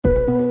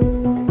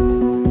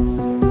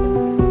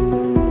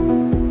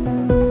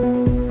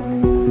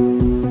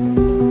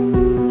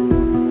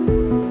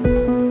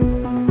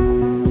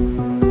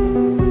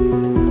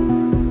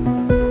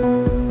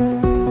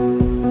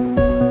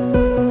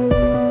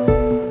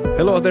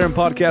Hello out there in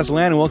podcast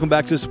land, and welcome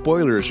back to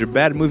Spoilers, your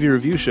bad movie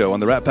review show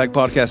on the Rat Pack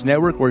Podcast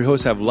Network, where your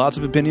hosts have lots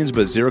of opinions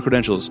but zero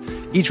credentials.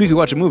 Each week we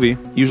watch a movie,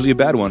 usually a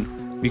bad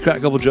one. We crack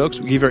a couple jokes,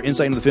 we give you our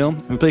insight into the film,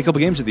 and we play a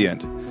couple games at the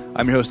end.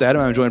 I'm your host, Adam.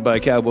 I'm joined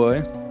by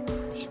Cowboy.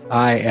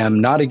 I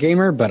am not a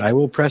gamer, but I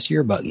will press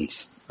your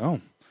buttons.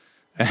 Oh.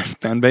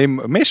 And by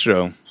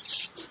Maestro.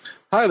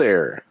 Hi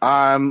there.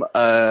 I'm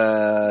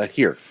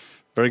here.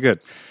 Very good.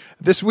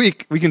 This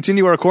week, we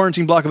continue our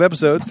quarantine block of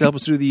episodes to help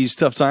us through these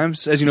tough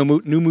times. As you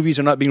know, new movies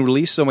are not being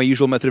released, so my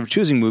usual method of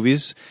choosing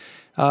movies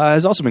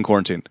has also been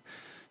quarantined.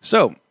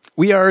 So,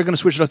 we are going to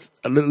switch it up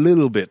a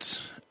little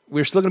bit.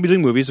 We're still going to be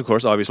doing movies, of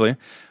course, obviously,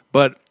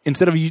 but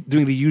instead of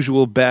doing the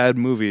usual bad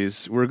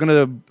movies, we're going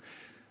to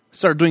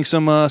start doing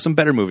some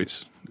better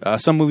movies.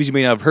 Some movies you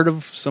may not have heard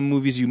of, some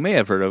movies you may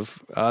have heard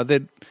of.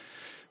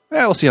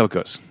 We'll see how it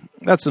goes.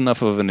 That's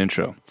enough of an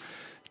intro.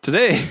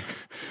 Today,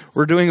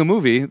 we're doing a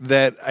movie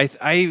that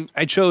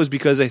I chose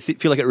because I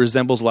feel like it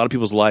resembles a lot of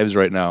people's lives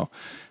right now.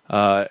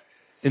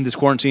 In this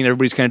quarantine,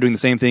 everybody's kind of doing the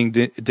same thing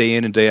day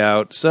in and day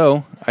out.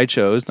 So I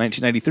chose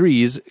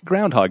 1993's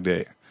Groundhog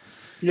Day.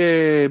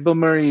 Yay, Bill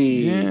Murray.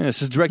 Yeah,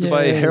 this is directed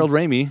by Harold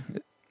Ramis.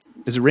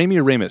 Is it Ramis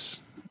or Ramis?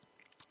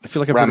 I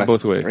feel like I've heard it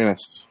both ways.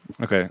 Ramis.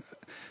 Okay.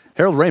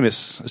 Harold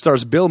Ramis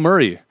stars Bill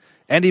Murray,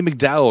 Andy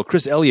McDowell,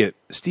 Chris Elliott,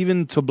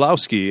 Stephen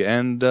Tobolowsky,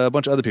 and a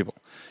bunch of other people.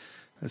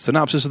 A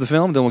synopsis of the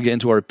film, then we'll get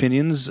into our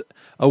opinions.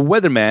 A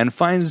weatherman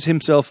finds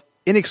himself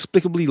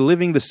inexplicably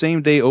living the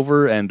same day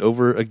over and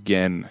over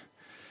again.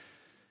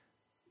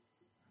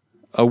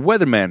 A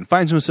weatherman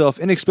finds himself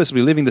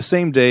inexplicably living the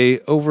same day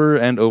over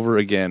and over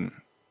again.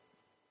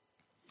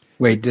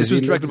 Wait, this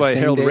was directed by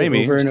Harold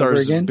Ramis.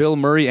 Stars Bill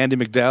Murray, Andy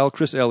McDowell,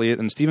 Chris Elliott,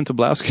 and Stephen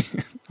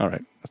Tobolowsky. All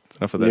right, that's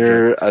enough of that.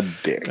 You're a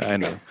dick. I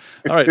know.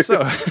 All right,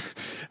 so have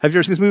you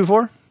ever seen this movie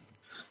before?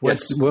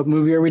 Yes. What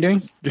movie are we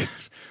doing?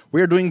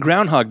 We are doing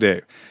Groundhog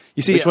Day.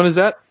 You see, which one is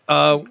that?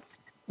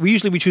 We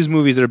choose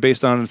movies that are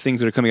based on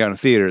things that are coming out in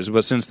theaters,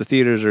 but since the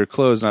theaters are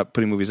closed, not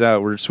putting movies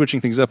out, we're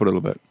switching things up a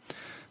little bit.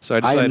 So I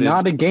decided, I'm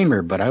not a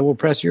gamer, but I will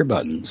press your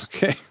buttons.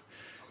 Okay,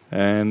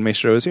 and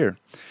Maestro is here.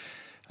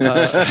 So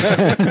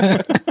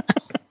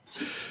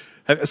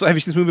have you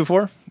seen this movie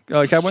before,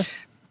 Cowboy?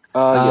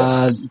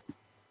 Yes.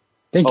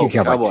 Thank you,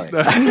 Cowboy.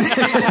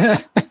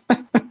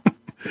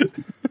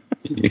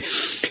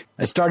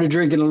 I started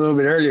drinking a little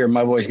bit earlier.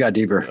 My voice got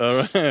deeper. All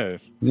right.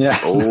 Yeah.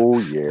 Oh,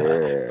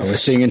 yeah. I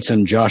was singing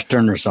some Josh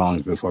Turner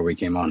songs before we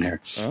came on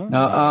here.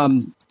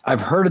 Oh.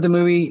 I've heard of the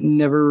movie,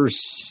 never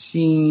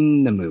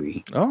seen the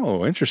movie.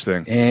 Oh,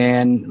 interesting.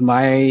 And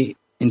my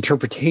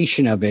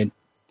interpretation of it,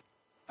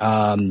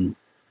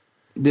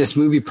 this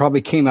movie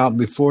probably came out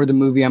before the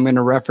movie I'm going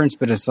to reference,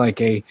 but it's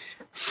like a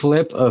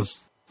flip of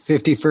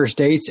 50 First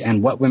Dates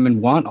and What Women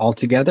Want all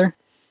together.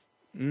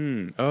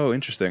 Oh,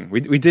 interesting.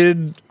 We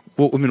did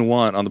What Women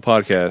Want on the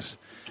podcast.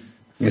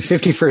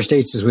 50 First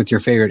Dates is with your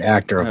favorite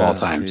actor of all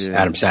time,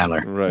 Adam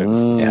Sandler. Right.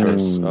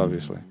 Yeah.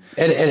 Obviously.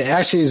 It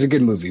actually is a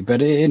good movie,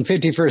 but in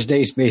 50 First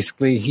Dates,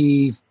 basically,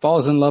 he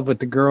falls in love with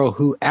the girl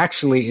who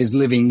actually is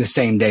living the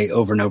same day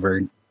over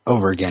and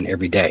over again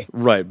every day.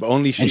 Right, but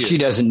only she. And she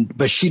doesn't.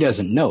 But she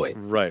doesn't know it.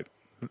 Right.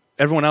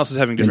 Everyone else is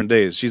having different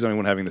days. She's the only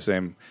one having the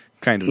same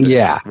kind of day.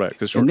 Yeah. Right.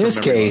 In this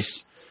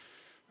case,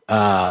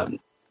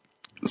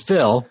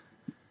 Phil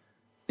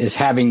is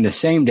having the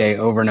same day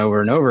over and over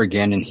and over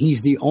again, and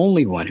he's the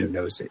only one who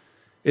knows it.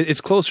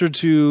 It's closer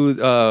to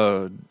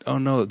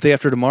Day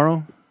After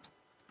Tomorrow.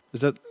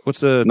 Is that what's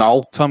the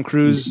Tom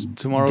Cruise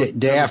Tomorrow?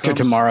 Day After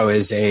Tomorrow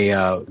is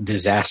a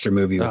disaster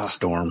movie with the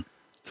storm.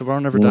 Tomorrow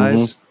Never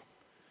Dies.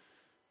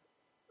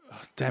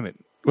 Oh, damn it!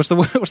 What's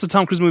the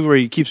Tom Cruise movie where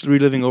he keeps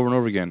reliving over and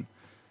over again?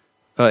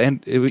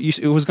 And it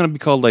was going to be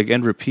called like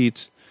End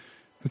Repeat.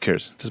 Who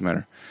cares? Doesn't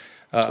matter.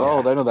 I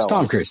know that it's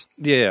Tom Cruise.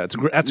 Yeah,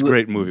 that's a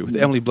great movie with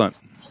Emily Blunt.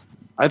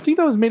 I think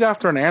that was made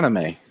after an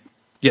anime.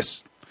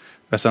 Yes,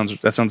 that sounds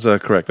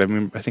correct. I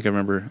think I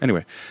remember.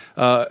 Anyway,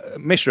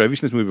 Maestro, have you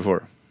seen this movie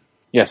before?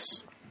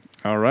 Yes.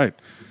 All right.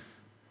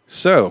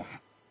 So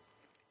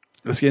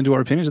let's get into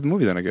our opinions of the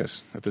movie then, I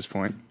guess, at this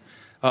point.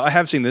 I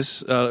have seen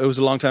this. It was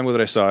a long time ago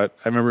that I saw it.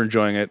 I remember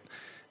enjoying it.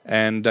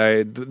 And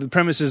the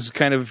premise is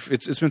kind of,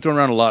 it's been thrown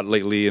around a lot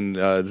lately in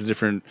the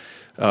different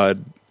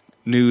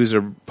news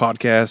or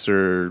podcasts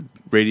or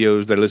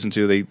radios that I listen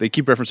to. They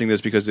keep referencing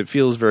this because it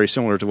feels very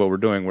similar to what we're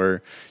doing,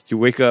 where you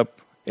wake up.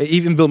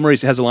 Even Bill Murray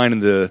has a line in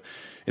the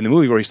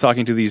movie where he's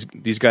talking to these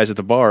guys at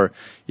the bar.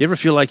 You ever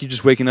feel like you're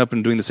just waking up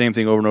and doing the same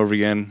thing over and over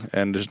again,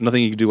 and there's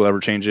nothing you can do will ever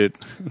change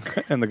it?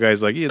 And the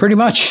guy's like, pretty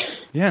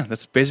much. Yeah,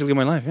 that's basically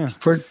my life. Yeah,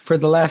 for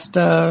the last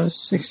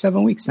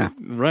 6-7 weeks now.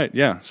 Right.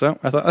 Yeah. So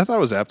I thought it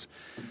was apt.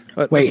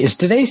 But wait, is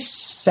today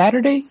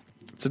Saturday?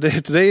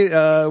 Today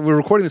we're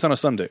recording this on a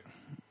Sunday.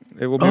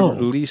 It will be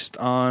released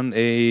on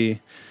a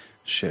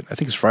I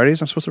think it's Fridays.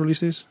 I'm supposed to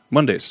release these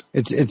Mondays.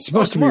 It's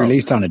supposed to be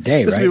released on a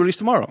day, right? It's supposed to be released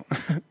tomorrow.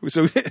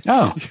 So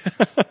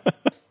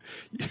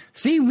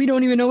see, we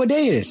don't even know what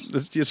day it is.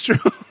 It's true.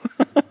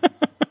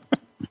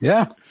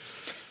 Yeah,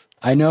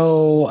 I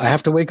know. I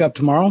have to wake up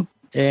tomorrow,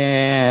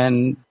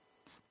 and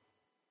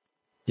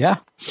Yeah.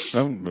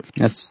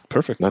 That's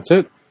perfect. That's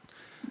it.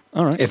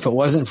 All right. If it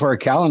wasn't for a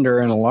calendar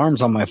and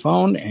alarms on my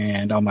phone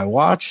and on my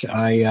watch,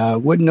 I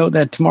wouldn't know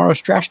that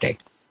tomorrow's trash day.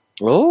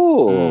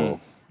 Oh.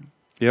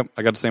 Yep,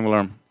 I got the same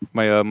alarm.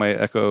 My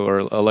Echo or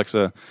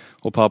Alexa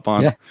will pop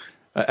on. Yeah.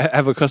 I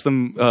have a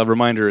custom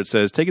reminder. It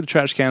says, take the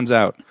trash cans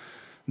out.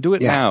 Do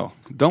it now.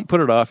 Don't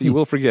put it off. You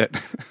will forget.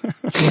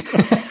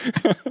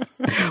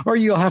 Or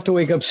you'll have to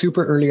wake up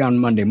super early on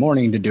Monday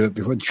morning to do it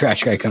before the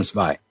trash guy comes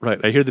by.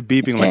 Right. I hear the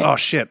beeping. I'm like, oh,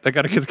 shit. I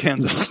got to get the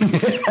cans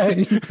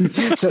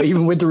out. So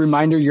even with the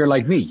reminder, you're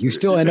like me. You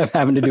still end up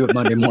having to do it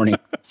Monday morning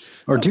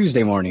or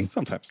Tuesday morning.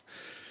 Sometimes.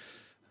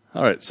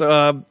 All right.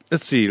 So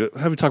let's see. How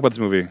do we talk about this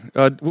movie?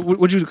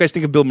 What did you guys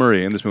think of Bill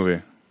Murray in this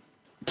movie?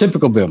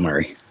 Typical Bill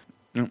Murray.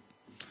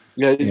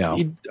 Yeah.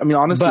 I mean,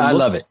 honestly. But I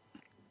love it.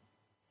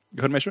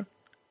 Go ahead, Maestro.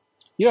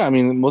 Yeah, I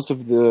mean, most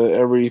of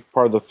every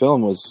part of the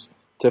film was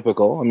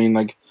typical. I mean,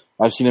 like,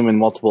 I've seen him in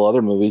multiple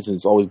other movies, and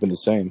it's always been the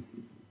same.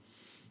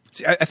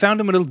 See, I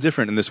found him a little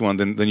different in this one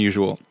than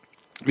usual,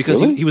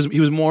 because Really? he was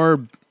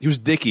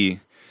dicky,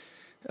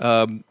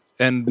 but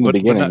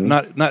beginning.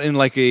 not in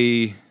like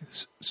a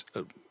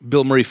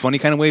Bill Murray funny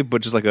kind of way,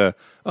 but just like oh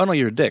no,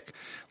 you're a dick.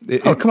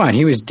 Come on.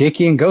 He was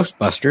Dickie in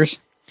Ghostbusters.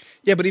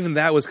 Yeah, but even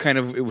that was kind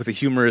of with a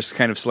humorous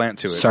kind of slant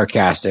to it.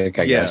 Sarcastic,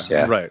 I guess.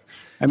 Yeah. Right.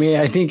 I mean,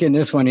 I think in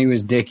this one he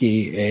was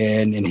Dickie,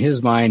 and in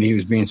his mind he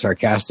was being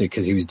sarcastic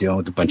because he was dealing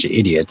with a bunch of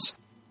idiots.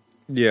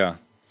 Yeah.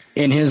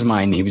 In his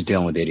mind, he was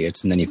dealing with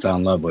idiots, and then he fell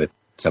in love with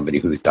somebody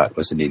who he thought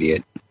was an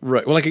idiot.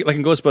 Right. Well, like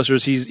in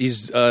Ghostbusters,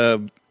 he's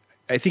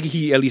I think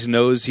he at least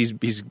knows he's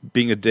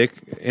being a dick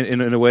in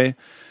a way,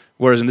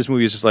 whereas in this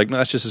movie it's just like, no,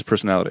 that's just his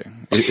personality.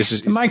 It's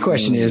just My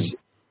question is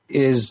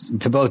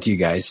to both you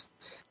guys,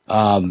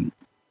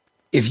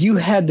 if you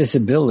had this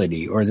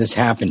ability or this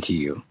happened to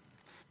you,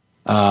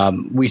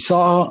 we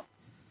saw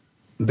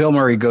Bill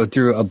Murray go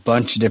through a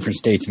bunch of different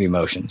states of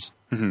emotions.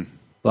 Mm-hmm.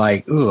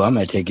 Like, ooh, I'm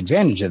going to take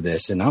advantage of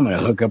this, and I'm going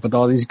to hook up with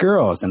all these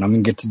girls, and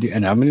I'm going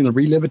to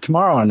relive it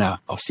tomorrow, and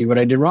I'll see what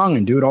I did wrong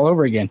and do it all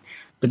over again.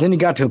 But then he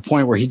got to a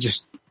point where he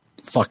just,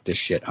 fuck this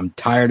shit. I'm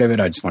tired of it.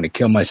 I just want to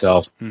kill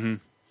myself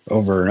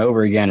over and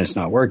over again. It's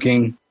not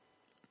working.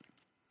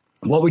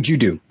 What would you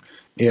do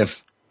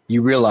if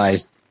you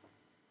realized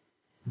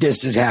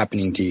this is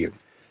happening to you?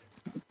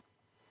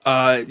 You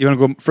want to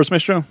go first,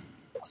 Maestro?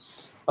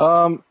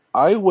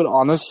 I would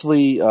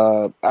honestly,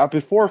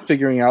 before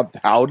figuring out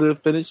how to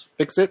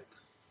fix it,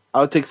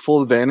 I would take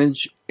full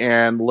advantage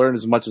and learn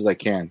as much as I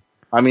can.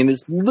 I mean,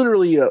 it's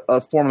literally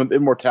a form of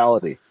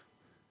immortality.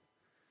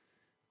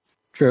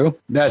 True.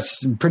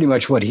 That's pretty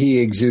much what he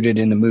exuded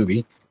in the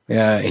movie.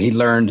 He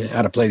learned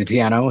how to play the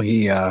piano.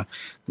 He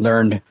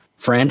learned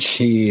French.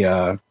 He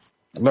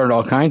learned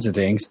all kinds of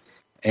things.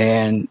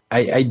 And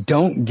I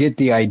don't get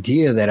the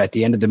idea that at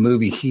the end of the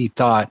movie, he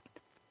thought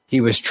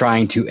he was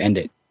trying to end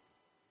it.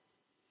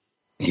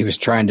 He was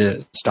trying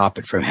to stop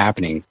it from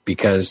happening,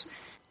 because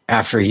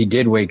after he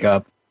did wake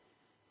up,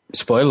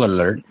 spoiler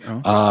alert,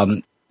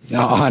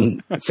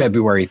 on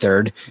February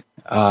 3rd,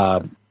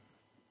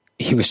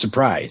 he was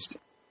surprised.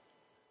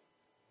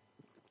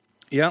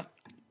 Yeah.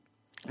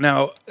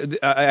 Now,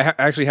 I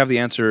actually have the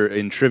answer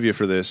in trivia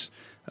for this.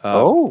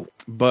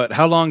 But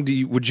how long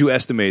would you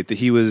estimate that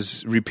he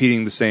was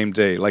repeating the same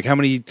day? Like how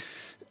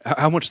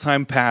much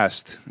time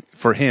passed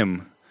for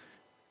him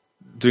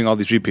doing all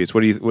these repeats?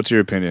 What's your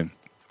opinion?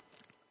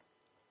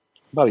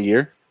 About a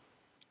year.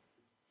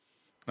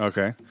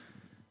 Okay.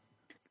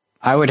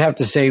 I would have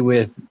to say,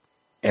 with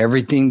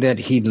everything that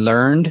he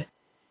learned,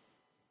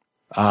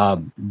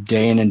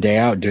 day in and day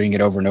out, doing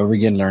it over and over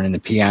again, learning the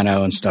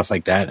piano and stuff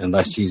like that,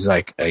 unless he's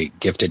like a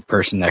gifted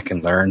person that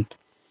can learn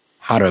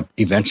how to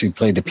eventually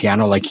play the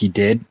piano like he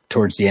did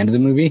towards the end of the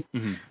movie,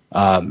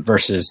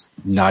 versus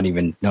not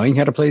even knowing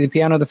how to play the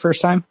piano the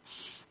first time.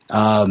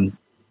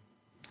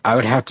 I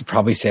would have to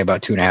probably say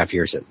about 2.5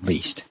 years at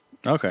least.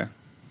 Okay.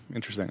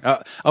 Interesting.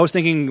 I was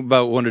thinking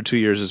about 1 to 2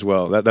 years as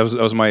well. That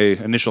was my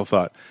initial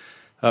thought,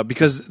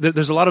 because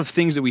there's a lot of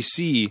things that we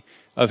see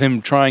of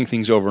him trying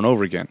things over and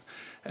over again,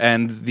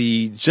 and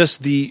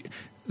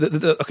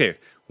okay.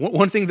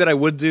 One thing that I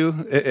would do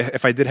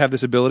if I did have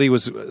this ability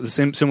was the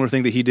similar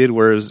thing that he did,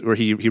 where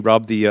he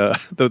robbed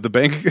the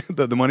bank,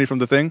 the money from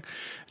the thing,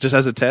 just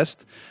as a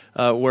test,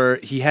 where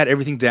he had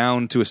everything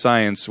down to a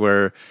science.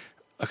 Where,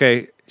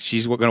 okay,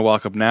 she's going to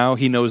walk up now.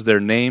 He knows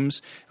their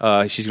names.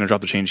 She's going to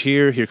drop the change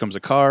here. Here comes a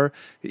car.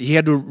 He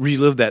had to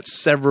relive that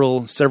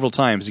several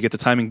times to get the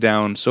timing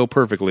down so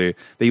perfectly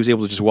that he was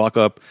able to just walk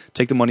up,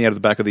 take the money out of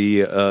the back of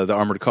the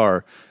armored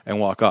car, and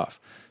walk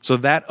off. So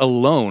that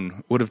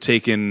alone would have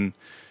taken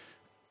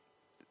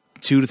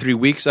 2 to 3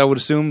 weeks, I would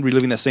assume,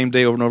 reliving that same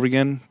day over and over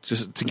again,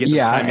 just to get the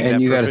timing.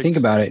 And you got to think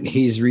about it.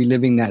 He's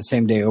reliving that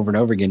same day over and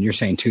over again. You're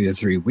saying 2 to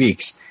 3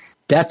 weeks.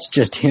 That's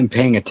just him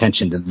paying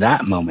attention to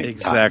that moment.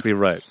 Exactly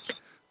right.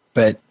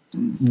 But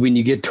when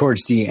you get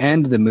towards the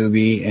end of the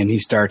movie and he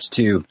starts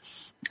to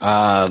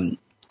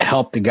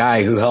help the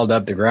guy who held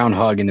up the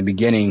groundhog in the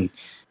beginning,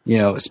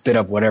 spit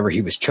up whatever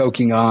he was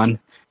choking on.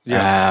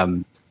 Yeah.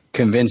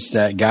 convinced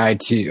that guy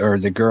or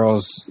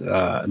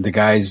the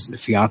guy's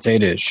fiance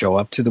to show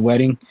up to the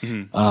wedding,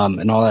 and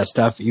all that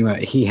stuff.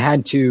 He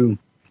had to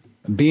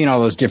be in all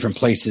those different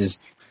places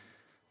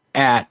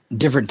at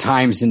different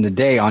times in the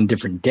day on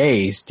different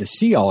days to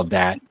see all of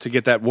that, to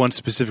get that one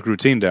specific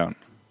routine down.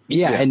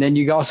 Yeah. And then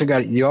you also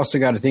got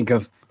to think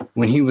of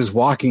when he was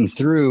walking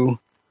through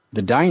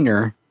the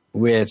diner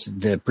with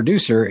the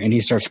producer and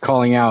he starts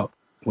calling out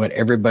what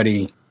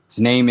everybody's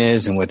name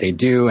is and what they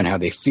do and how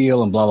they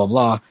feel and blah, blah,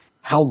 blah.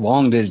 How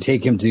long did it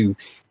take him to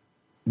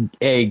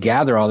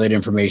gather all that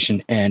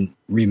information and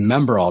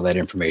remember all that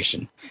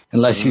information?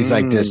 Unless he's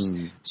like this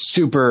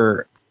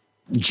super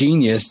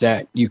genius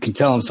that you can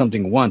tell him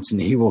something once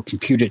and he will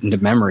compute it into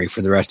memory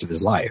for the rest of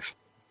his life.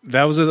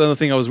 That was another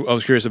thing I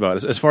was curious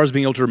about. As far as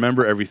being able to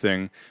remember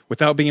everything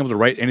without being able to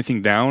write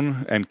anything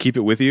down and keep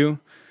it with you,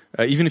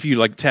 even if you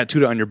like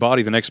tattooed it on your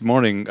body the next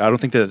morning, I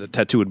don't think that a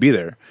tattoo would be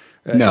there.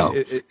 No,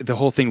 the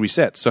whole thing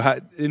resets. So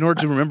in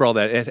order to remember all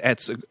that,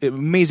 it's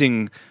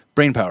amazing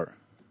brain power.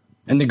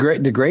 And the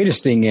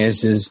greatest thing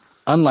is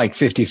unlike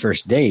 50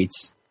 First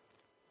Dates,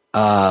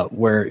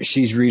 where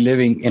she's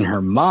reliving in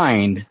her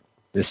mind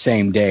the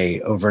same day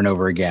over and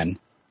over again,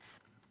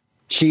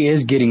 she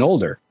is getting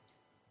older.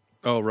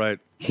 Oh, right.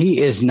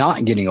 He is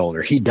not getting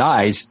older. He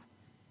dies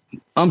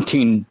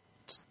umpteen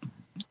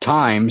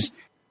times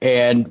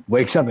and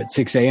wakes up at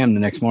 6 a.m. the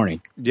next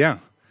morning. Yeah.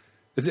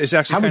 It's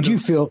actually How would you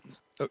feel?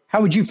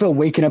 How would you feel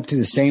waking up to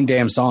the same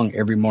damn song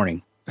every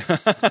morning?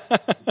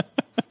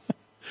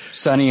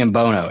 Sonny and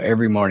Bono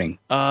every morning.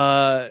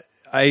 I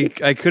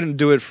couldn't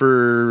do it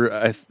for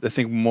I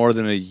think more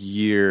than a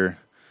year,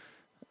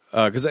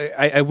 because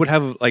I would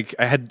have I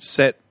had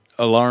set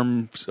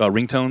alarm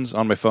ringtones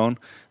on my phone.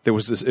 There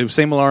was it was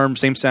same alarm,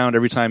 same sound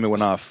every time it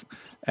went off,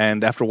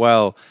 and after a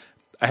while,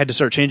 I had to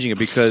start changing it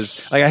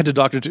because I had to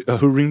Doctor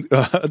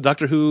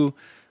Who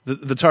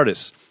the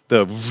TARDIS.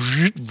 That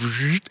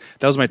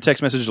was my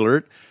text message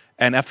alert,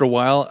 and after a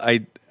while,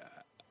 I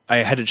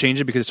had to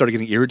change it because I started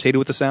getting irritated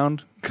with the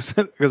sound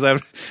because I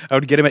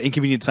would get him at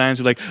inconvenient times.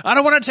 Be like, I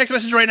don't want a text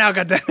message right now,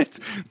 God damn it!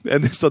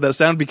 And so that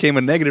sound became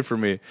a negative for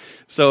me.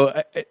 So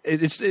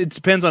it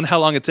depends on how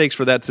long it takes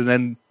for that to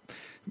then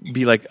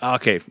be like,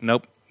 okay,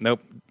 nope,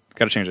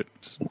 got to change it.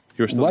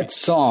 What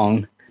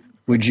song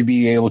would you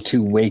be able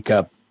to wake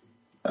up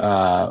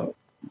to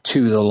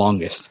the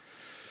longest?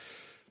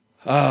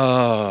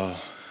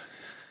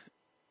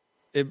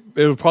 It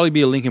would probably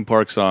be a Linkin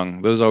Park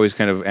song. Those always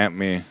kind of amp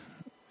me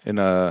in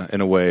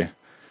a way.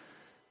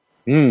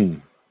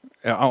 Okay,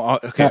 I'm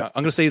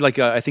gonna say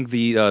I think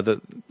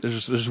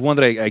there's one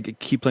that I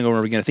keep playing over and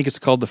over again. I think it's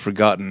called "The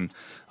Forgotten"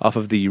 off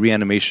of the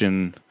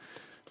Reanimation.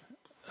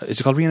 Is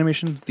it called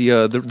Reanimation?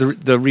 The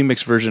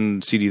remix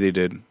version CD they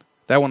did.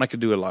 That one I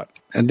could do a lot.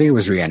 I think it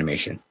was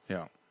Reanimation.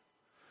 Yeah.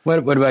 What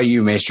about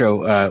you,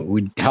 Maestro?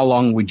 How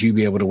long would you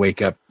be able to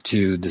wake up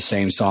to the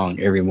same song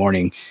every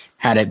morning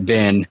had it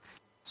been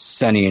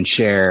Sonny and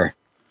Cher?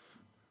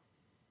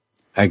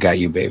 I got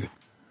you, baby.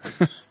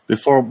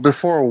 Before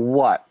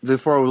what?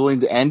 Before we're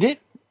willing to end it?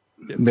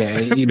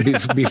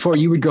 Before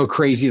you would go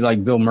crazy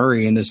like Bill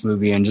Murray in this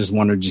movie and just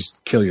want to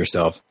just kill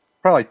yourself.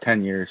 Probably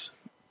 10 years.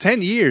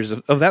 10 years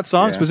of that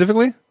song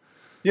specifically?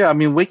 Yeah, I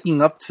mean,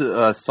 waking up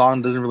to a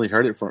song doesn't really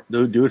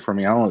do it for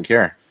me. I don't really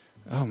care.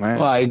 Oh man.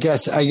 Well, I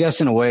guess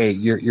in a way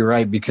you're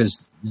right,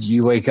 because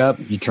you wake up,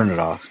 you turn it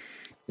off.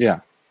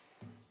 Yeah.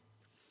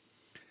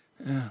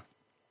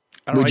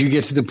 Would you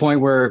get to the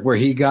point where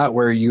he got,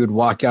 where you would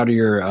walk out of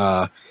your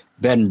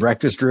bed and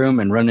breakfast room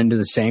and run into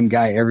the same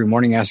guy every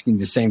morning asking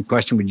the same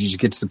question? Would you just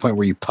get to the point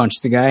where you punch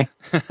the guy?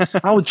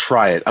 I would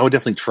try it. I would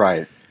definitely try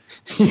it.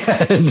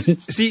 Yes.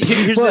 See,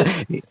 here's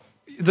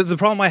the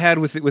problem I had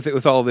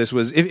with all of this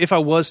was if I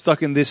was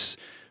stuck in this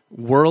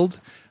world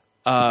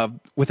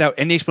without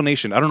any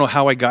explanation, I don't know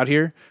how I got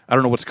here. I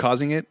don't know what's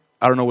causing it.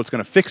 I don't know what's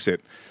going to fix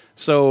it.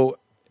 So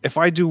if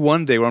I do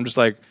one day where I'm just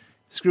like,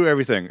 screw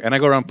everything, and I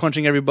go around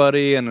punching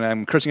everybody and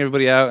I'm cursing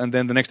everybody out, and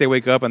then the next day I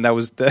wake up and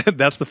that's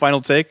the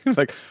final take. I'm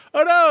like,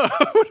 oh no,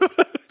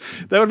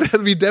 that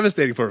would be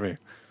devastating for me.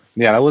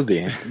 Yeah, that would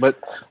be. But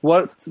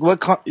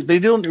they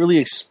don't really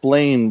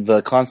explain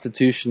the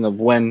constitution of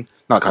when.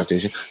 Not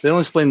constitution. They don't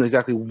explain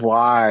exactly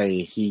why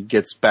he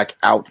gets back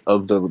out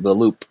of the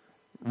loop.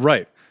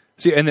 Right.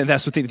 See, and then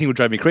that's the thing would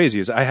drive me crazy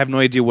is I have no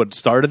idea what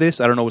started this.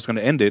 I don't know what's going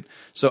to end it.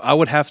 So I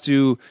would have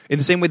to, in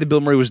the same way that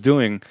Bill Murray was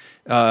doing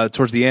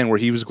towards the end, where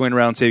he was going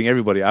around saving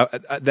everybody,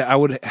 I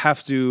would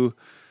have to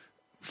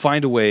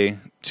find a way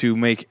to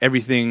make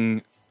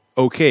everything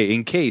okay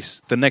in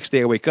case the next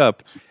day I wake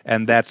up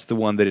and that's the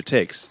one that it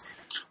takes.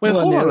 Wait,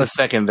 hold on a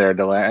second there,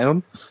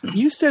 Dylan.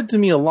 You said to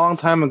me a long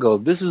time ago,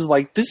 this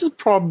is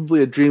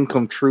probably a dream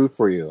come true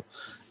for you.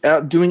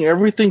 Doing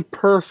everything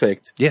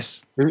perfect.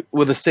 Yes.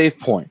 With a save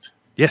point.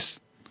 Yes.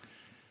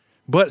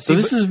 But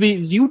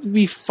you'd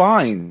be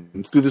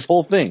fine through this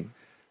whole thing.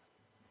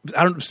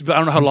 I don't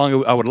know how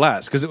long I would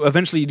last, because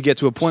eventually you'd get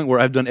to a point where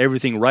I've done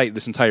everything right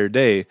this entire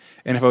day,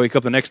 and if I wake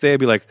up the next day, I'd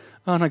be like,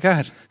 oh my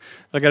god,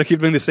 I got to keep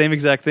doing the same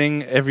exact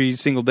thing every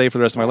single day for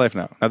the rest of my life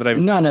now. Now that I've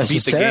not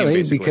beat the game,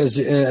 necessarily, because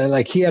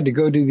like he had to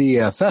go do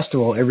the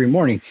festival every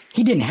morning.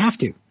 He didn't have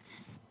to.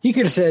 He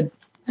could have said,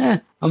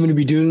 I'm going to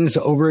be doing this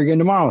over again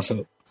tomorrow,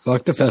 so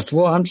fuck the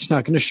festival. I'm just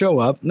not going to show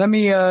up. Let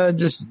me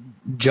just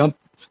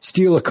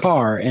steal a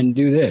car and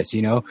do this,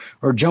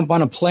 or jump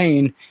on a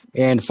plane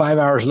and 5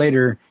 hours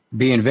later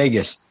be in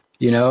Vegas,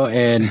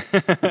 and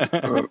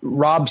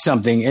rob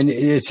something. And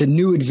it's a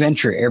new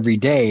adventure every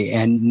day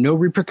and no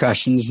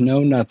repercussions, no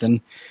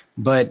nothing.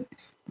 But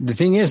the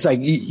thing is, like,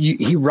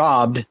 he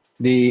robbed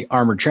the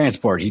armored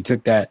transport. He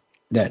took that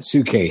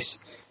suitcase,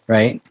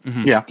 right?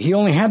 Mm-hmm. Yeah. He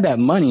only had that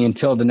money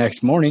until the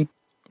next morning.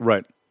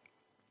 Right.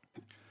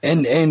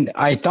 And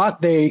I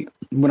thought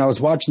when I was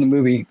watching the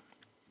movie,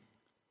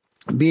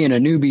 being a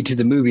newbie to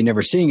the movie,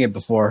 never seeing it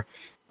before,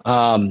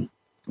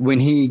 when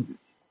he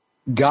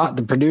got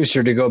the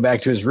producer to go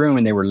back to his room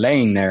and they were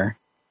laying there,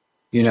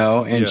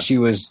 and she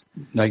was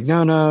like,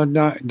 no,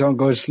 don't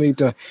go to sleep.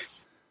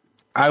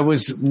 I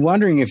was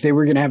wondering if they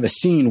were going to have a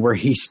scene where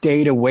he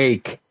stayed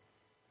awake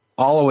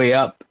all the way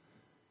up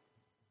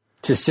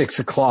to 6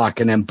 o'clock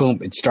and then boom,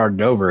 it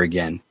started over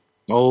again.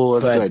 Oh,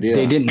 that's a good idea.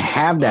 They didn't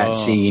have that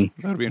scene.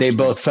 They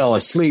both fell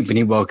asleep and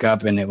he woke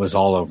up and it was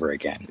all over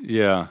again.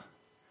 Yeah.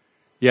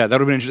 Yeah, that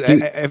would have been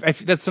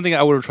interesting. That's something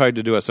I would have tried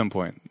to do at some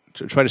point.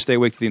 To try to stay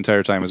awake the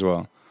entire time as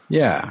well.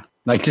 Yeah,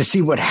 like to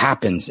see what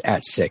happens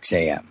at 6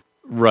 a.m.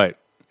 Right.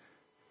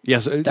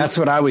 Yes, that's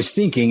what I was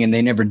thinking, and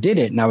they never did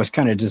it, and I was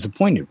kind of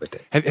disappointed with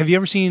it. Have you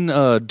ever seen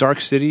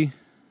Dark City?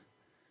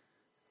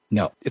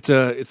 No. It's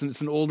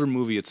an older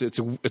movie. It's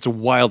a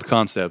wild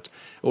concept,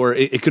 or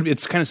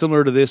it's kind of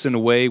similar to this in a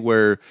way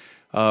where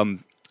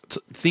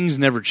things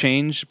never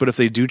change, but if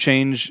they do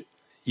change,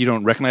 you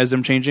don't recognize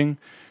them changing.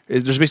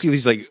 There's basically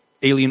these like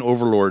alien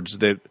overlords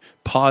that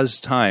pause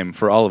time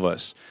for all of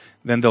us.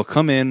 Then they'll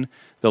come in,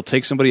 they'll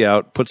take somebody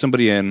out, put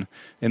somebody in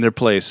their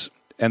place,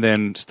 and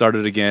then start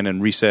it again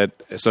and reset.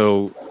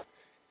 So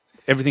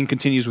everything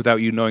continues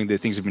without you knowing that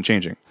things have been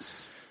changing.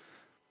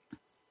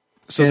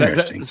 So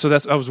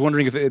that's I was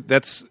wondering if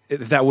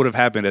that would have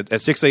happened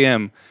at 6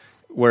 a.m.,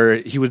 where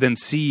he would then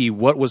see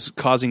what was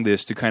causing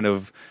this to kind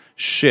of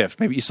shift.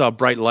 Maybe he saw a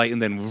bright light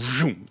and then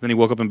he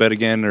woke up in bed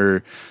again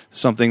or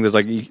something.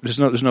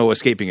 There's no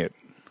escaping it.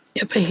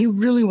 Yeah, but he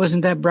really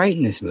wasn't that bright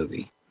in this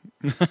movie.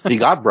 He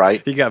got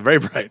bright. He got very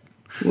bright.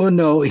 Well,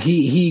 no,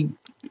 he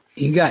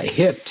got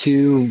hip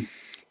to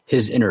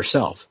his inner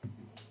self.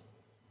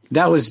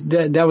 That was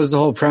the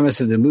whole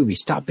premise of the movie.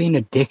 Stop being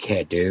a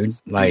dickhead, dude.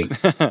 Like,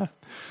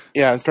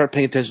 yeah, and start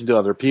paying attention to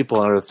other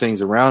people and other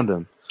things around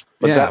him.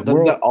 But yeah,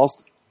 then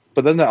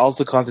that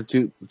also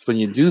constitutes, when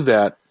you do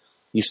that,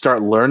 you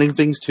start learning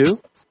things too.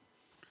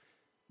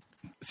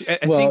 See,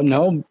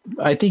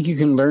 I think you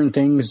can learn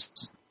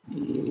things.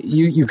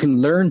 You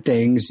can learn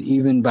things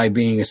even by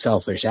being a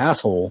selfish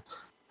asshole,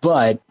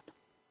 but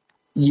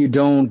you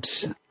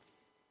don't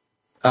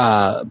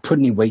put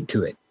any weight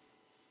to it.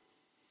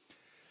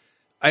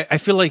 I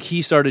feel like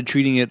he started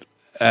treating it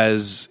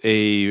as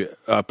a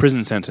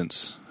prison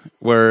sentence,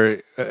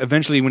 where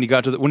eventually when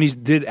he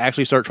did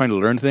actually start trying to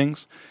learn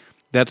things,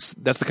 that's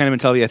the kind of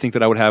mentality I think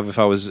that I would have if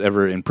I was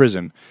ever in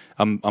prison.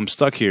 I'm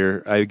stuck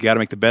here. I got to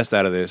make the best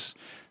out of this.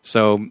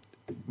 So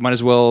might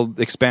as well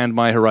expand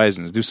my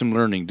horizons, do some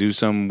learning, do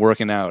some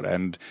working out,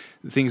 and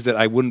things that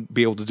I wouldn't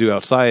be able to do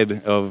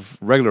outside of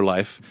regular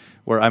life,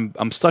 where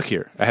I'm stuck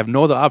here. I have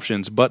no other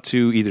options but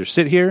to either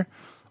sit here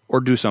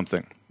or do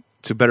something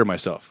to better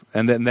myself.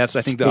 And then that's,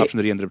 I think, the option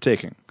that he ended up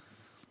taking.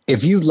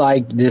 If you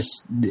like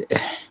this,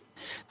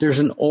 there's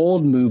an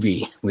old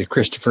movie with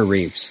Christopher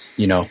Reeves,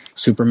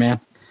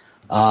 Superman.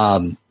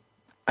 I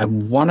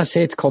want to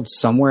say it's called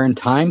Somewhere in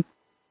Time.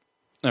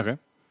 Okay.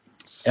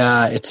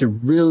 It's a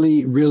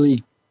really,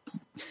 really,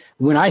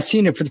 when I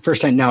seen it for the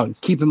first time, now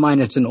keep in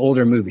mind it's an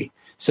older movie.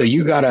 So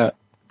you got to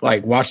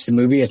watch the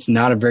movie. It's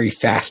not a very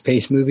fast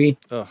paced movie.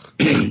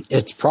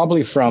 It's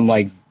probably from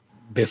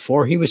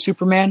before he was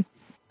Superman,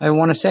 I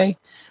want to say,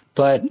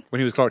 but when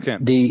he was Clark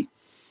Kent.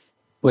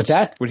 What's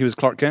that? When he was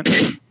Clark Kent?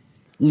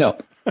 No.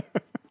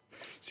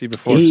 See,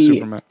 before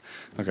Superman.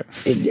 Okay.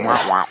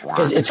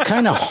 It's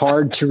kind of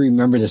hard to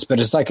remember this, but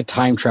it's like a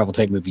time travel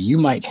type movie. You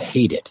might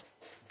hate it,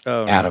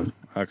 Adam.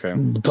 Okay.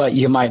 But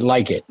you might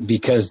like it,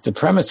 because the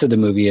premise of the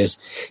movie is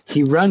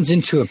he runs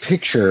into a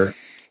picture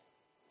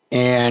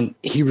and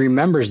he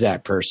remembers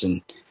that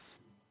person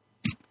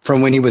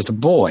from when he was a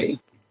boy.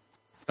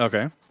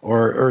 Okay.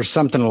 Or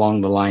something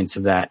along the lines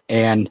of that.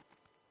 And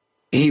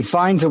he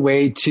finds a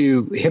way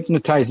to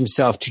hypnotize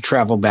himself to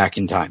travel back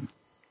in time.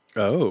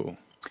 Oh.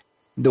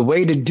 The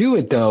way to do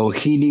it, though,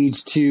 he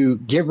needs to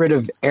get rid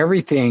of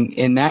everything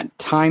in that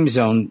time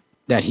zone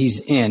that he's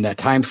in, that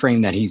time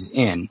frame that he's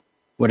in,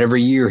 whatever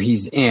year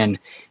he's in,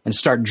 and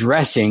start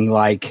dressing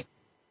like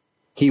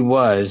he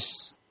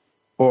was,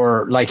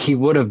 or like he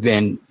would have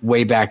been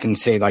way back in,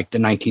 say, the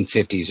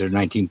 1950s or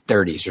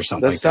 1930s or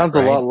something. That sounds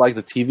a lot like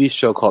the TV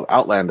show called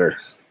Outlander.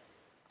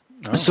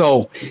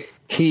 So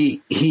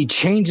he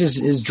changes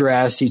his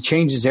dress. He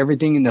changes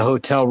everything in the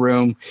hotel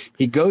room.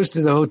 He goes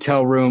to the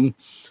hotel room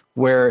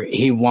where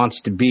he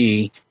wants to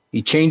be.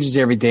 He changes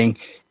everything,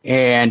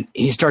 and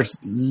he starts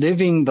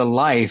living the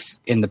life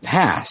in the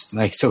past.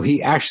 Like, so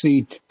he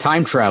actually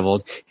time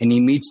traveled, and he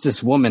meets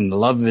this woman, the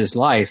love of his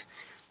life.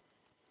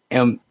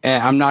 And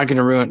I'm not going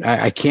to ruin.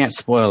 I can't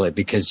spoil it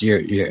because you're.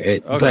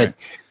 Okay.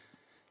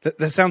 But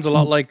that sounds a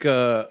lot like.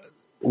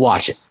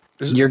 Watch it.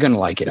 You're going to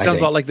like it. It sounds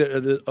a lot like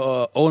the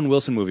Owen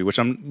Wilson movie, which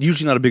I'm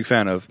usually not a big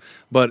fan of.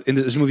 But in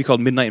this movie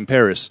called Midnight in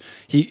Paris,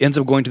 he ends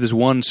up going to this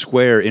one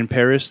square in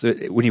Paris.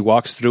 That when he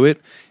walks through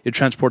it, it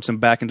transports him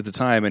back into the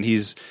time, and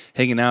he's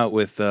hanging out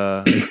with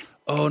the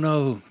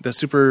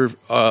super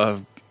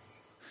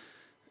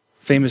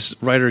famous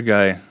writer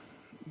guy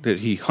that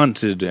he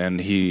hunted, and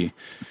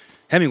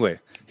Hemingway.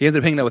 He ended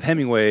up hanging out with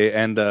Hemingway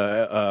and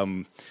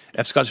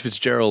F. Scott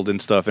Fitzgerald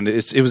and stuff, and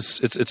it's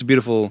a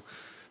beautiful.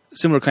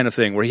 Similar kind of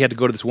thing where he had to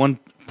go to this one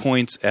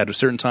point at a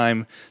certain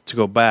time to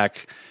go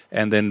back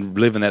and then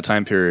live in that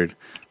time period.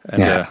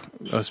 And that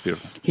was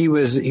beautiful. He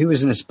was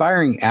an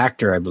aspiring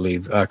actor, I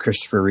believe.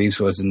 Christopher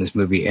Reeves was in this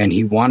movie, and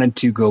he wanted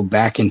to go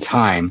back in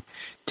time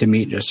to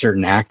meet a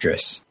certain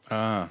actress.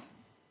 And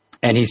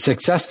he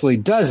successfully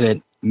does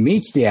it,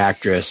 meets the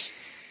actress,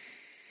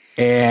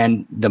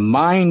 and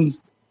the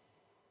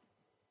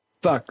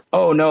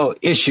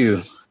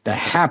issue that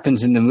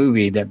happens in the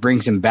movie that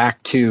brings him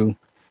back to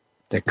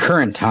the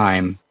current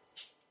time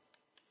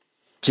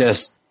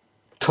just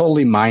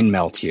totally mind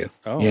melts you,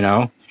 you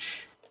know?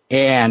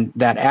 And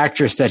that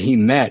actress that he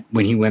met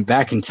when he went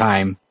back in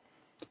time,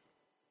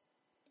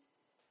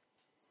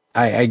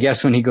 I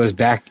guess when he goes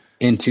back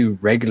into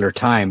regular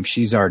time,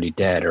 she's already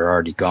dead or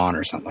already gone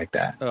or something like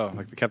that. Oh,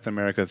 like the Captain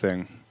America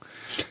thing.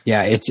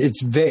 Yeah, I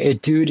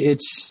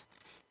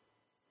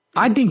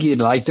think you'd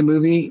like the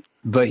movie,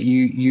 but I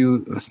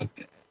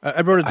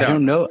wrote it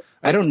down.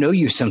 I don't know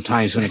you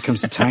sometimes when it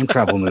comes to time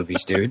travel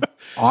movies, dude.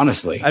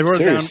 Honestly. I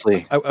wrote it down.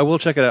 I will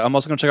check it out. I'm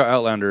also going to check out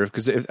Outlander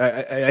because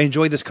I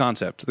enjoy this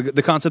concept.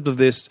 The concept of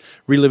this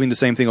reliving the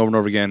same thing over and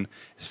over again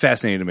is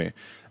fascinating to me.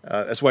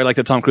 That's why I like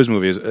the Tom Cruise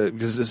movies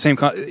because the same.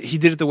 He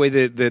did it the way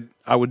that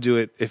I would do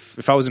it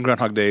if I was in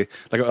Groundhog Day.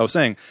 Like I was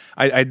saying,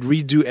 I'd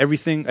redo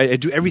everything. I'd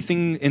do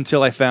everything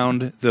until I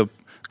found the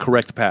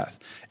correct path.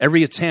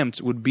 Every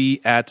attempt would be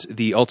at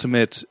the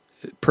ultimate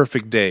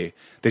perfect day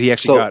that he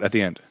actually got at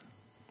the end.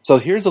 So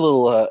here's a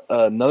little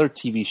another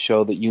TV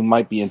show that you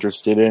might be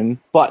interested in,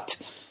 but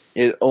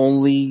it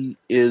only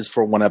is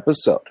for one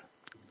episode.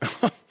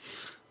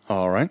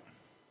 All right.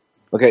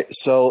 Okay,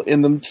 so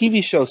in the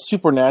TV show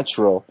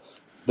Supernatural,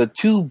 the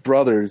two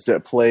brothers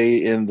that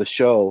play in the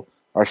show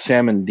are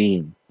Sam and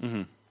Dean.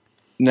 Mm-hmm.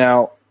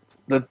 Now,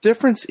 the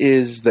difference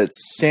is that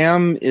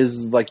Sam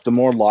is like the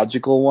more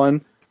logical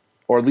one,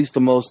 or at least the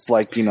most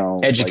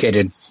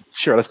educated.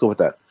 Sure, let's go with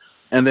that.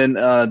 And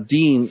then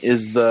Dean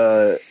is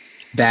the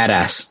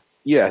badass.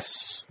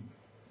 Yes,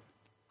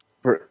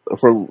 for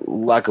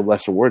lack of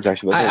lesser words,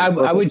 actually.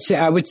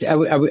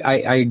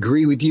 I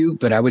agree with you,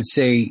 but I would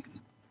say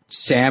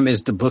Sam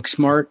is the book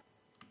smart.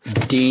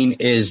 Dean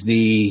is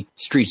the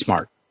street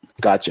smart.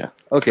 Gotcha.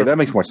 Okay, that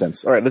makes more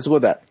sense. All right, let's go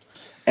with that.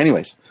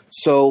 Anyways,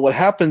 so what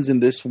happens in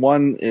this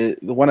one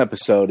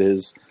episode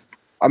is,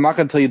 I'm not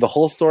going to tell you the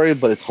whole story,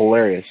 but it's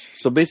hilarious.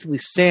 So basically,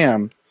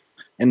 Sam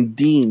and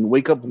Dean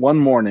wake up one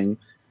morning,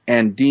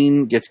 and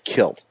Dean gets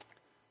killed.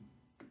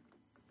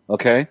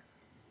 Okay?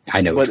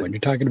 I know which one you're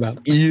talking about.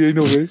 Yeah, I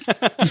know,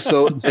 right?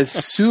 So as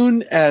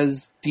soon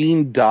as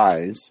Dean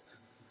dies,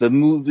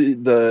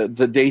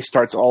 the day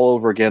starts all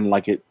over again,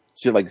 from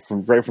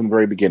the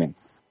very beginning.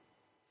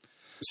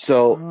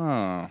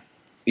 So,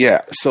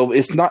 yeah. So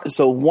it's not.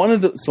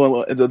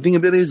 So the thing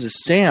of it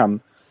is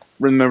Sam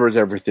remembers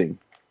everything.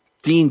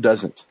 Dean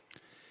doesn't.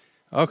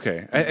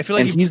 Okay, I feel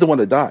like he's the one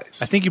that dies.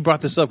 I think you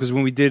brought this up because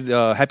when we did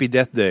Happy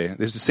Death Day,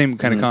 there's the same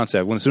kind of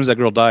concept. When as soon as that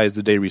girl dies,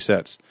 the day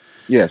resets.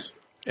 Yes,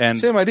 and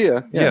same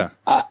idea. Yeah.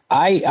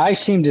 I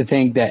seem to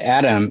think that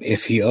Adam,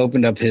 if he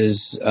opened up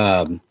his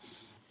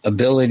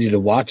ability to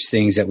watch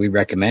things that we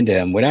recommend to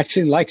him, would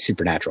actually like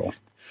Supernatural.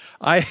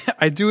 I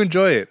do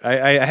enjoy it.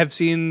 I have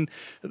seen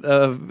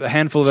a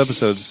handful of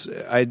episodes.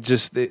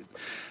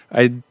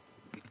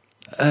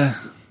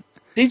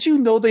 Did you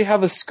know they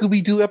have a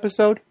Scooby-Doo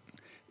episode?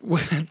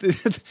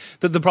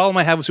 The problem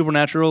I have with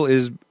Supernatural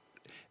is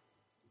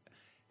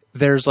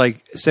there's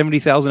like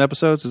 70,000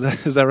 episodes.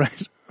 Is that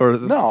right? Or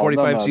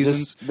 45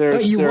 seasons?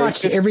 But you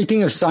watch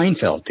everything of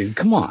Seinfeld, dude.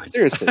 Come on.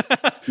 Seriously.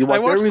 You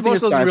watch everything of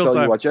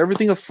Seinfeld. You watch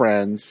everything of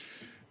Friends.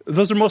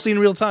 Those are mostly in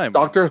real time.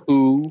 Doctor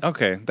Who.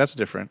 Okay, that's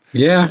different.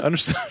 Yeah.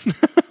 Understand.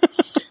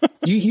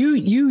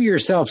 You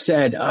yourself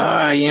said,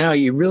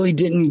 you really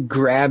didn't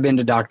grab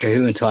into Doctor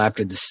Who until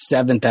after the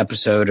 7th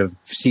episode of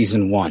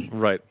season 1.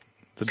 Right.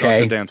 The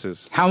Doctor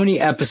dances. How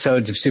many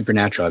episodes of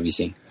Supernatural have you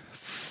seen?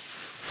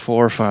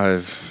 4 or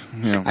 5.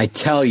 I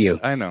tell you.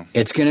 I know.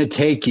 It's going to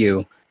take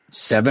you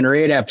 7 or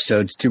 8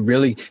 episodes to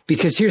really,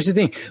 because here's the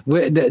thing,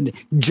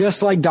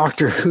 just like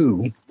Doctor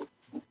Who,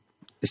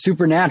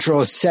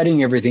 Supernatural is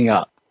setting everything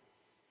up.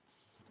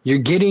 you're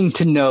getting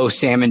to know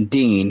Sam and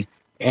Dean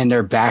and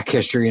their back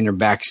history and their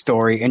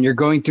backstory, and you're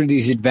going through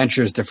these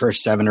adventures the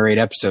first 7 or 8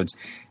 episodes.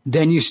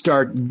 Then you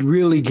start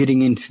really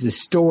getting into the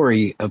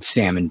story of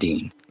Sam and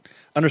Dean.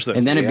 Understood.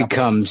 And then it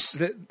becomes...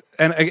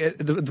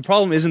 The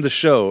problem isn't the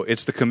show,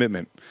 it's the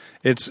commitment.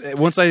 It's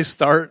once I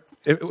start,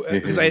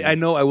 because I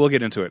know I will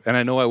get into it, and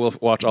I know I will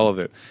watch all of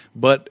it,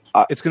 but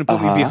it's going to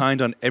put me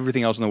behind on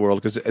everything else in the world,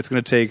 because it's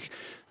going to take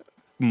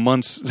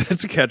months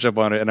to catch up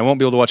on it, and I won't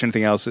be able to watch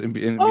anything else in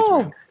between.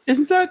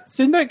 Isn't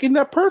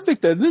that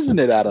perfect then, isn't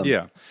it, Adam?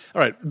 Yeah.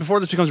 All right, before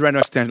this becomes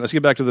random tangent, let's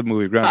get back to the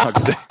movie,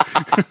 Groundhog Day.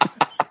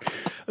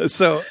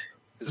 So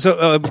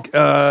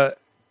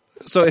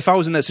if I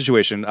was in that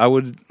situation, I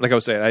would, like I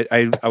was saying,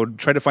 I would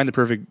try to find the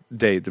perfect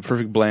date, the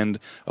perfect blend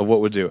of what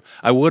would do.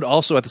 I would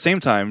also, at the same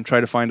time, try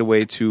to find a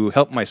way to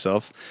help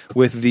myself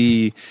with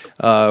the...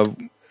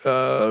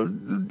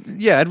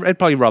 I'd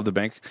probably rob the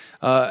bank,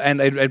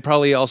 and I'd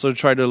probably also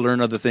try to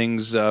learn other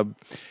things. I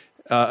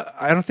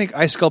don't think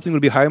ice sculpting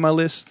would be high on my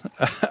list.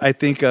 I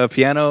think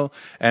piano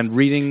and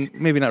reading,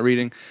 maybe not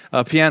reading,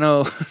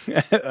 piano,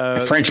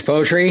 French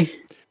poetry,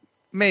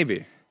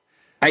 maybe.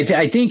 I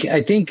think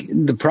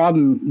the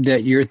problem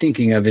that you're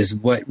thinking of is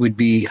what would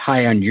be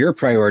high on your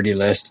priority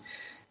list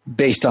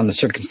based on the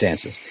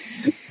circumstances.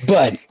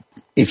 But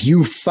if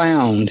you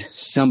found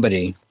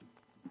somebody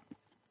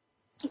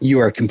you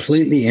are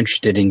completely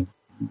interested in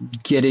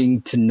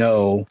getting to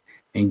know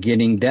and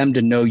getting them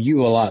to know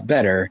you a lot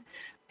better,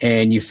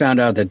 and you found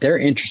out that they're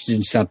interested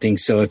in something,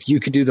 so if you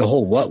could do the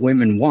whole what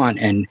women want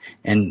and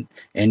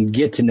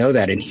get to know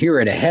that and hear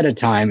it ahead of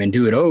time and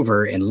do it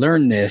over and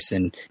learn this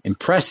and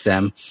impress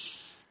them,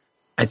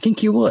 I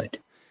think you would.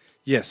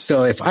 Yes.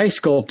 So if ice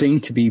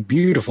sculpting to be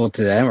beautiful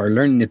to them, or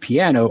learning the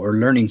piano, or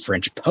learning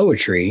French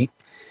poetry,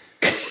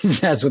 because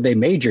that's what they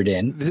majored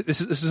in.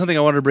 This is something I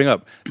wanted to bring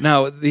up.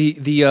 Now,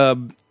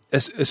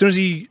 as soon as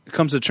he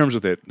comes to terms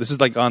with it, this is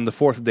like on the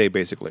 4th day,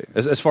 basically.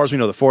 As far as we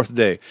know, the 4th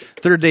day.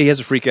 3rd day, he has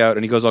a freak out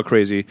and he goes all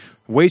crazy,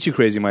 way too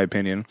crazy, in my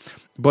opinion.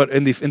 But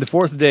in the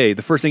 4th day,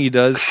 the first thing he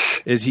does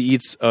is he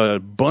eats a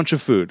bunch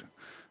of food,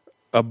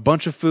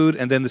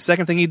 and then the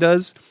second thing he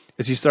does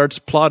is he starts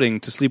plotting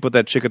to sleep with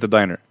that chick at the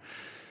diner.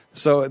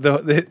 So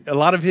a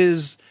lot of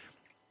his,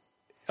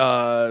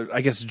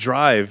 I guess,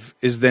 drive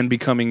is then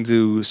becoming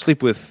to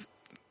sleep with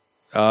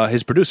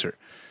his producer.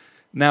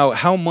 Now,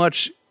 how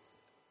much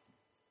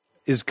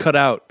is cut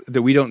out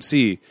that we don't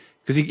see?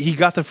 Because he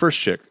got the first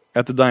chick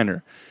at the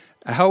diner.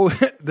 I'm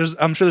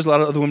sure there's a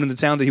lot of other women in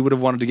the town that he would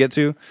have wanted to get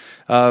to.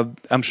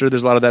 I'm sure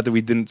there's a lot of that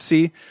we didn't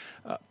see.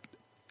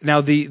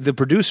 Now, the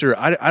producer,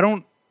 I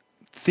don't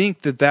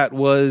think that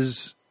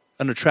was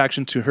an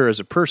attraction to her as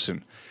a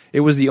person. It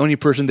was the only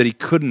person that he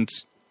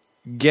couldn't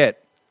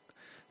get,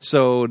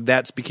 so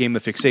that became the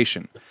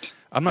fixation.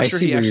 I'm not sure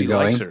he actually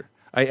likes her.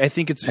 I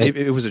think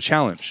it was a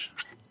challenge.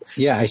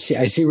 Yeah, I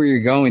see where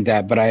you're going with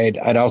that, but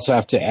I'd also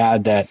have to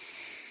add that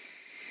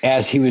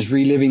as he was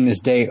reliving this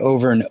day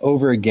over and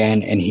over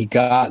again, and he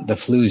got the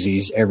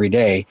floozies every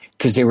day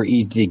because they were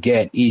easy to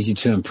get, easy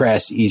to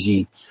impress,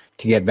 easy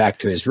to get back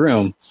to his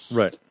room.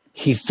 Right.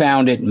 He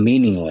found it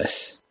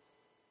meaningless.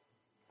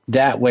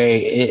 That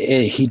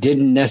way, he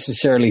didn't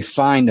necessarily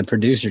find the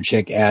producer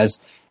chick as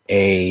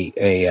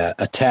a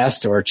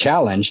test or a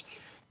challenge.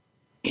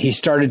 He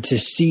started to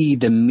see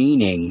the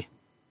meaning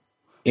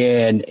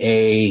in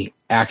a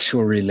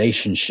actual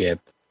relationship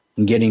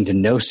and getting to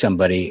know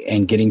somebody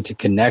and getting to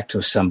connect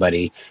with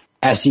somebody.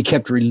 As he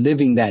kept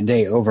reliving that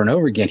day over and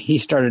over again, he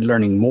started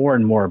learning more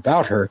and more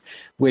about her,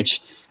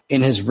 which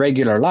in his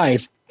regular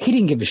life, he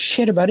didn't give a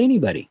shit about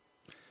anybody.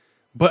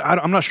 But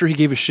I'm not sure he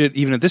gave a shit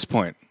even at this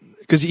point,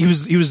 because he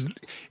was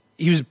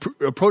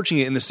approaching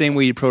it in the same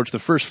way he approached the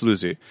first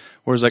floozy,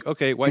 where it's like,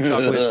 okay, white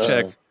chocolate,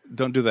 check,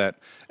 don't do that.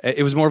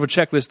 It was more of a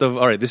checklist of,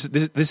 all right, these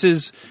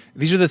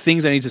are the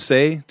things I need to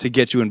say to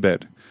get you in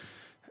bed,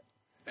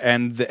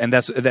 and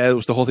that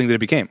was the whole thing that it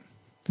became.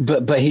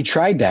 But he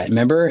tried that,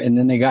 remember? And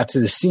then they got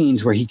to the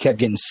scenes where he kept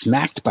getting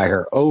smacked by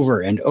her over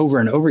and over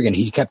and over again.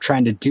 He kept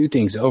trying to do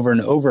things over and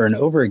over and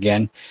over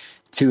again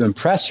to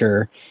impress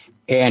her.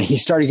 And he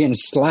started getting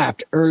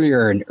slapped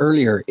earlier and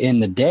earlier in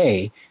the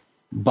day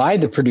by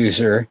the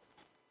producer,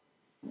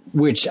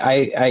 which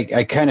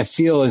I kind of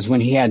feel is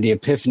when he had the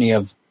epiphany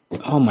of,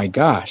 oh my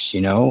gosh,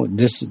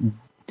 this,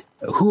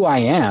 who I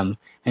am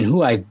and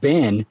who I've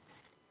been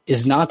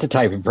is not the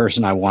type of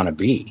person I want to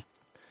be.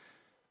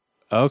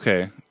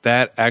 Okay,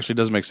 that actually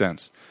does make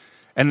sense.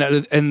 And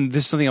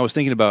this is something I was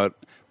thinking about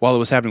while it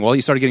was happening. While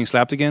he started getting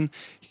slapped again,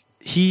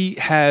 he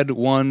had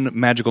one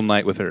magical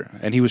night with her,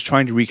 and he was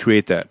trying to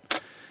recreate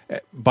that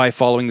by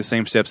following the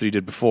same steps that he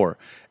did before.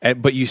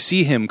 But you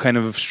see him kind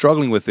of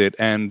struggling with it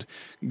and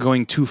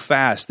going too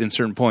fast in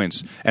certain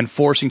points and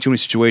forcing too many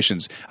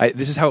situations.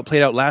 This is how it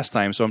played out last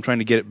time, so I'm trying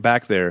to get it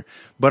back there,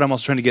 but I'm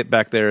also trying to get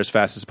back there as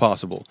fast as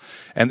possible.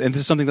 And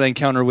this is something that I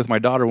encounter with my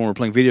daughter when we're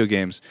playing video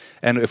games.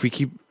 And if we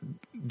keep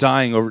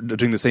dying over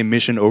doing the same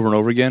mission over and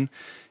over again,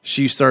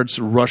 she starts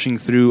rushing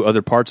through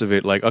other parts of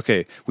it. Like,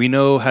 okay, we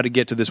know how to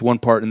get to this one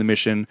part in the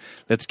mission.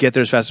 Let's get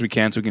there as fast as we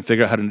can so we can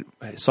figure out how to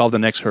solve the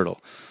next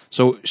hurdle.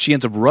 So she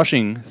ends up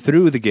rushing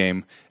through the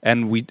game,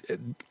 and we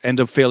end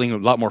up failing a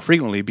lot more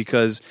frequently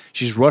because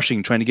she's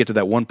rushing, trying to get to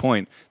that one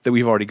point that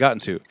we've already gotten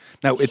to.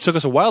 Now, it took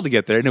us a while to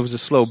get there, and it was a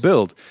slow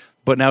build,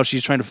 but now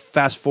she's trying to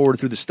fast forward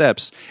through the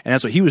steps, and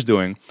that's what he was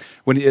doing.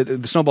 When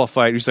the snowball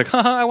fight, he's like,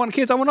 ha, I want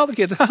kids, I want all the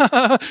kids,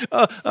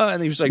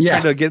 and he was like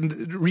trying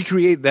to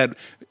recreate that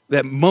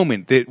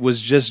moment that was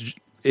just,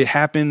 it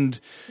happened.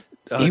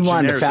 He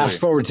wanted to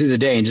fast forward through the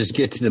day and just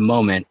get to the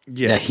moment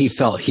that he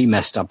felt he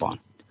messed up on.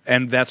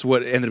 And that's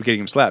what ended up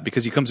getting him slapped,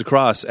 because he comes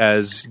across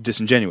as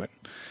disingenuous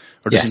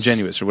or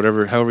disingenuous or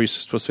whatever, however you're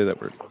supposed to say that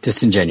word.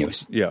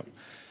 Disingenuous. Yeah.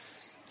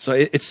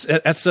 So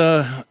that's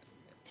a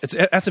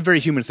very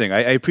human thing.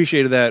 I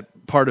appreciated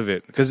that part of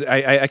it, because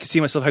I could see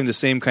myself having the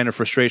same kind of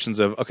frustrations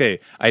of, okay,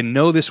 I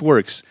know this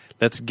works.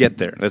 Let's get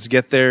there. Let's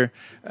get there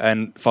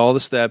and follow the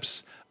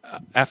steps.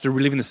 After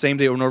reliving the same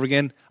day over and over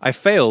again, I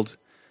failed.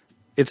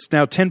 It's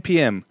now 10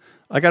 p.m.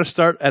 I got to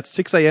start at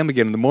 6 a.m.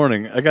 again in the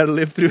morning. I got to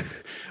live through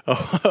a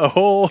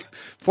whole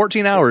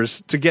 14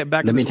 hours to get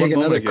back. Let me take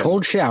another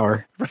cold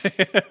shower.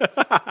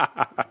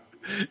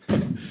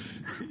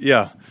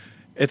 Yeah.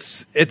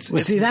 It's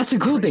see, that's the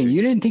cool thing.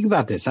 You didn't think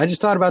about this. I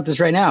just thought about this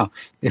right now.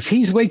 If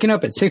he's waking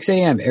up at 6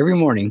 a.m. every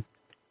morning,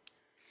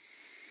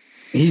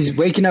 he's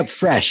waking up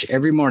fresh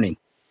every morning.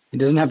 He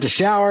doesn't have to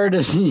shower.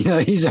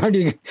 He's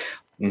already,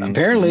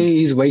 apparently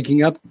he's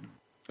waking up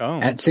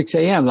at 6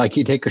 a.m. like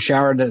you take a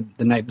shower the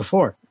night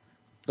before.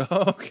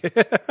 Okay.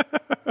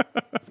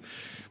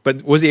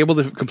 But was he able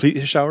to complete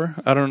his shower?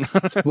 I don't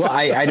know. Well,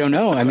 I don't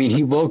know. I mean,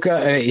 he woke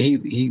up,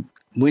 he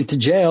went to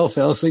jail,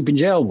 fell asleep in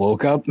jail,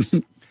 woke up.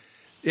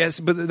 Yes,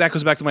 but that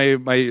goes back to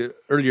my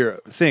earlier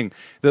thing.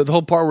 The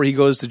whole part where he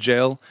goes to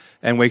jail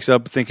and wakes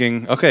up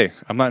thinking, okay,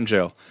 I'm not in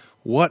jail.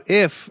 What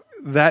if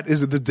that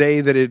is the day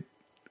that it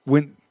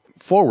went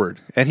forward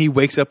and he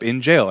wakes up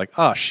in jail? Like,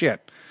 oh,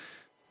 shit.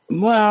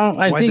 Well,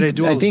 I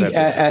think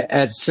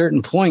at a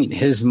certain point,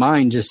 his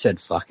mind just said,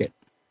 fuck it.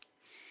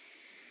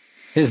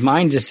 His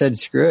mind just said,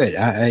 screw it.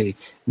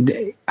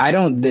 I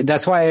don't,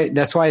 that's why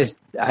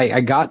I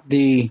got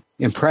the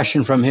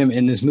impression from him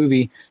in this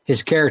movie,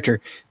 his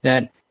character,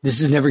 that this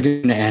is never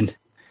going to end.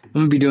 I'm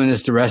going to be doing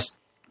this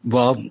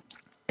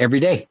every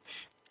day.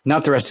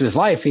 Not the rest of his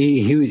life.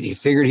 He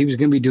figured he was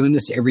going to be doing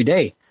this every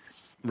day.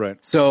 Right.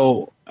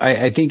 So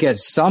I think at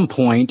some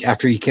point,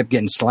 after he kept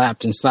getting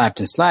slapped and slapped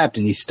and slapped,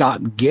 and he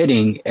stopped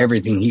getting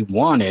everything he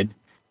wanted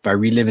by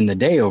reliving the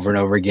day over and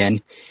over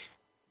again,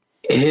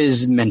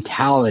 his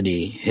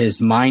mentality, his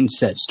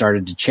mindset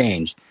started to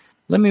change.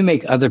 Let me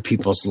make other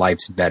people's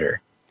lives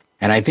better.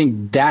 And I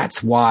think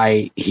that's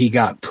why he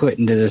got put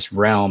into this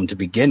realm to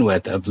begin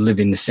with of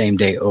living the same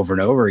day over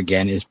and over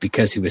again, is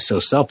because he was so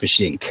selfish.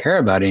 He didn't care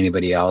about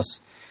anybody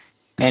else.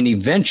 And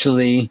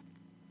eventually,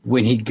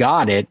 when he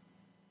got it,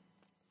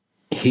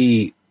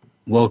 he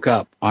woke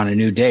up on a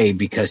new day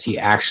because he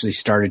actually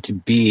started to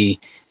be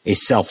a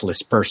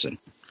selfless person.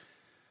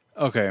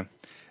 Okay.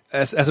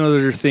 That's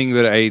another thing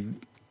that I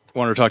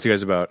wanted to talk to you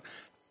guys about.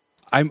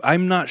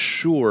 I'm not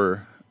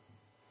sure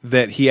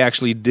that he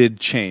actually did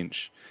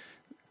change.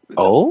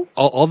 Oh,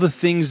 all the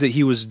things that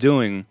he was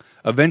doing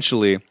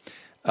eventually,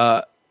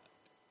 I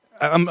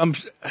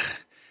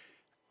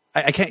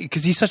can't,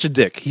 because he's such a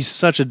dick. He's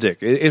such a dick.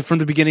 From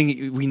the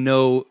beginning, we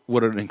know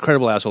what an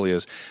incredible asshole he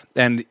is,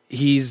 and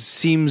he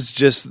seems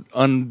just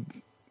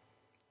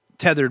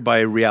untethered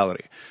by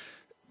reality.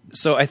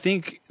 So I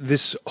think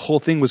this whole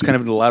thing was kind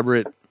of an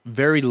elaborate,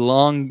 very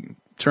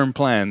long-term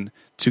plan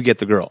to get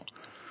the girl.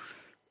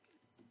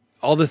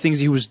 All the things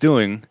he was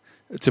doing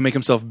to make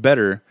himself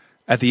better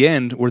at the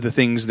end were the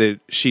things that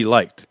she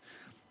liked.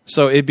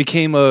 So it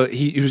became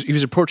he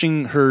was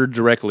approaching her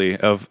directly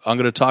of, I'm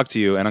going to talk to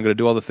you and I'm going to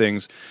do all the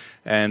things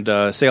and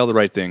say all the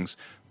right things.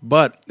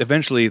 But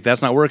eventually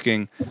that's not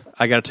working.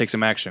 I got to take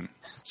some action.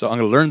 So I'm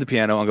going to learn the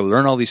piano. I'm going to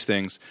learn all these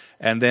things.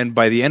 And then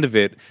by the end of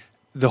it,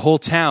 the whole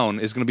town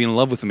is going to be in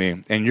love with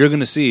me. And you're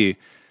going to see,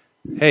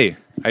 hey,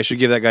 I should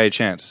give that guy a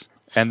chance.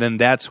 And then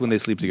that's when they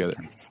sleep together.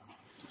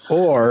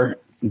 Or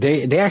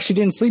they actually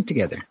didn't sleep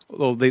together.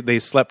 Well, they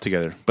slept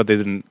together, but they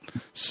didn't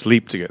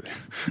sleep together.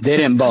 They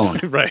didn't bone.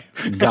 Right.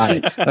 Got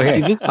it.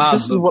 Okay. See,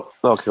 this is what.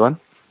 Okay, go on.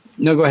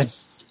 No, go ahead.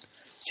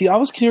 See, I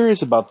was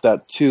curious about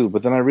that too,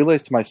 but then I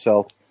realized to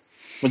myself,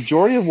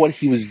 majority of what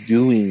he was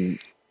doing,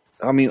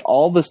 I mean,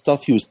 all the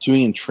stuff he was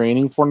doing in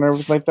training for and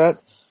everything like that,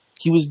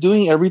 he was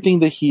doing everything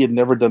that he had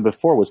never done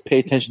before, was pay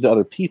attention to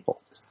other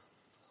people.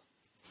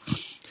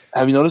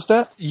 Have you noticed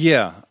that?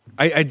 Yeah.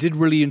 I did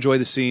really enjoy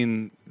the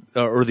scene,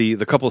 or the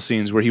couple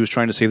scenes where he was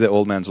trying to save that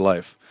old man's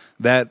life.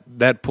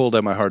 That pulled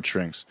at my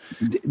heartstrings.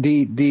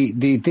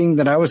 The thing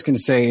that I was going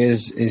to say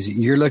is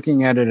you're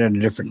looking at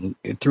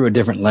it through a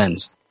different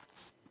lens.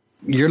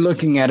 You're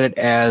looking at it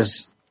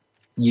as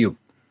you.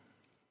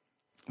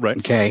 Right.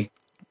 Okay.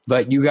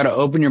 But you got to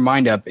open your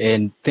mind up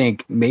and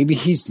think maybe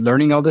he's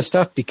learning all this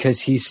stuff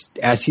because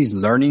as he's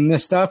learning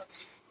this stuff,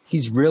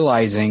 he's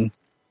realizing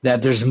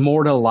that there's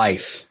more to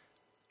life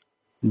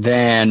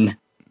than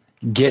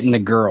getting the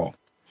girl.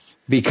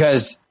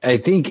 Because I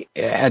think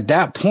at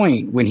that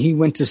point, when he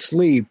went to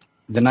sleep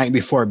the night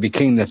before it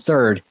became the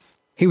third,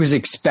 He was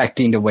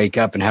expecting to wake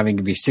up and having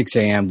to be 6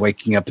 a.m.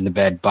 waking up in the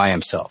bed by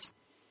himself.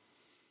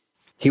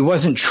 He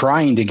wasn't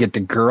trying to get the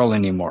girl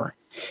anymore.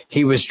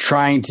 He was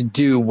trying to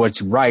do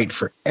what's right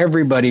for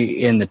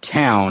everybody in the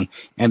town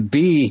and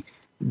be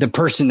the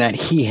person that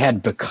he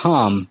had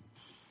become.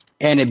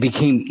 And it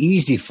became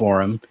easy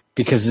for him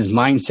because his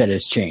mindset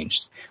has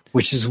changed,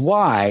 which is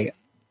why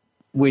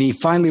when he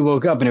finally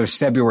woke up and it was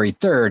February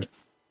 3rd,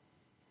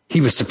 he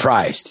was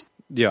surprised.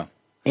 Yeah.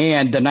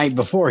 And the night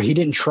before, he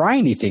didn't try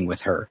anything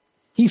with her.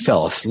 He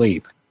fell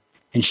asleep.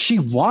 And she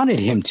wanted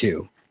him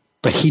to,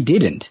 but he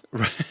didn't.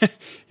 He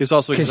was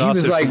also exhausted. Because he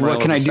was like,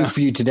 what can I do for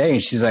you today?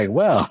 And she's like,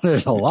 well,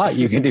 there's a lot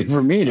you can do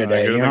for me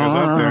today. You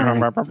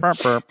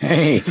know?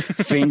 Hey,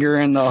 finger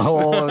in the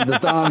hole of the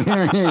thumb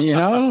here, you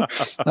know?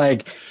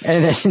 Like,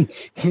 and then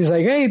he's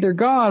like, hey, they're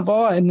gone,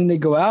 boy. And then they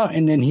go out,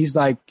 and then he's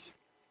like,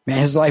 man,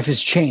 his life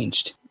has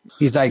changed.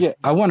 He's like,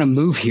 I want to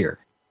move here.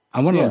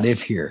 I want to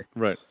live here.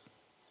 Right.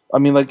 I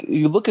mean, like,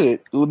 you look at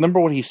it, remember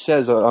what he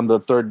says on the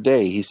third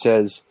day? He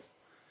says,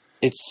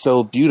 it's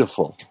so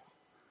beautiful.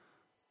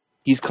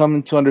 He's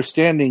coming to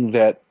understanding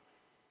that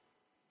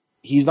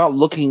he's not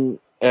looking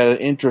at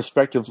it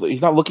introspectively.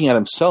 He's not looking at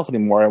himself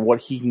anymore and what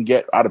he can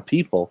get out of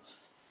people.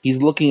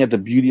 He's looking at the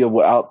beauty of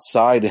what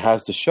outside it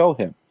has to show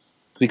him,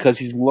 because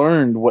he's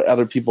learned what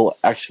other people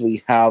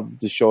actually have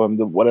to show him,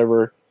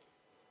 whatever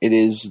it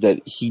is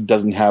that he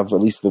doesn't have,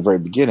 at least at the very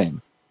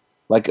beginning.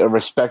 Like a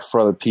respect for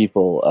other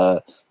people,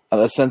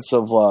 a sense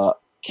of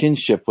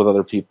kinship with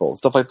other people,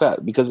 stuff like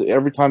that. Because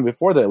every time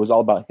before that, it was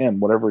all about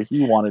him. Whatever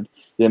he wanted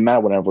didn't matter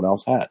what everyone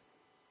else had.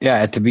 Yeah,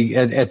 at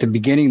the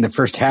beginning, the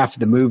first half of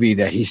the movie,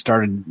 that he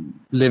started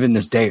living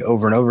this day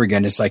over and over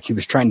again. It's like he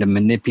was trying to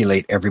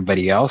manipulate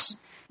everybody else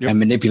and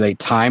manipulate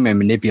time and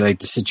manipulate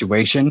the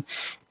situation.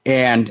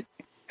 And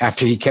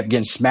after he kept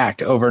getting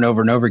smacked over and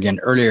over and over again,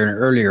 earlier and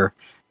earlier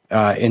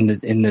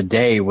in the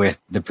day with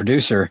the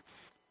producer,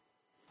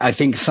 I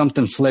think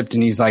something flipped,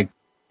 and he's like,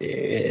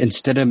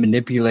 instead of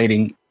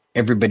manipulating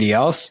everybody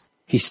else,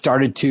 he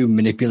started to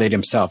manipulate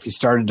himself. He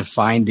started to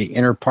find the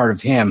inner part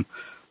of him.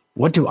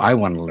 What do I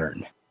want to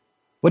learn?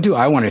 What do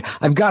I want to?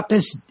 I've got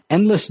this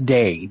endless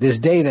day, this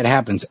day that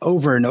happens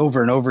over and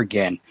over and over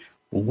again.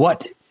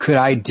 What could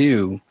I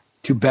do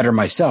to better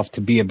myself,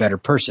 to be a better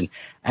person?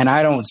 And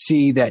I don't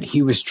see that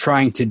he was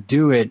trying to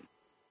do it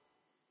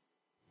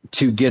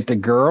to get the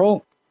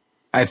girl.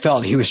 I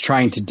felt he was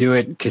trying to do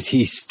it because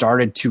he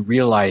started to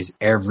realize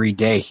every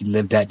day he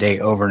lived that day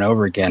over and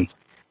over again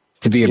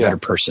to be a better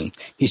person.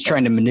 He's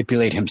trying to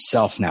manipulate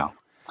himself now.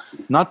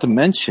 Not to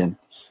mention,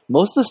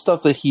 most of the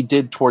stuff that he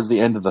did towards the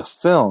end of the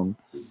film,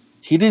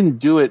 he didn't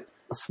do it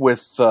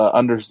with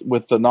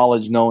the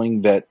knowledge,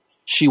 knowing that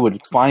she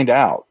would find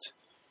out.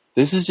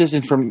 This is just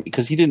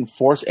because he didn't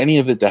force any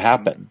of it to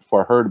happen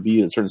for her to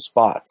be at certain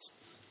spots.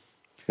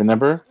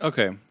 Remember?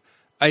 Okay.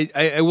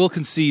 I will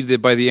concede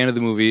that by the end of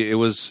the movie, it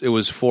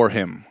was for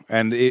him,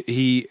 and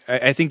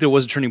I think there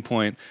was a turning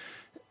point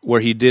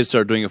where he did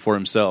start doing it for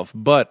himself.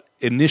 But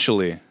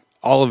initially,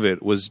 all of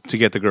it was to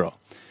get the girl,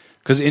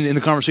 because in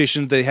the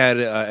conversation they had,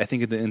 I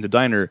think in the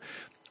diner,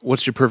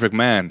 what's your perfect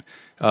man?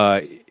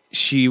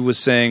 She was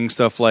saying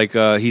stuff like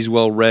he's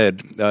well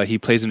read, he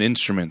plays an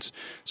instrument,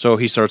 so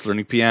he starts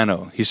learning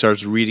piano, he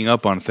starts reading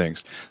up on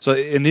things. So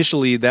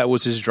initially that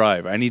was his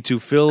drive. I need to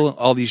fill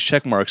all these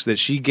check marks that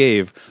she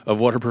gave of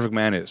what her perfect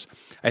man is.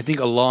 I think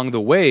along the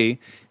way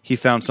he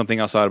found something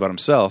outside about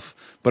himself,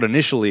 but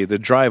initially the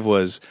drive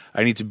was,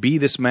 I need to be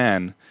this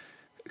man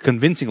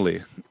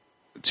convincingly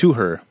to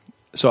her,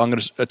 so I'm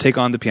going to take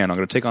on the piano, I'm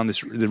going to take on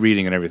the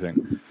reading and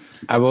everything.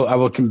 I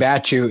will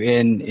combat you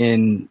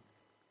in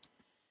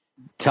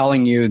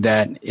telling you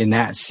that in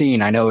that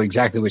scene, I know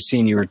exactly what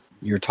scene you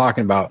were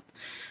talking about.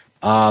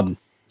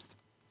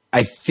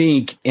 I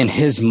think in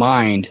his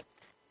mind,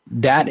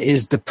 that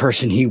is the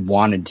person he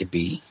wanted to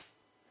be.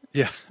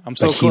 Yeah, I'm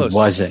so but close. He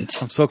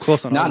wasn't. I'm so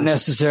close. On Not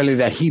necessarily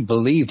that he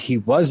believed he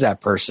was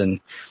that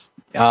person,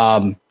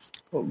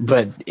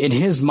 but in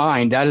his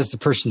mind, that is the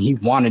person he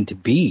wanted to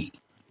be.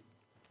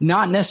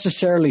 Not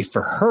necessarily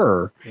for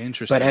her,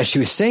 but as she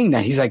was saying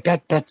that, he's like,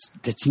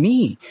 that's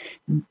me.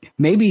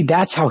 Maybe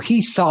that's how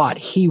he thought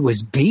he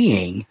was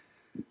being,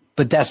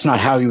 but that's not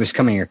how he was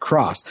coming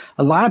across.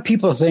 A lot of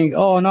people think,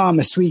 oh, no, I'm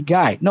a sweet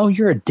guy. No,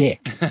 you're a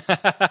dick.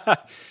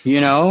 You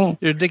know?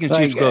 You're a dick in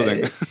cheap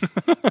clothing.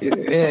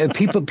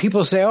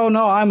 People say, oh,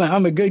 no,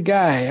 I'm a good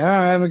guy. Oh,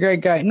 I'm a great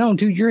guy. No,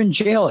 dude, you're in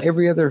jail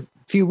every other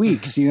few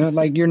weeks. You know,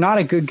 like, you're not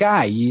a good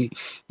guy. You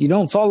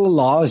don't follow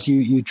laws.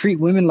 You treat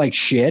women like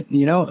shit,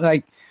 you know,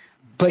 like.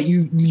 But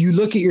you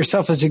look at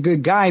yourself as a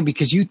good guy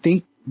because you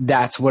think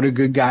that's what a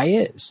good guy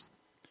is.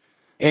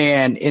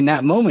 And in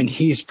that moment,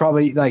 he's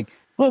probably like,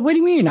 well, what do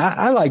you mean?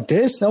 I like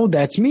this. Oh,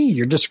 that's me.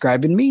 You're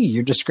describing me.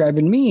 You're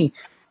describing me.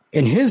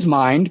 In his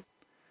mind,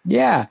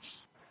 yeah.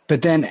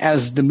 But then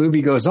as the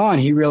movie goes on,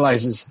 he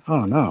realizes,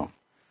 oh, no,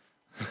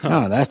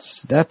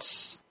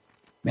 that's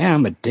man,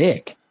 I'm a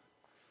dick.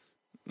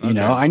 You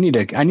know, I need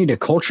to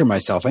culture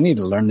myself. I need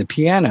to learn the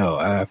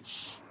piano.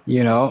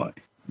 You know,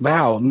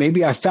 wow,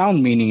 maybe I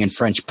found meaning in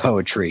French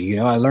poetry. You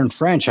know, I learned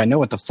French. I know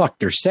what the fuck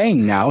they're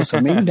saying now.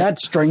 So maybe that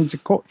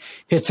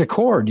hits a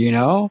chord, you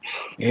know,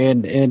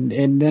 and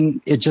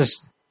then it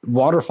just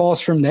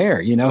waterfalls from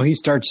there. You know, he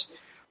starts,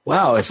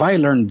 wow, if I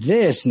learned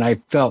this and I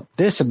felt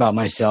this about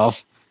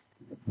myself,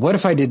 what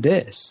if I did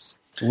this?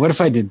 What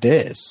if I did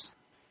this?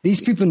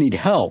 These people need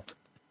help.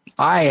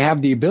 I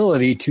have the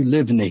ability to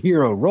live in the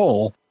hero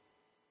role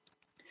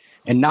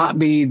and not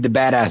be the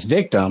badass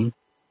victim.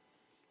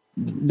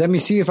 Let me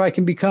see if I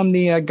can become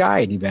the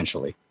guide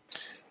eventually.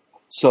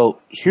 So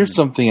here's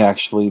something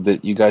actually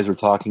that you guys were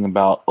talking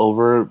about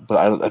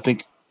but I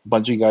think a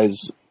bunch of you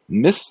guys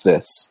missed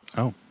this.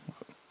 Oh,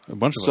 a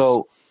bunch of us.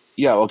 So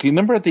yeah, okay.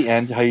 Remember at the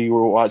end how we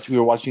were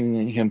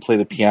watching him play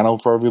the piano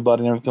for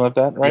everybody and everything like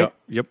that, right?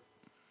 Yep.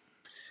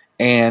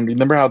 And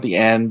remember how at the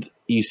end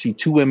you see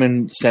two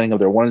women standing up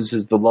there. One is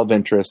the love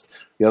interest.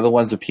 The other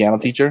one's the piano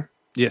teacher.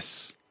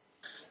 Yes.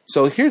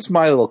 So here's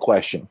my little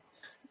question.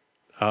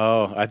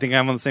 Oh, I think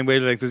I'm on the same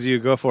wavelength as you.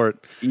 Go for it.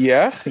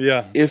 Yeah?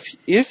 Yeah.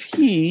 If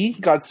he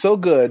got so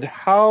good,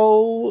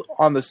 how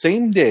on the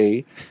same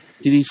day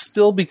did he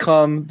still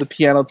become the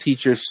piano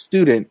teacher's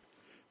student?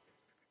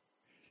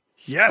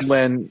 Yes.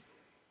 When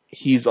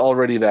he's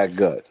already that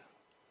good?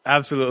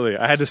 Absolutely.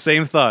 I had the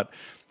same thought.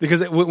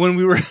 Because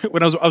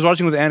when I was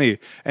watching with Annie,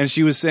 and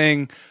she was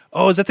saying,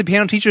 "Oh, is that the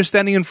piano teacher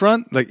standing in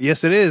front?" Like,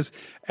 yes, it is.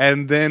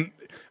 And then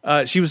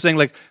she was saying,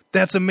 like,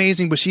 "That's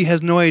amazing," but she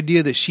has no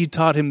idea that she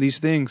taught him these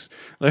things.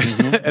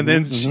 And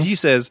then she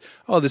says,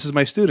 "Oh, this is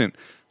my student."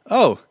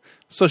 Oh,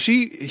 so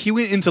he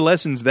went into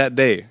lessons that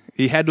day.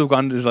 He had to have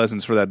gone into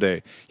lessons for that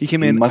day. He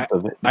came in. He must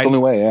have. It's the only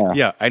way. Yeah.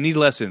 Yeah. I need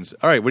lessons.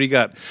 All right. What do you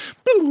got?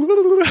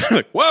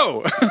 Like,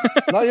 whoa.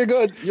 No, you're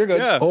good. You're good.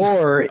 Yeah.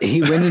 Or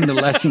he went into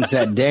lessons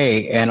that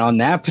day, and on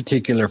that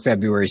particular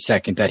February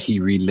 2nd that he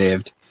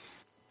relived,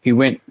 he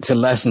went to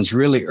lessons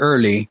really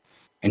early,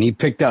 and he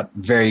picked up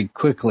very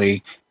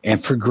quickly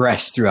and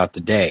progressed throughout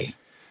the day.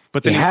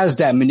 But then he has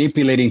that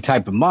manipulating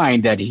type of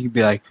mind that he'd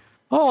be like,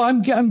 "Oh,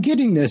 I'm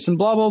getting this," and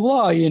blah blah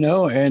blah, you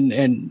know,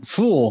 and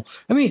fool.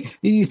 I mean,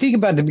 you think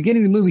about the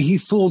beginning of the movie, he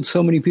fooled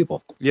so many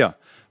people. Yeah,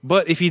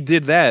 but if he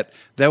did that,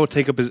 that would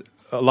take up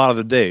a lot of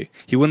the day.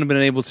 He wouldn't have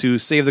been able to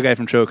save the guy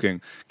from choking,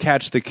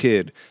 catch the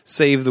kid,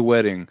 save the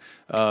wedding,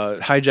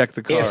 hijack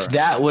the car. If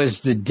that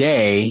was the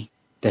day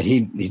that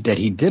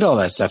he did all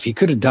that stuff, he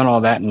could have done all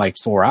that in like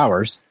 4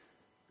 hours.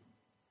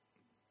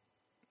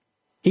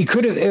 He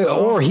could have,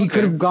 he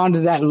could have gone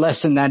to that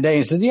lesson that day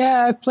and said,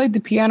 "Yeah, I've played the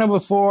piano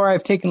before.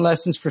 I've taken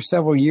lessons for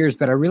several years,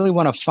 but I really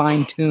want to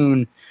fine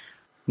tune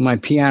my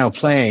piano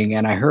playing,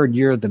 and I heard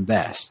you're the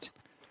best."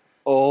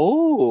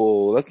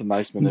 Oh, that's a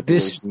nice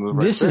manipulation move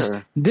right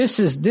there. This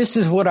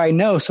is what I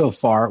know so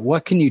far.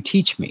 What can you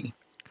teach me?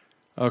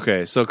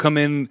 Okay, so come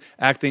in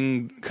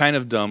acting kind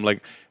of dumb,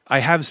 like, I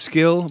have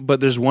skill,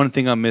 but there's one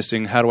thing I'm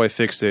missing. How do I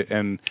fix it?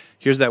 And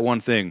here's that one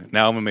thing.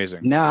 Now I'm amazing.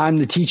 Now I'm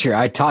the teacher.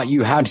 I taught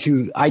you how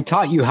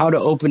to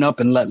open up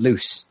and let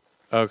loose.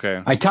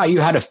 Okay. I taught you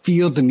how to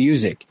feel the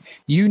music.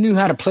 You knew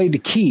how to play the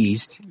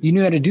keys. You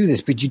knew how to do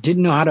this, but you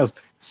didn't know how to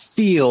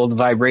feel the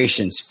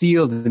vibrations,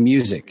 feel the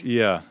music.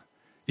 Yeah.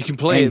 You can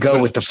play and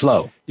go with the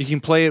flow. You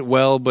can play it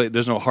well, but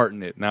there's no heart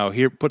in it. Now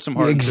here, put some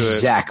heart into it.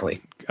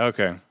 Exactly.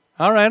 Okay.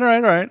 All right.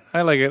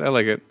 I like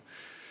it.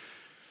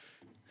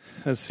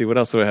 Let's see. What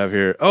else do I have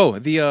here? Oh,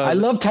 I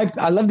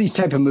love these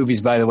type of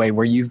movies, by the way,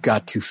 where you've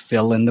got to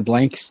fill in the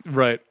blanks.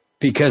 Right.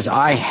 Because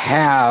I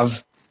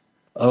have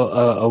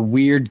a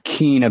weird,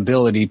 keen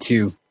ability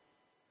to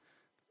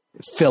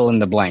fill in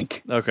the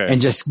blank. Okay.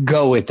 And just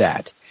go with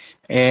that.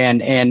 And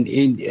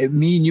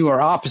me and you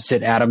are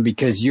opposite, Adam,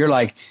 because you're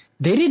like,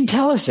 they didn't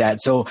tell us that.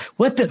 So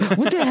what the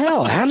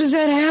hell? How does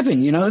that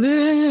happen? You know,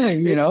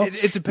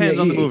 it depends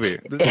on the movie.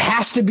 It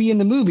has to be in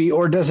the movie,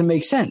 or it doesn't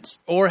make sense,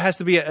 or it has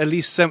to be at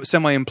least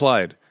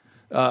semi-implied.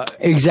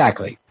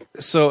 Exactly.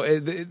 So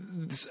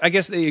I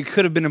guess it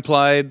could have been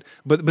implied,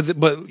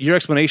 but your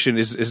explanation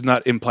is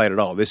not implied at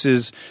all. This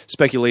is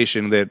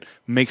speculation that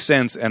makes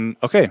sense, and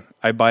okay,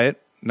 I buy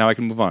it. Now I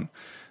can move on.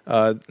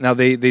 Now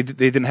they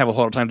didn't have a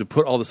whole lot of time to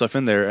put all the stuff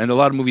in there, and a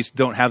lot of movies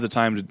don't have the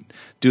time to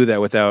do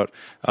that without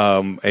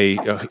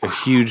a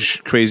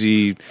huge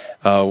crazy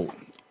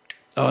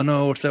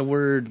what's that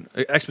word?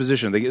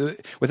 Exposition.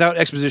 Without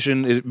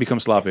exposition, it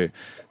becomes sloppy.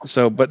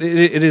 So, but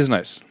it is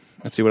nice.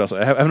 Let's see what else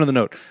I have another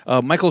note.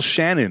 Michael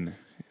Shannon.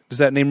 Does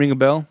that name ring a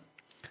bell?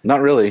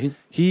 Not really.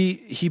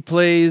 He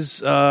plays.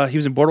 He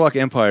was in Boardwalk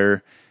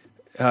Empire.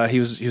 He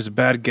was a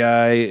bad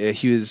guy.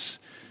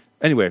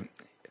 Anyway.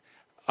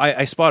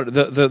 I spotted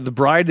the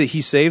bride that he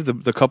saved,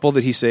 the couple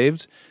that he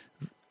saved.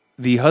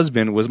 The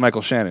husband was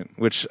Michael Shannon,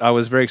 which I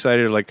was very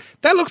excited. Like,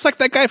 that looks like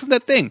that guy from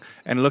that thing,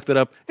 and I looked it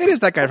up. It is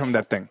that guy from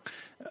that thing.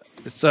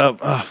 It's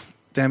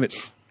damn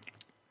it.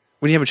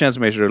 When you have a chance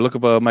to make sure, look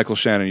up Michael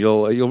Shannon.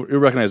 You'll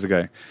recognize the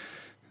guy.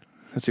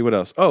 Let's see what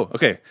else. Oh,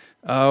 okay.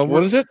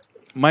 What is it?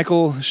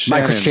 Michael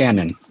Shannon. Michael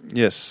Shannon.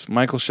 Yes,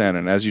 Michael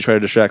Shannon. As you try to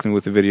distract me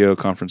with the video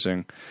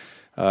conferencing,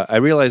 I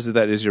realize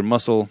that is your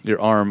muscle, your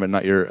arm, and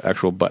not your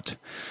actual butt.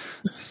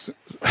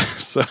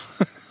 So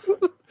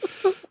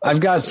I've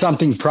got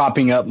something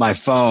propping up my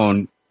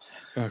phone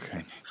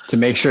Okay. to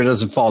make sure it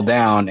doesn't fall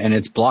down, and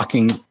it's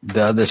blocking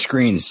the other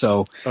screen.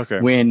 So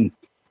when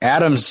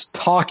Adam's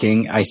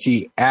talking, I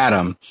see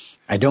Adam.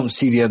 I don't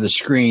see the other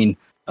screen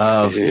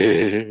of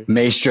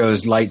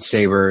Maestro's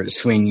lightsaber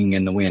swinging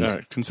in the wind. All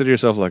right. Consider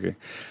yourself lucky.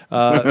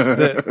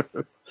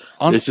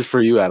 It's just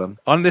for you, Adam.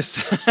 On this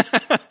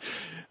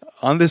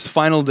on this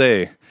final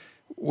day,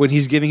 when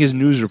he's giving his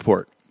news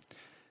report,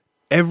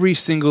 every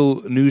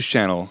single news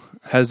channel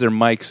has their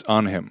mics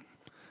on him.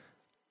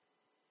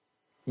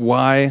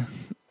 Why?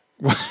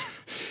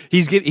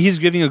 He's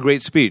giving a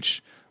great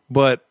speech,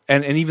 but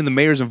and even the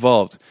mayor's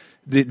involved.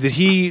 Did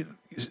he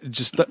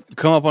just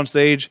come up on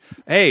stage?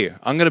 Hey,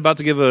 I'm about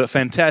to give a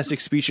fantastic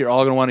speech you're all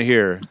going to want to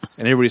hear,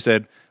 and everybody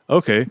said,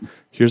 "Okay,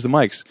 here's the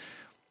mics."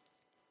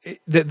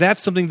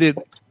 That's something that,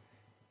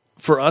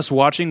 for us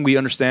watching, we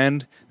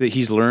understand that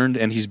he's learned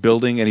and he's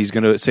building and he's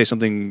going to say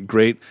something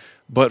great.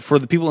 But for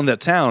the people in that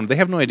town, they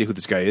have no idea who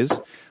this guy is.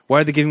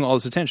 Why are they giving him all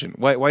this attention?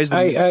 Why is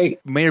the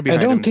mayor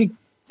behind him?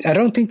 I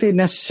don't think they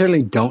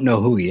necessarily don't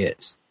know who he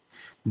is.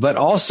 But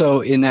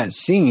also in that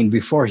scene,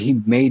 before he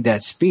made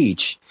that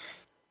speech,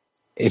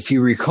 if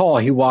you recall,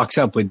 he walks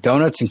up with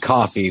donuts and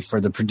coffee for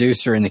the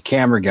producer and the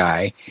camera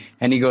guy.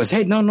 And he goes,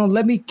 hey, no,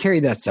 let me carry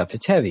that stuff.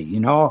 It's heavy.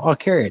 I'll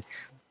carry it.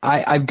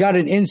 I've got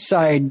an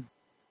inside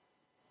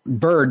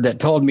bird that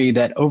told me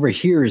that over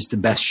here is the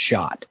best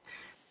shot,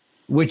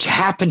 which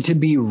happened to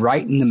be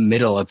right in the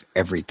middle of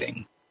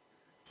everything.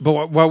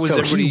 But why was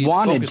everybody he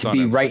wanted to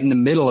be right in the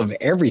middle of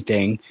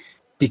everything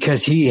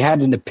because he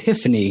had an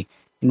epiphany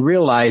and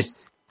realized,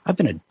 I've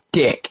been a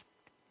dick.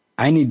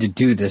 I need to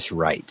do this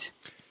right.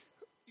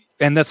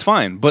 And that's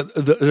fine. But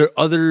there are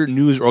other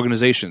news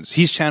organizations.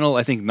 He's channel,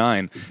 I think,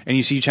 9. And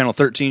you see channel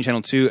 13,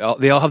 channel 2.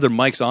 They all have their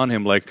mics on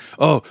him like,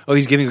 oh,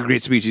 he's giving a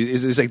great speech.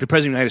 It's like the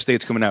President of the United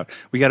States coming out.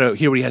 We got to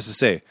hear what he has to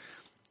say.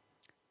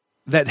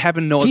 That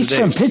happened no other day. He's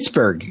from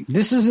Pittsburgh.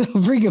 This is a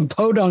freaking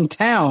podunk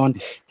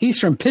town. He's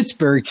from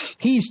Pittsburgh.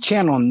 He's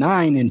channel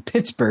 9 in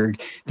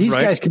Pittsburgh. These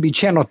guys could be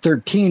channel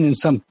 13 in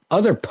some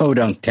other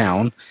podunk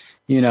town.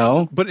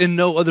 But in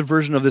no other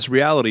version of this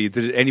reality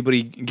did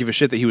anybody give a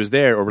shit that he was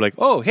there or were like,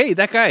 oh, hey,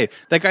 that guy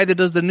that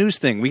does the news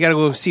thing. We got to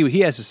go see what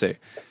he has to say.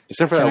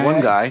 Except for that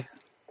one guy.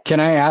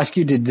 Can I ask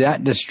you, did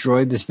that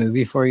destroy this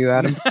movie for you,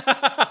 Adam?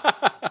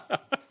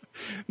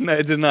 No,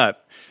 it did not.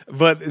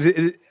 But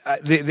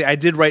I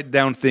did write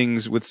down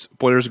things with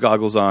spoilers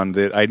goggles on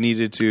that I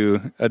needed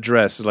to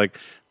address. Like,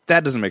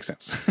 that doesn't make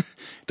sense.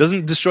 It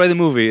doesn't destroy the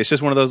movie. It's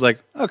just one of those like,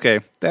 okay,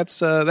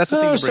 that's a thing to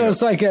bring so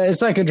up.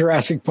 It's like a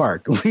Jurassic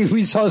Park.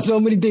 We saw so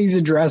many things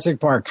in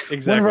Jurassic Park.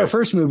 Exactly. One of our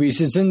first movies.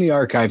 It's in the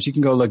archives. You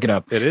can go look it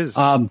up. It is.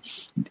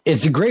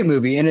 It's a great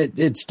movie, and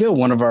it's still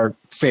one of our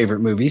favorite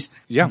movies.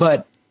 Yeah.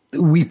 But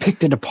we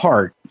picked it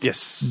apart.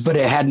 Yes. But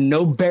it had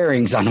no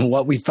bearings on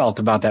what we felt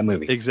about that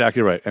movie.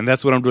 Exactly right. And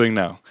that's what I'm doing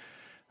now.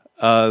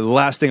 The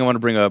last thing I want to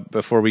bring up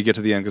before we get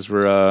to the end, because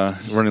we're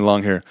running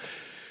long here.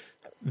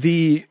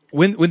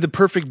 When the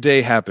perfect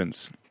day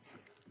happens,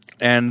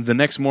 and the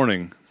next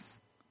morning,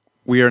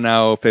 we are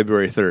now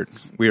February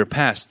 3rd. We are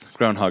past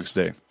Groundhog's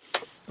Day,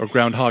 or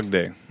Groundhog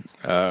Day,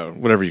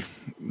 whatever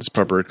is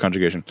proper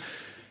conjugation.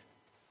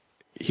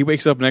 He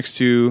wakes up next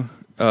to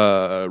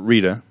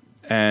Rita,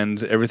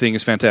 and everything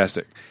is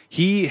fantastic.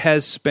 He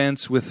has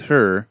spent with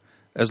her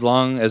as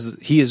long as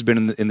he has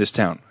been in this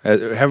town.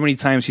 However many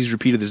times he's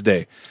repeated this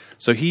day.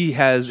 So he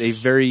has a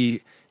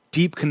very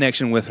deep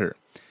connection with her.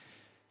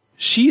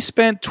 She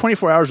spent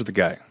 24 hours with the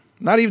guy.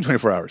 Not even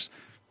 24 hours.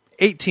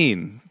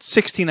 18,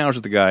 16 hours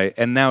with the guy,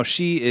 and now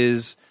she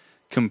is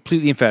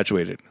completely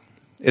infatuated.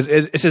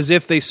 It's as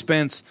if they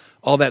spent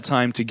all that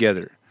time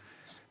together.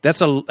 That's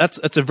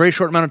a very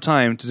short amount of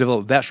time to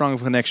develop that strong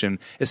of a connection,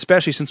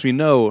 especially since we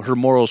know her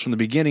morals from the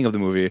beginning of the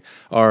movie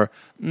are,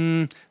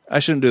 I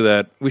shouldn't do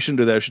that. We shouldn't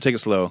do that. We should take it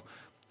slow.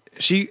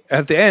 She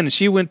at the end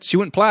she went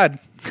plaid.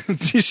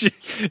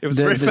 It was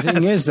very fast. The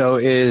thing is, though,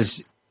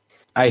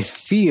 I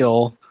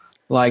feel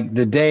like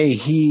the day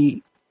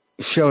he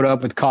showed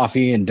up with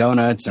coffee and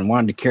donuts and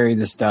wanted to carry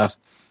this stuff,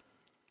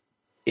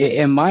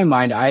 in my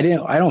mind, I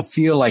don't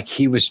feel like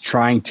he was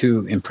trying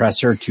to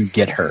impress her to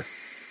get her.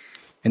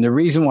 And the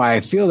reason why I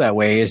feel that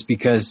way is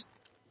because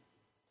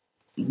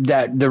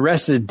that the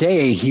rest of the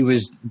day he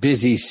was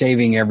busy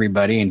saving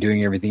everybody and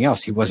doing everything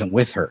else. He wasn't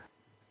with her.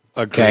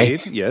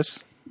 Agreed. Okay?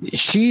 Yes.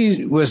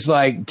 She was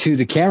like to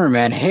the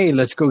cameraman, hey,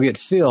 let's go get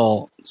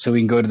Phil so we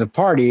can go to the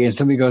party. And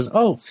somebody goes,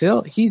 oh,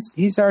 Phil,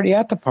 he's already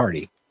at the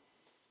party.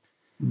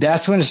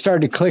 That's when it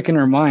started to click in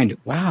her mind.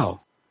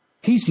 Wow,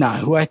 he's not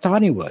who I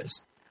thought he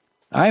was.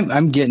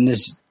 I'm getting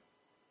this.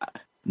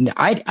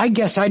 I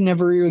guess I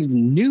never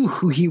even knew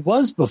who he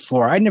was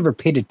before. I never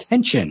paid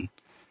attention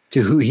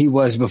to who he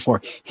was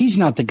before. He's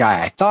not the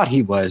guy I thought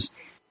he was.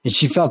 And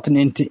she felt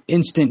an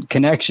instant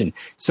connection.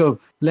 So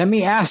let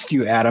me ask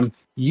you, Adam,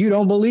 you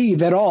don't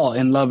believe at all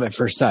in love at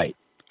first sight?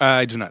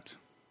 I do not.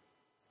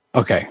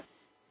 Okay.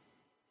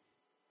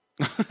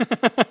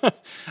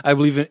 I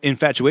believe in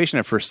infatuation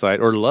at first sight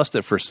or lust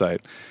at first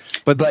sight.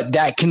 But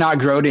that cannot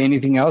grow to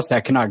anything else.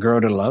 That cannot grow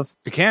to love.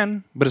 It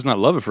can, but it's not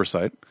love at first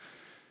sight.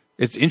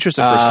 It's interest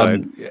at first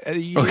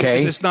sight. Okay.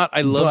 It's not,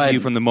 I loved you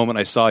from the moment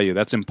I saw you.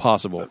 That's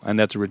impossible. And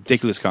that's a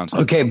ridiculous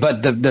concept. Okay,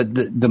 but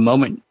the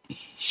moment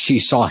she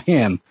saw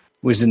him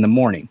was in the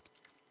morning.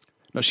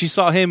 No, she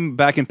saw him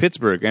back in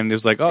Pittsburgh and it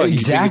was like, oh,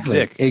 exactly.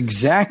 You dick.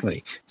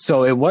 Exactly.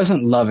 So it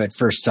wasn't love at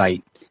first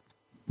sight.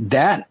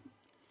 That,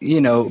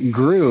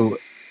 grew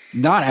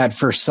not at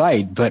first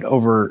sight, but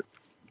over,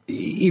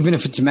 even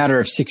if it's a matter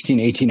of 16,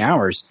 18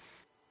 hours,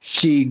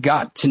 she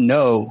got to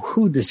know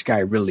who this guy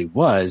really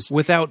was.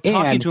 Without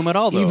talking to him at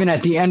all, though. Even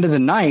at the end of the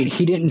night,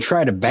 he didn't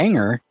try to bang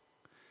her.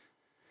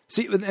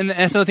 See, and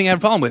that's another thing I have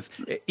a problem with.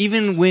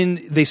 Even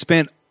when they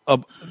spent a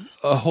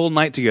whole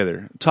night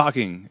together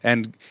talking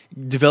and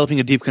developing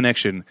a deep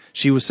connection,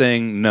 she was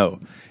saying no.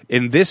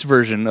 In this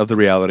version of the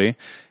reality,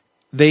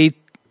 they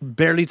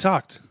barely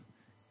talked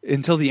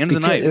until the end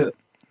of the night.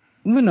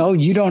 No,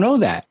 you don't know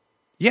that.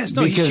 Yes,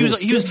 no, because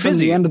he was busy. From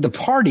the end of the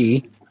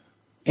party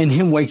and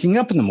him waking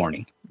up in the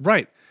morning.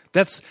 Right.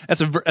 That's like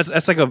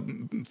a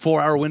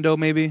 4-hour window,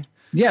 maybe.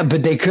 Yeah,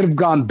 but they could have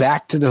gone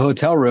back to the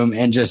hotel room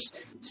and just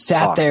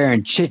sat there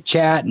and chit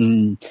chat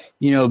and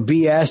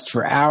BS'd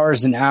for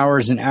hours and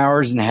hours and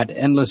hours and had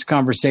endless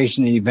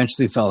conversation and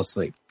eventually fell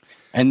asleep.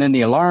 And then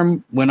the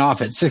alarm went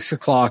off at 6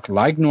 o'clock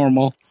like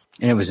normal,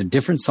 and it was a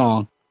different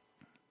song.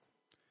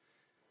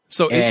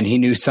 And he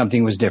knew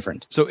something was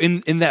different. So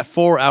in that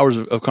 4 hours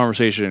of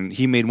conversation,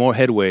 he made more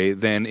headway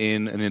than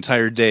in an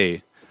entire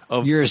day.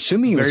 You're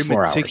assuming it was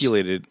 4 hours. Very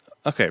meticulated.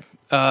 Okay.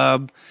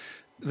 The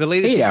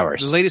latest 8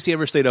 hours. The latest he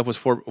ever stayed up was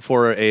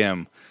 4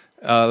 a.m.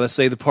 Let's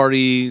say the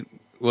party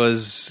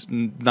was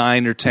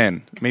 9 or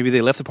 10. Maybe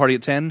they left the party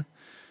at 10.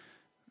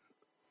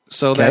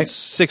 So that's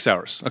 6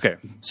 hours. Okay.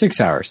 6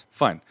 hours.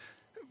 Fine.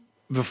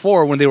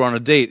 Before, when they were on a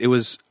date, it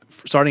was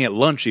starting at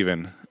lunch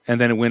even,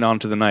 and then it went on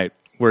to the night,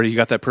 where you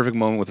got that perfect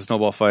moment with the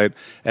snowball fight,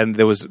 and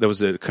there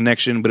was a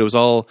connection, but it was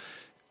all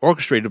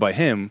orchestrated by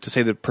him to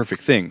say the perfect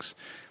things.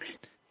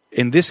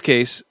 In this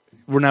case,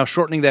 we're now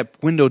shortening that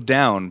window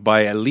down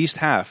by at least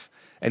half,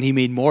 and he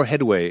made more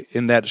headway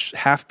in that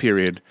half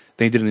period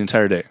than he did in the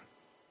entire day.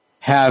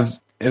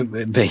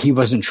 But he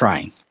wasn't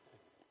trying.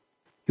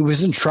 He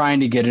wasn't trying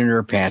to get into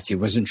her pants. He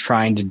wasn't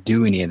trying to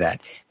do any of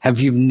that. Have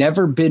you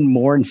never been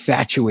more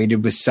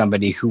infatuated with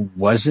somebody who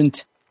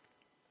wasn't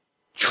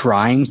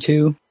trying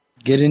to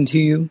get into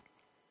you?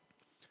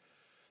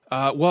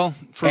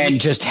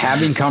 Just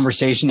having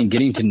conversation and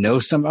getting to know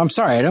somebody. I'm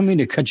sorry, I don't mean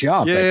to cut you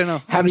off.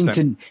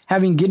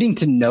 Getting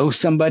to know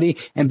somebody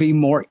and be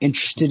more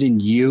interested in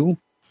you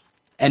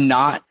and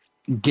not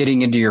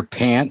getting into your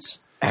pants.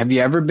 Have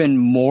you ever been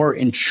more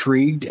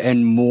intrigued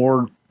and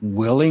more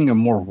willing and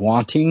more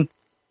wanting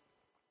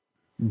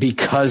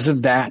because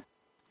of that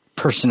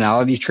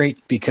personality trait?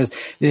 Because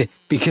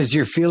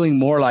you're feeling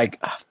more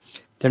like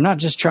they're not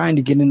just trying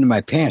to get into my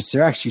pants.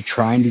 They're actually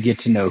trying to get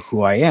to know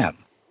who I am.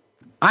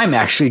 I'm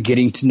actually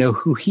getting to know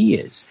who he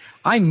is.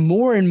 I'm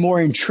more and more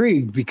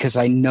intrigued because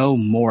I know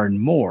more and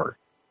more.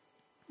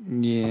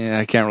 Yeah,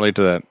 I can't relate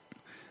to that.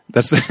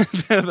 That's so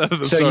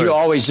sorry. You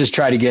always just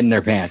try to get in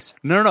their pants.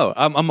 No.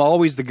 I'm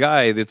always the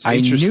guy that's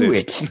interested. I knew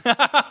it.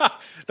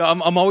 No,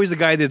 I'm always the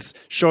guy that's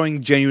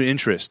showing genuine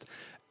interest,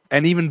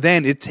 and even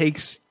then, it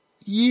takes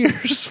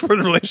years for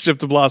the relationship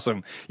to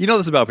blossom. You know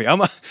this about me.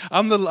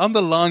 I'm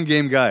the long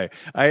game guy.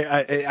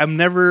 I'm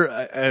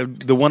never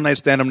the one night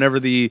stand. I'm never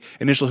the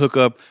initial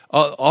hookup.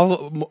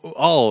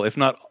 All if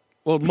not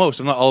most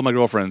if not all of my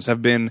girlfriends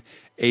have been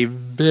a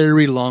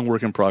very long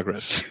work in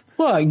progress.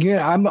 Well,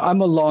 yeah, I'm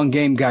a long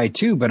game guy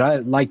too, but I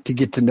like to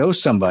get to know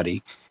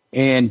somebody.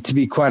 And to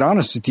be quite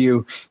honest with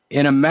you,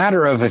 in a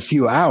matter of a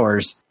few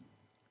hours,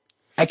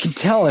 I can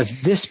tell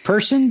if this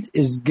person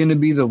is going to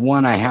be the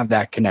one I have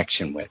that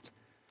connection with.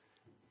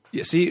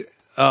 Yeah, see,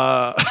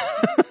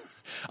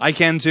 I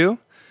can too.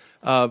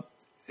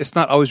 It's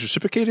not always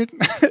reciprocated.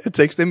 It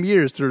takes them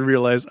years to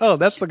realize, oh,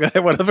 that's the guy I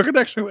want to have a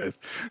connection with.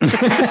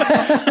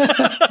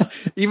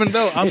 Even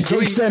though it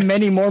takes them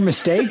many more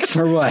mistakes,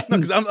 or what? No,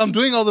 because I'm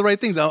doing all the right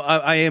things.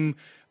 I am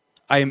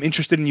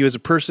interested in you as a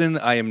person.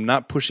 I am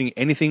not pushing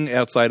anything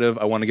outside of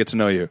I want to get to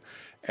know you.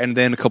 And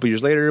then a couple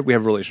years later, we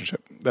have a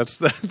relationship. That's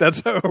how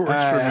it works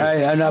for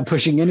me. I'm not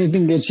pushing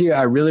anything against you.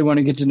 I really want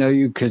to get to know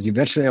you because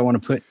eventually I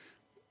want to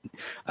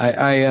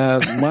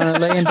want to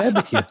lay in bed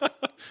with you.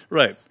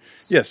 Right.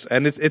 Yes,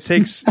 and it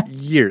takes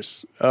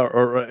years,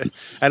 or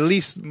at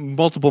least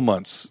multiple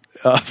months,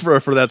 for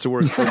that to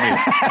work for me.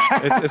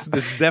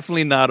 It's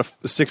definitely not a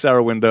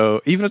 6-hour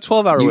window, even a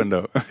 12-hour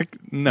window.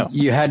 No.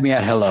 You had me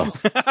at hello.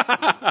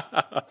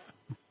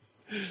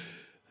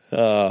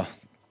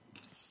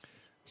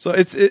 So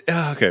it's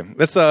okay.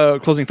 That's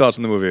closing thoughts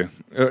on the movie.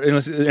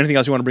 Unless anything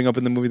else you want to bring up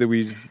in the movie that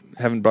we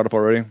haven't brought up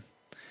already?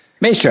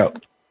 Maestro.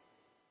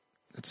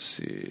 Let's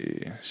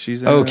see.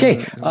 She's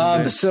okay.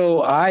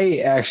 So I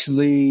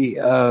actually,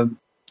 to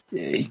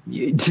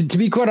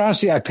be quite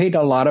honest with you, I paid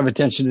a lot of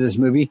attention to this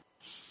movie.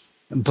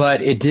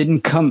 but it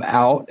didn't come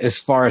out as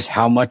far as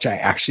how much I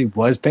actually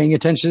was paying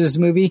attention to this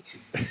movie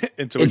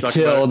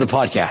until the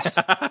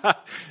podcast.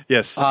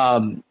 Yes.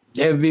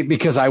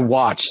 Because I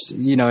watched,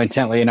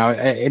 intently,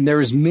 and there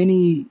was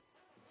many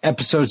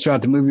episodes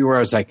throughout the movie where I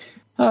was like,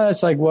 oh,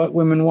 that's like What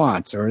Women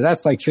Want, or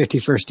that's like 50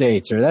 First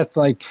Dates, or that's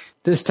like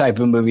this type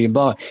of movie. And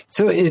blah.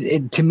 So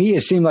to me,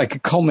 it seemed like a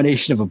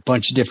culmination of a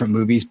bunch of different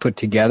movies put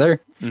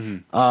together. Mm-hmm.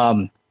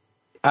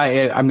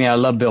 I mean, I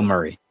love Bill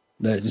Murray.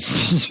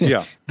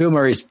 Yeah. Bill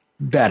Murray's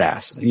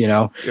badass,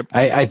 Yep.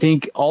 I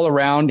think all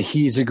around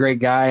he's a great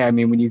guy. I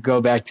mean, when you go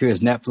back to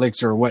his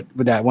Netflix or with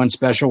that one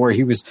special where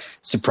he was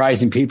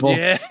surprising people,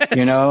 yes.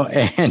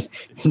 and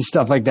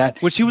stuff like that.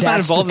 Which he was not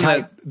involved in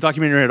that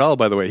documentary at all,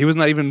 by the way. He was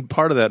not even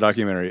part of that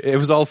documentary. It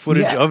was all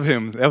footage of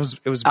him. It was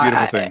a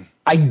beautiful thing.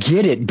 I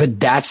get it, but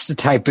that's the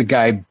type of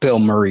guy Bill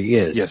Murray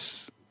is.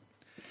 Yes.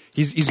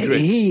 He's great.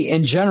 He,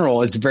 in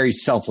general, is a very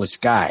selfless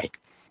guy.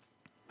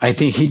 I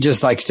think he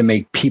just likes to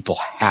make people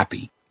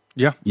happy.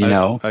 Yeah,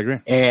 I agree.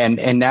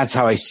 And that's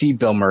how I see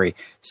Bill Murray.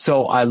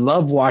 So I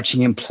love watching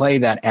him play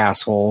that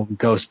asshole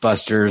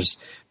Ghostbusters,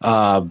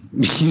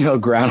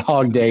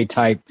 Groundhog Day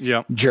type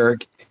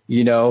jerk,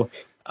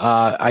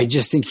 I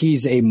just think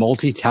he's a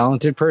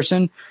multi-talented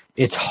person.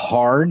 It's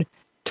hard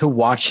to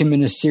watch him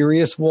in a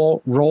serious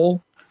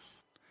role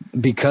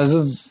because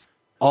of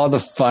all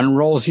the fun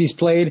roles he's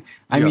played.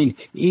 I mean,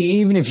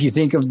 even if you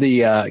think of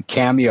the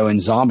cameo in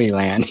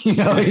Zombieland,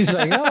 he's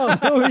like,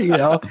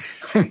 I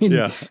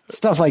mean,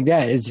 stuff like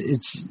that.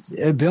 It's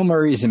Bill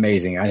Murray is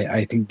amazing.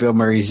 I think Bill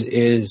Murray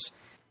is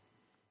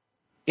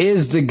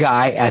the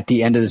guy at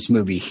the end of this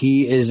movie.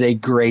 He is a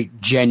great,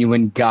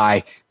 genuine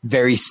guy,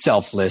 very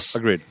selfless.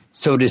 Agreed.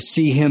 So to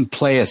see him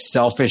play a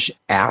selfish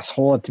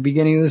asshole at the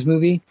beginning of this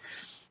movie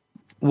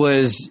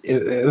was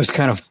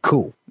kind of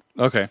cool.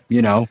 Okay.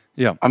 Yeah.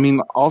 I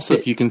mean, also,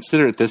 if you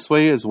consider it this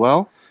way as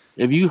well,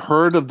 have you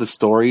heard of the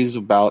stories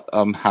about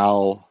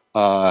how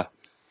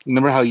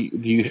remember how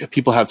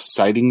people have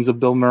sightings of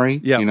Bill Murray?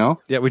 Yeah.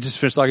 Yeah, we just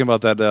finished talking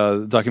about that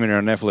documentary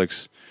on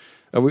Netflix.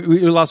 We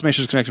lost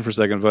Mace's connection for a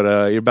second,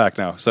 but you're back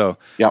now. So,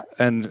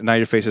 and now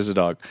your face is a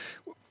dog.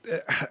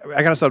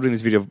 I gotta stop doing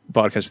these video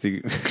podcasts with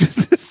you.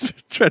 It's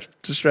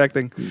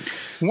distracting.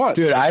 What,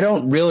 dude? I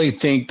don't really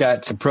think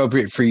that's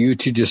appropriate for you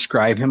to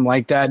describe him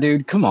like that,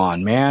 dude. Come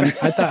on, man.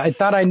 I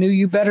thought I knew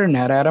you better than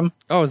that, Adam.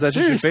 Oh, is that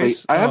seriously just your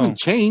face? I haven't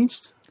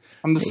changed.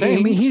 I'm the same.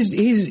 I mean,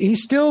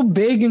 he's still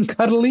big and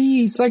cuddly.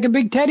 He's like a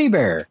big teddy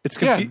bear.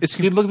 Look, this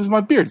is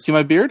my beard. See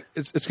my beard?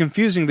 It's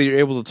confusing that you're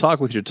able to talk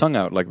with your tongue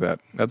out like that.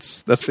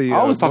 That's the. I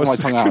always talk with my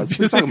tongue out. What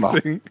are you talking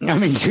about? I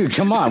mean, dude,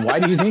 come on. Why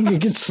do you think it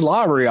gets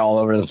slobbery all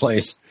over the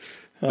place?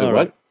 All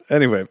right.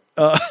 Anyway,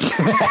 for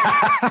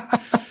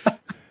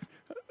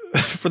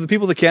the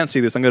people that can't see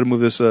this, I'm going to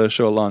move this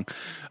show along.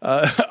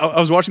 I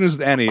was watching this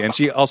with Annie, and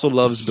she also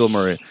loves Bill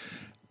Murray,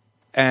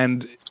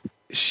 and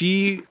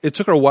it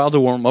took her a while to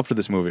warm up to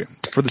this movie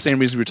for the same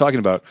reason we were talking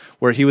about,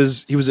 where he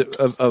was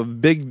a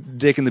big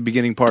dick in the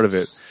beginning part of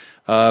it.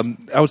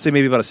 I would say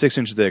maybe about a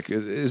 6-inch dick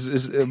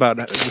is about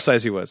the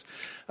size he was,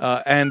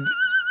 and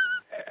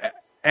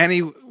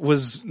Annie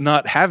was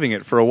not having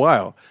it for a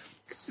while.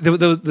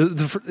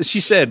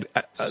 She said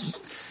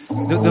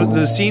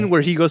the scene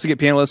where he goes to get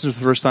piano lessons for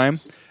the first time,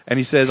 and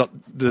he says to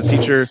the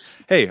teacher,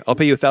 "Hey, I'll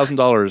pay you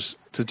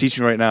 $1,000 to teach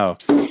me right now."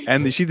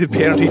 And the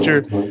piano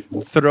teacher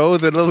throw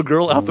the little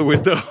girl out the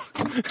window,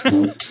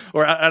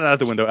 or not out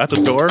the window, at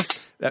the door.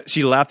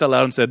 She laughed out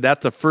loud and said,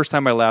 "That's the first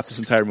time I laughed this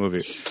entire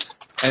movie."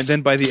 And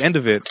then by the end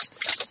of it,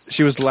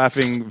 she was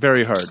laughing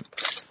very hard.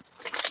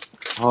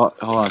 Hold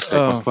on a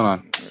second. What's going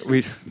on?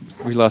 We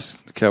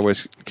lost the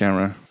Cowboys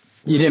camera.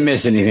 You didn't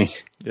miss anything.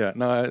 Yeah,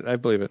 no, I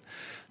believe it.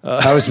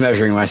 I was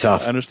measuring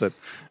myself. I understood.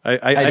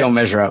 I don't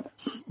measure up.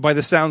 By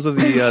the sounds of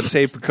the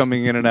tape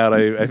coming in and out,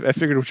 I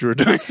figured what you were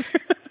doing.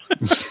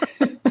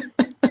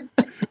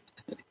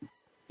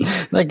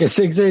 Like a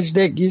 6-inch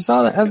dick. You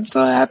saw that? I'm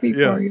so happy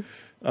for you.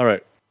 All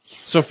right.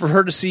 So for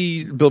her to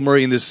see Bill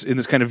Murray in this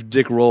kind of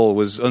dick role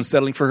was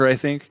unsettling for her, I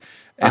think.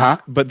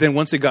 But then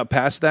once it got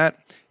past that,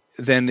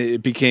 then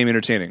it became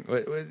entertaining.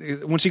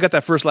 When she got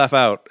that first laugh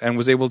out and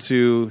was able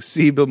to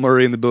see Bill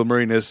Murray and the Bill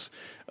Murray-ness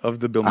of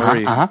the Bill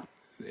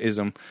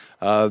Murray-ism,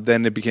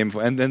 then it became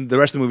fun. And then the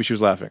rest of the movie, she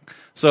was laughing.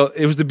 So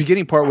it was the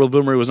beginning part where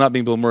Bill Murray was not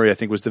being Bill Murray, I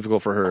think, was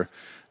difficult for her.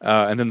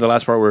 And then the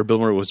last part where Bill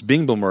Murray was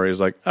being Bill Murray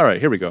is like, all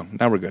right, here we go.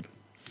 Now we're good.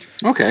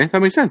 Okay,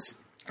 that makes sense.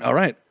 All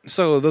right.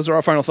 So those are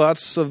our final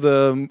thoughts of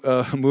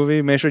the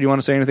movie. Maestro, do you want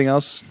to say anything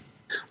else?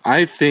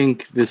 I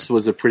think this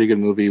was a pretty good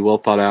movie, well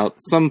thought out.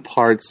 Some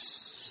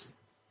parts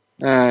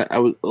I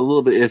was a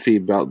little bit iffy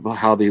about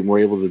how they were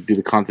able to do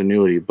the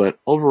continuity, but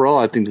overall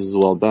I think this is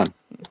well done.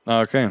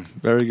 Okay,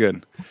 very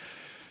good.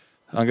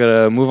 I'm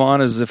going to move on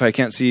as if I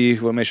can't see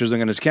what Maestro's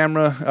doing on his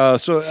camera.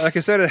 So like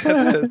I said at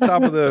the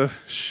top of the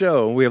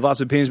show, we have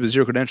lots of opinions but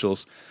zero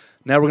credentials.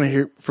 Now we're going to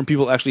hear from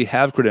people who actually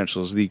have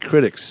credentials, the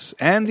critics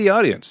and the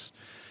audience.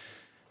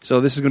 So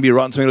this is going to be a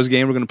Rotten Tomatoes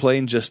game we're going to play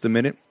in just a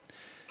minute.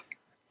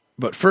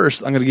 But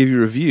first, I'm going to give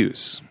you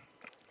reviews.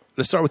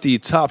 Let's start with the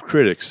top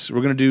critics.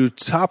 We're going to do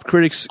top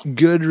critics'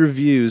 good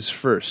reviews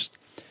first.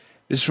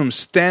 This is from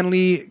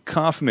Stanley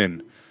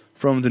Kaufman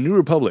from the New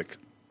Republic.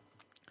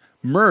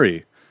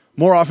 Murray,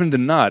 more often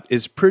than not,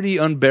 is pretty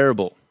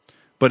unbearable.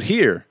 But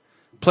here,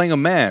 playing a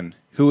man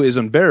who is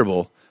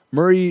unbearable,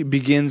 Murray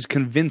begins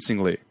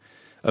convincingly,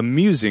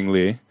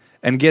 amusingly,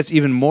 and gets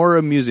even more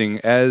amusing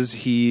as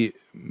he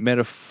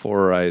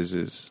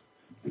metamorphosizes.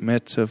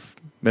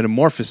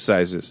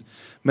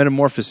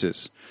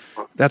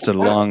 That's a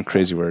long,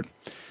 crazy word.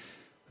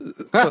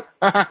 So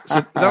that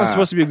was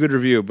supposed to be a good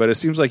review, but it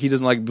seems like he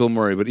doesn't like Bill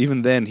Murray. But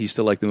even then, he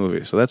still liked the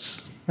movie, so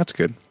that's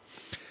good.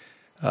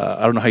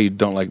 I don't know how you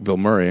don't like Bill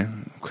Murray,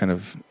 kind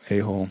of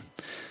a-hole.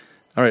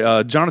 All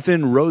right,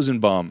 Jonathan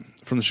Rosenbaum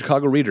from the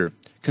Chicago Reader.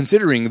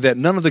 Considering that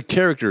none of the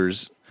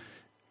characters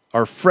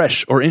are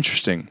fresh or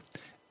interesting,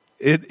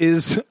 it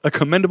is a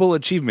commendable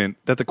achievement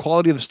that the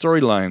quality of the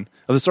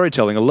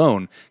storytelling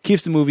alone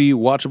keeps the movie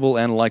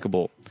watchable and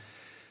likable.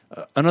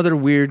 Another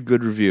weird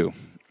good review,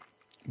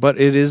 but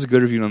it is a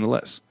good review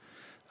nonetheless.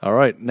 All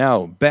right,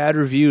 now bad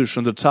reviews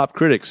from the top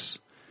critics.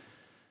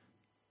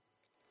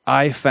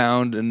 I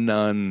found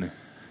none.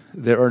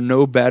 There are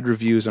no bad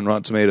reviews on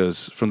Rotten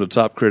Tomatoes from the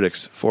top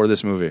critics for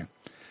this movie.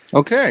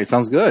 Okay,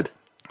 sounds good.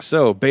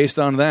 So, based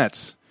on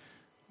that,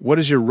 what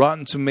is your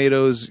Rotten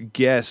Tomatoes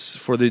guess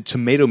for the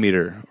tomato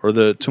meter, or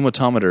the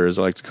tomatometer, as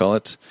I like to call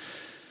it?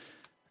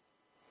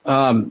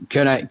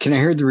 Can I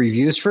hear the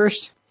reviews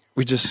first?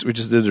 We just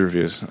did the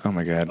reviews. Oh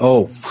my god.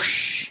 Oh,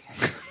 whoosh.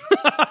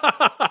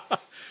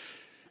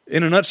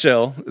 In a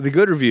nutshell, the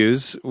good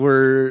reviews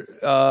were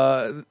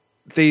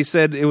they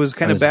said it was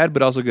kind of bad,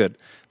 but also good.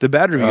 The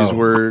bad reviews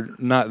were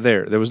not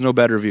there. There was no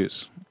bad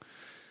reviews.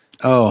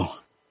 Oh,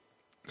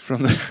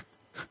 from the.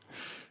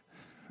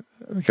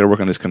 I gotta work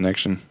on this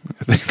connection,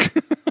 I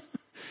think.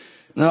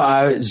 No,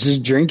 I was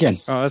just drinking.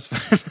 Oh, that's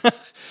fine.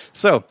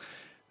 So,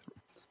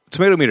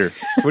 tomato meter.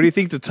 What do you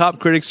think the top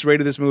critics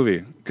rated this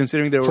movie?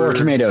 Considering there were 4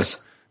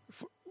 tomatoes.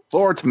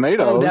 4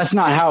 tomatoes. Oh, that's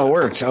not how it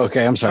works.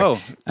 Okay, I'm sorry. Oh,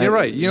 you're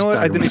right. You know what?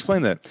 I didn't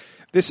explain that.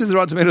 This is the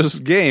Rotten Tomatoes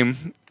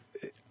game.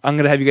 I'm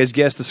going to have you guys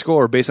guess the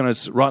score based on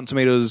its Rotten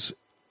Tomatoes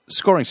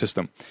scoring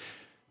system.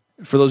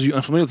 For those of you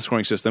unfamiliar with the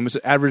scoring system, it's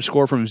an average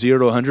score from 0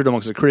 to 100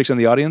 amongst the critics and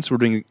the audience. We're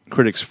doing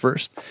critics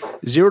first.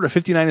 0 to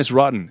 59 is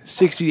rotten.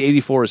 60 to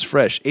 84 is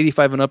fresh.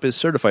 85 and up is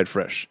certified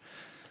fresh.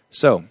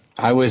 So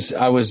I was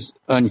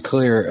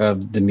unclear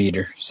of the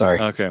meter. Sorry.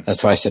 Okay.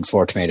 That's why I said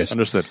 4 tomatoes.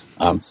 Understood.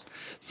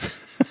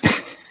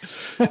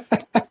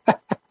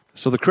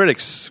 So the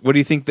critics, what do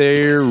you think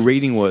their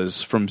rating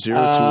was from 0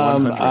 to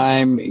 100?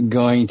 I'm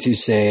going to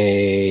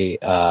say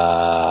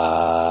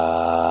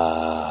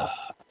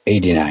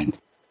 89.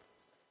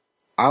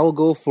 I will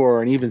go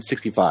for an even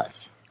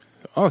 65.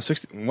 Oh,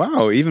 60.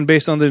 Wow. Even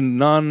based on the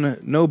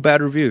no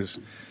bad reviews.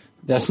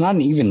 That's not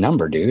an even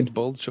number, dude.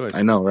 Bold choice.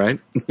 I know, right?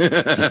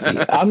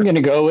 I'm going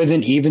to go with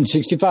an even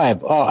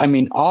 65. Oh, I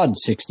mean odd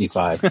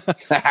 65.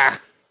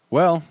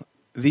 Well,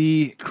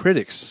 the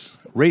critics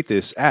rate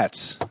this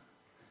at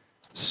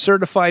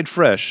certified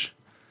fresh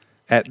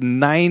at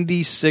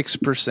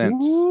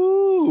 96%.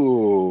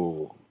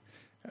 Ooh.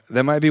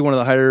 That might be one of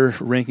the higher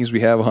rankings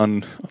we have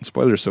on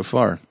spoilers so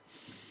far.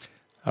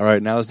 All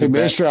right, now let's do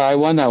Maestro, I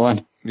won that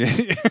one. We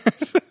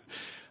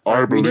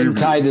didn't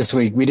tie this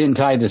week.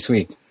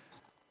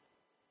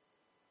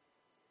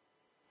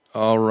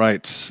 All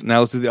right, now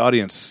let's do the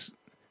audience.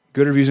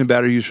 Good reviews and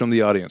bad reviews from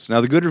the audience.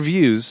 Now, the good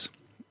reviews,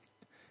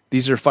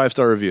 these are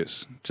 5-star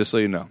reviews, just so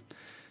you know.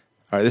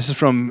 All right, this is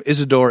from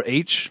Isidore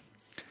H.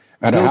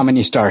 Out of how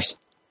many stars?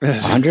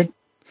 100?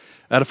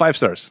 Out of 5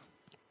 stars.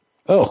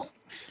 Oh,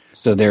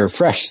 so they're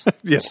fresh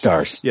Yes.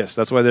 stars. Yes,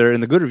 that's why they're in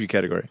the good review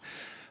category.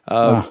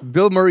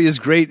 Bill Murray is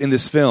great in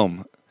this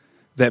film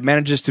that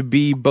manages to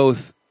be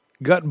both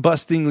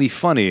gut-bustingly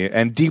funny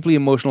and deeply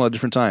emotional at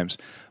different times.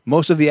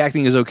 Most of the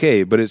acting is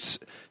okay, but its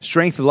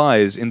strength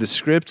lies in the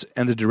script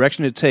and the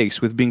direction it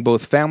takes, with being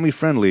both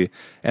family-friendly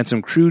and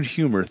some crude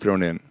humor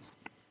thrown in.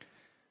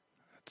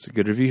 That's a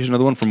good review. Here's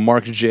another one from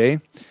Mark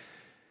J.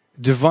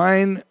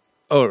 Divine.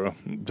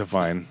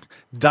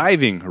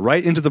 Diving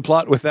right into the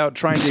plot without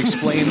trying to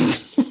explain.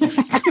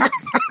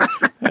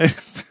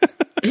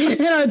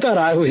 And I thought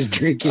I was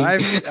drinking.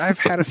 I've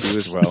had a few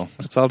as well.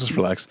 I'll just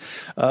relax.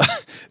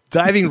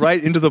 Diving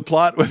right into the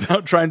plot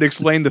without trying to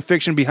explain the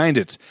fiction behind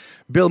it.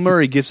 Bill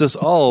Murray gives us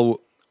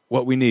all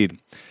what we need.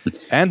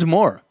 And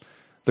more.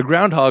 The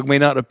Groundhog may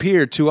not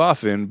appear too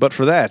often, but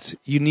for that,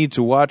 you need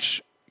to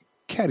watch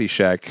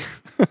Caddyshack.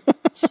 I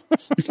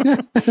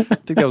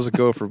think that was a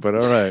gopher, but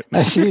all right.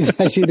 I see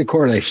the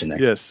correlation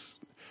there. Yes.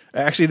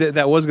 Actually,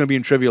 that was going to be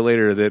in trivia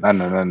later. That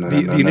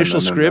the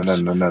initial script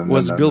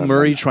was Bill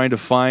Murray trying to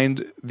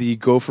find the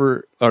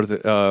gopher, or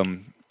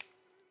the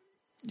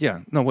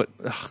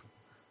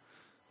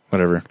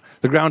whatever,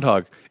 the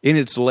groundhog in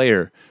its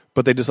lair.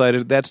 But they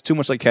decided that's too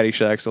much like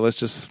Caddyshack, so let's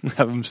just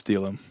have him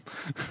steal him.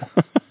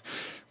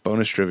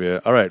 Bonus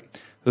trivia. All right,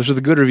 those are the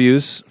good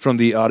reviews from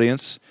the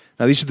audience.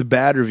 Now these are the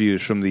bad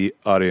reviews from the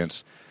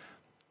audience.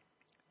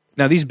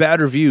 Now these bad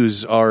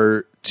reviews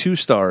are 2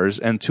 stars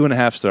and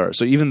 2.5 stars.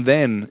 So even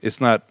then,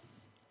 it's not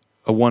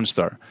a 1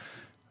 star.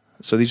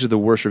 So these are the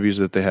worst reviews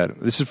that they had.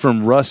 This is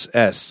from Russ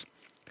S.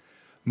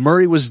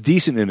 Murray was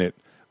decent in it,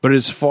 but it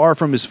is far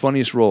from his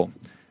funniest role.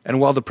 And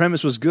while the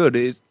premise was good,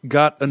 it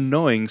got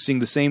annoying seeing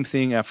the same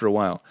thing after a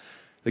while.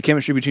 The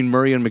chemistry between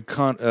Murray and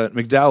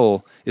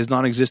McDowell is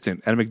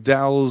non-existent, and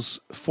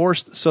McDowell's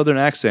forced southern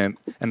accent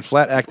and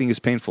flat acting is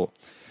painful.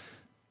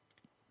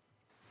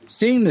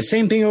 Seeing the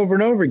same thing over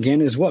and over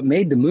again is what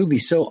made the movie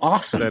so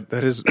awesome.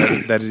 That is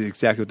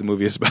exactly what the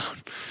movie is about.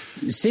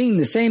 Seeing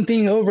the same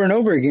thing over and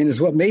over again is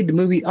what made the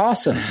movie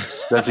awesome.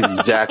 That's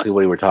exactly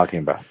what we're talking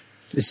about.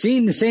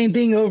 Seeing the same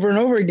thing over and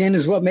over again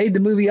is what made the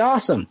movie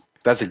awesome.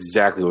 That's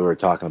exactly what we're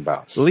talking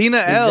about.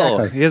 Lena L.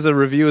 Exactly. He has a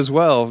review as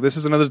well. This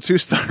is another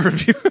 2-star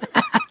review.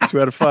 2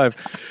 out of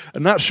 5.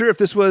 I'm not sure if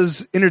this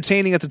was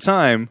entertaining at the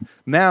time.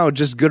 Now,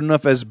 just good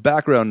enough as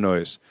background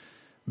noise.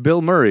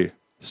 Bill Murray,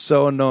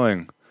 so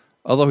annoying.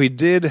 Although he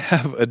did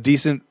have a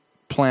decent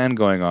plan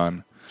going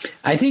on.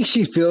 I think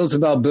she feels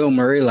about Bill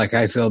Murray like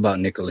I feel about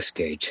Nicolas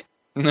Cage.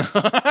 Come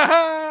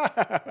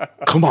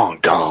on,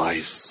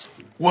 guys.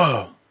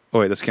 Whoa. Oh,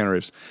 wait, that's Keanu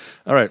Reeves.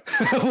 All right.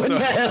 What the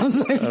hell?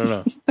 I don't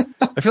know.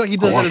 I feel like he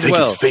does I that want as to take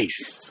well. his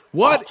face.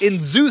 What in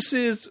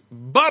Zeus's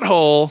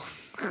butthole?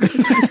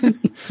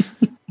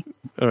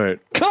 All right.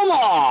 Come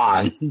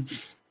on!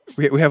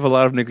 We have a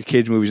lot of Nick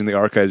Cage movies in the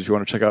archives if you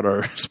want to check out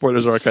our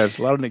spoilers archives.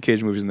 A lot of Nick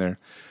Cage movies in there.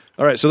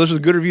 All right, so those are the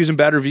good reviews and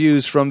bad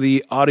reviews from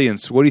the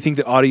audience. What do you think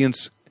the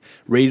audience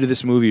rated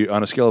this movie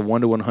on a scale of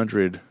 1 to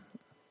 100?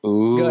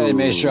 Ooh. Go ahead,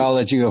 Maestro. I'll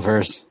let you go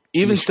first.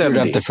 Even You screwed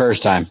 70. up the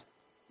first time.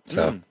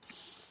 So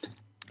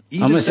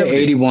Even I'm going to say 70.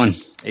 81.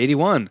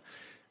 81.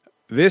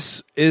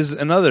 This is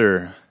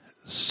another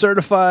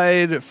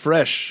certified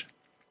fresh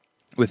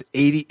with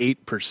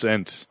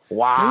 88%.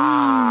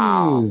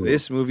 Wow.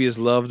 This movie is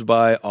loved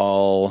by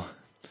all.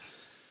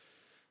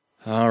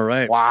 All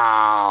right.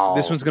 Wow.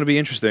 This one's going to be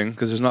interesting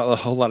because there's not a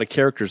whole lot of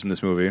characters in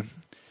this movie.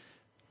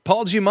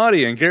 Paul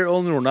Giamatti and Garrett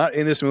Oldman were not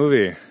in this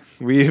movie.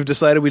 We've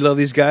decided we love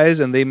these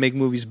guys and they make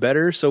movies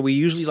better, so we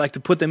usually like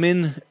to put them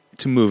in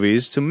to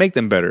movies to make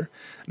them better.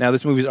 Now,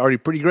 this movie is already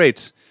pretty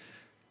great.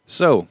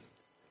 So,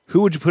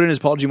 who would you put in as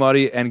Paul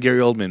Giamatti and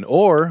Gary Oldman?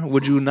 Or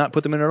would you not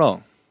put them in at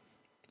all?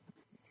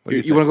 What do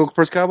You want to go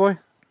first, Cowboy?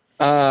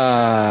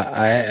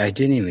 I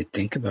didn't even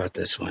think about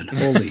this one.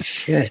 Holy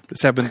shit.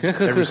 This happens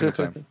every single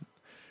time.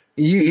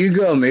 You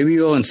go. Maybe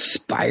you'll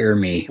inspire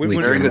me When- with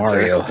when- your Very good,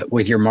 Mario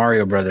with your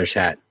Mario Brothers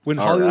hat. When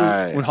All Hollywood,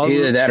 right. when Hollywood,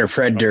 Either that or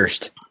Fred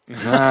Durst.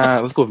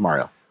 Let's go with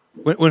Mario.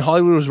 when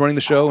Hollywood was running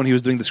the show and he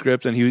was doing the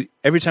script, and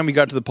every time we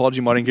got to the Paul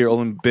Giamatti and Gary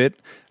Oldman bit,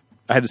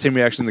 I had the same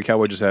reaction the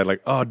Cowboy just had,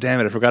 like, "Oh damn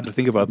it, I forgot to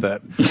think about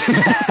that."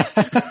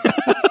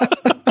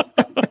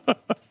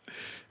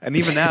 And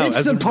even now,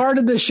 It's the part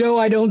of the show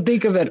I don't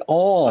think of at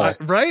all.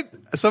 right?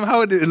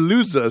 Somehow it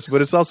eludes us,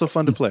 but it's also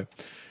fun to play.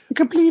 It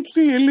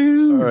completely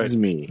eludes All right.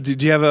 me. Do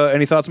you have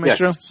any thoughts,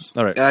 Maestro? Yes.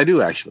 All right. I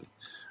do, actually.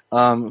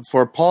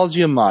 For Paul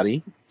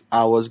Giamatti,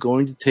 I was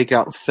going to take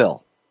out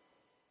Phil.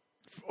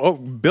 Oh,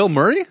 Bill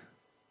Murray?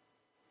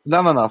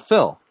 No,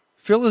 Phil.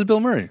 Phil is Bill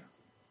Murray.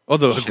 Oh,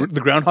 the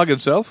Groundhog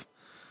himself?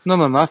 No,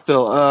 not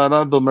Phil.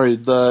 Not Bill Murray.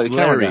 The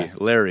camera guy.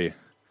 Larry.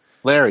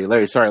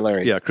 Larry. Sorry,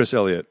 Larry. Yeah, Chris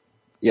Elliott.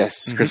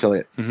 Yes, Chris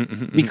Elliott.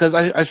 Because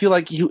I feel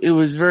like it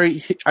was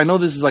very. I know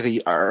this is like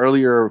a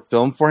earlier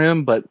film for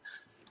him, but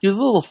he was a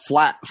little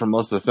flat for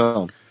most of the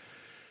film.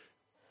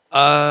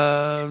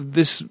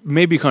 This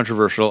may be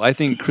controversial. I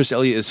think Chris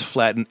Elliott is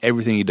flat in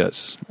everything he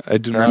does. I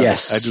do not.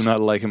 Yes. I do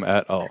not like him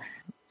at all.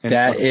 And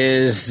That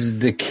is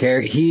the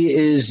character. He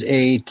is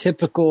a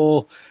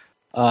typical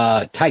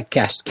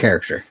typecast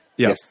character.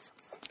 yeah. Yes.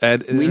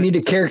 And, We need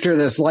a character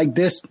that's like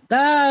this.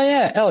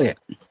 Yeah, Elliot.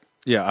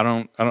 yeah. I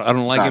don't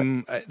like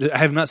him. I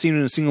have not seen him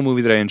in a single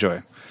movie that I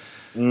enjoy.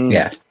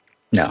 Yeah.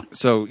 No.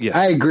 So yes,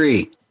 I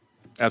agree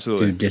to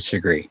absolutely.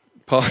 disagree.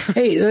 Paul,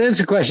 Hey, that's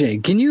a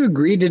question. Can you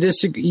agree to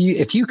disagree?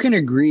 If you can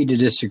agree to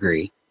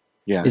disagree,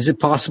 Yeah. is it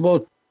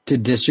possible to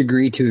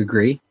disagree to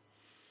agree?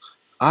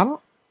 I don't.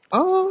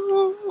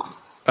 Oh.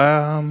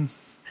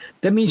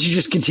 That means you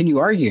just continue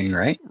arguing,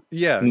 right?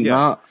 yeah,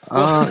 yeah.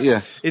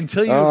 Yes.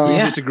 Until you agree to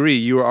Yeah. disagree,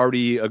 you are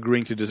already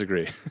agreeing to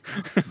disagree.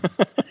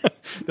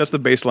 That's the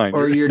baseline.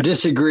 Or you're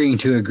disagreeing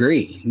to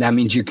agree. That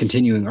means you're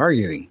continuing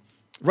arguing.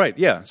 Right,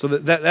 yeah. So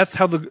that's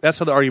how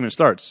the argument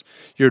starts.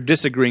 You're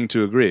disagreeing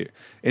to agree.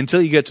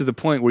 Until you get to the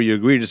point where you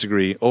agree to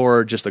disagree,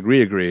 or just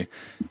agree,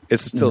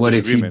 it's still What if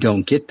you disagreement.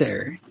 don't get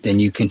there? Then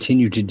you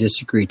continue to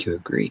disagree to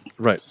agree.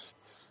 Right.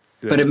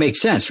 But it makes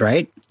sense,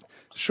 right?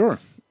 Sure.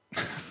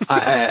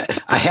 I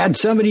had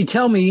somebody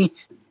tell me,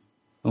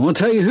 I won't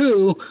tell you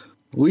who,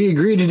 we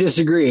agree to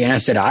disagree. And I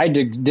said, I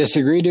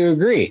disagree to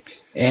agree.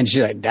 And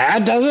she's like,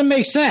 that doesn't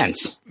make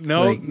sense.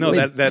 No,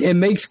 that it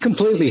makes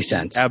completely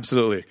sense.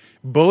 absolutely.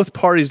 Both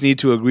parties need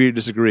to agree to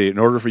disagree in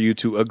order for you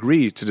to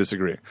agree to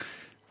disagree.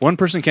 One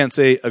person can't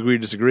say agree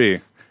to disagree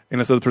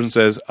unless the other person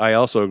says, I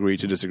also agree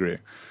to disagree.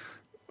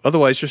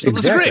 Otherwise, you're still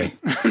disagreeing.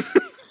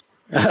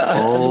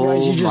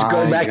 Otherwise, you just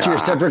go my back to your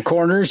God. separate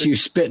corners, you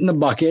spit in the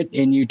bucket,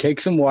 and you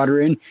take some water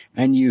in,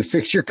 and you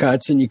fix your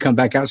cuts, and you come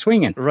back out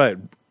swinging. Right.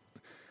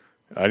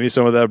 I need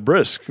some of that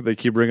brisk. They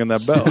keep ringing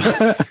that bell.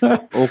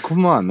 Oh,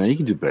 come on, man. You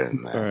can do better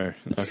than that. All right.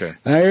 Okay.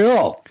 There you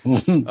go.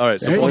 All right.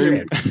 So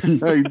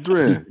Hey,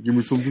 Dre, give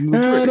me something to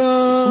drink.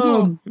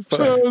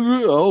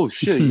 Oh,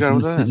 shit. You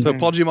got that. So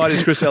Paul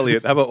Giamatti's Chris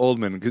Elliott. How about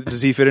Oldman?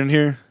 Does he fit in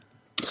here?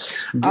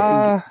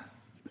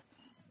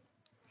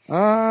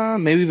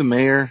 Maybe the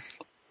mayor.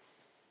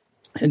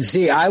 And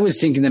see, I was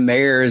thinking the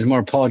mayor is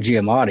more Paul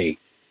Giamatti.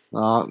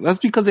 That's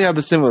because they have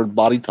the similar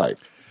body type.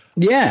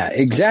 Yeah,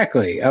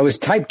 exactly. I was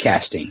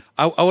typecasting.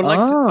 I would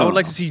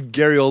like to see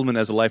Gary Oldman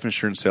as a life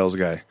insurance sales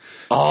guy.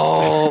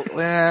 Oh,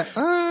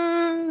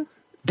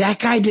 That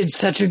guy did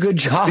such a good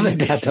job at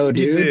that, though,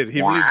 dude. He did.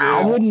 He really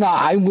did.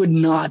 I would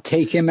not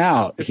take him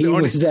out. He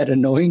was that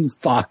annoying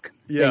fuck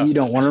that you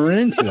don't want to run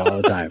into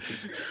all the time.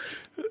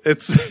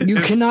 You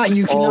cannot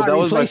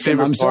replace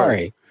him. I'm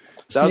sorry.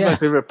 That was my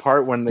favorite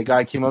part when the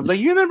guy came up like,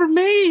 "You remember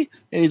me?"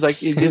 And he's like,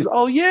 he gives,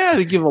 "Oh yeah,"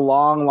 they give a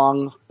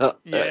long,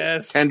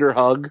 tender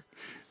hug.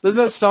 Doesn't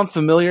that sound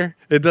familiar?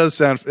 It does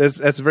sound. It's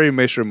a very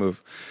Maestro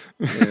move.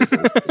 All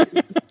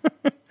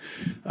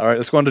right,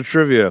 let's go on to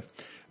trivia.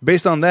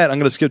 Based on that, I'm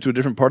going to skip to a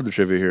different part of the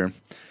trivia here.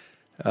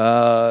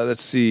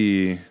 Let's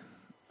see.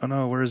 Oh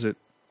no, where is it?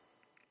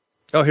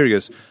 Oh, here he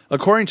is.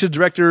 According to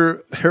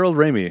director Harold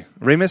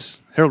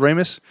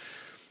Ramis,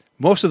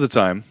 most of the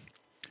time.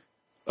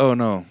 Oh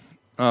no.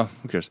 Oh,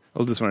 who cares?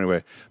 I'll do this one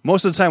anyway.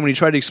 Most of the time when he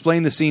tried to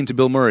explain the scene to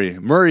Bill Murray,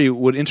 Murray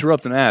would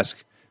interrupt and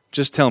ask,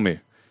 "Just tell me,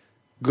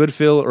 good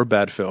Phil or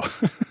bad Phil?"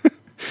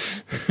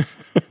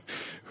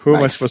 Who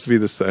am I supposed to be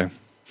this time?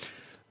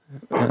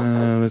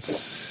 Let's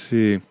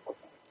see.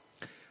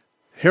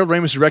 Harold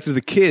Ramis directed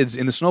the kids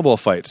in the snowball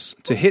fights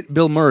to hit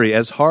Bill Murray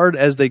as hard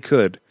as they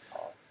could.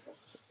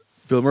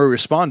 Bill Murray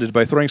responded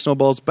by throwing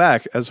snowballs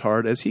back as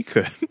hard as he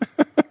could.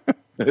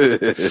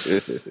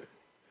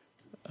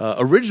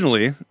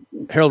 Originally,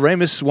 Harold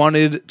Ramis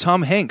wanted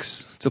Tom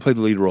Hanks to play the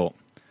lead role.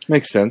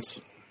 Makes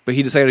sense. But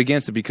he decided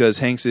against it because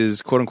Hanks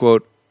is,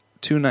 quote-unquote,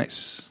 too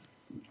nice.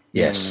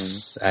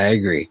 Yes, I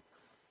agree.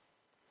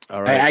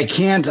 All right. I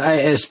can't,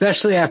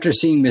 especially after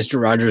seeing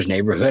Mr. Rogers'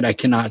 Neighborhood, I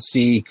cannot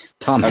see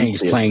Tom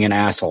Hanks playing an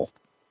asshole.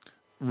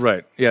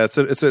 Right. Yeah, it's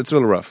a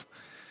little rough.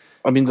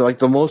 I mean, like,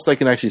 the most I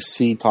can actually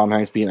see Tom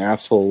Hanks being an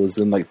asshole was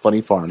in, like,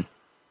 Funny Farm.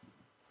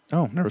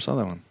 Oh, never saw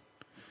that one.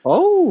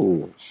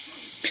 Oh.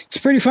 It's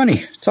pretty funny.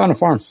 It's on a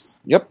farm.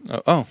 Yep.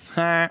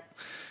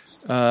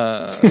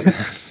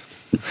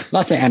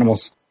 Lots of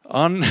animals.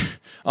 On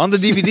the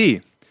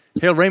DVD,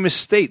 Harold Ramis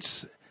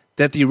states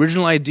that the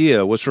original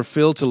idea was for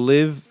Phil to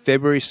live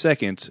February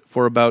 2nd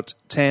for about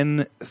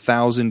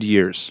 10,000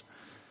 years.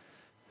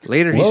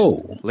 Later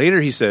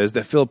he says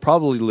that Phil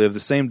probably lived the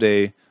same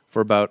day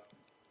for about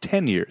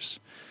 10 years.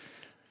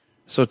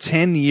 So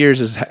 10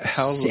 years is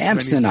how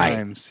many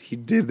times he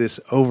did this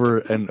over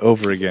and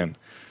over again.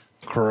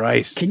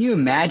 Christ. Can you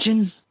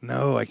imagine?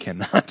 No, I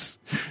cannot.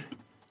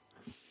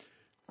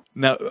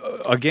 Now,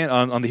 again,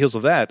 on the heels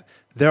of that,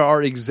 there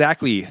are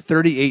exactly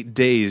 38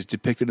 days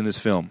depicted in this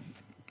film,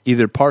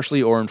 either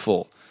partially or in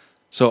full.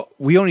 So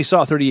we only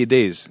saw 38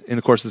 days in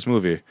the course of this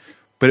movie,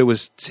 but it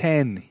was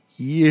 10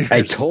 years.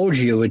 I told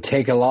you it would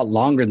take a lot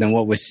longer than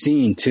what was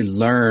seen to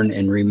learn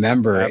and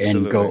remember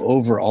and go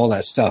over all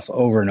that stuff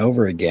over and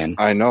over again.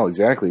 I know,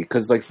 exactly.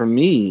 Because, like, for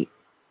me,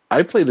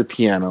 I play the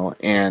piano,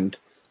 and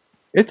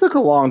it took a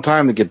long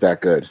time to get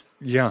that good.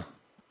 Yeah.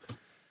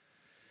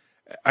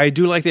 I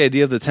do like the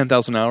idea of the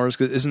 10,000 hours,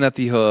 because isn't that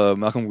the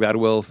Malcolm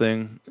Gladwell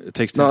thing? It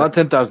takes not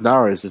 10,000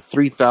 hours. It's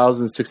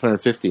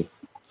 3,650.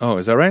 Oh,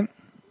 is that right?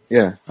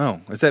 Yeah.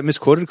 Oh, is that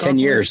misquoted? 10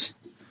 years.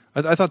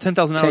 I thought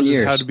 10,000 hours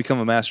is how to become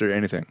a master at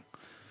anything.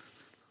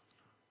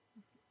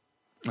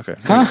 Okay.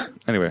 Huh?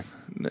 Anyway,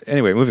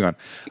 moving on.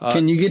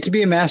 Can you get to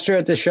be a master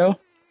at this show?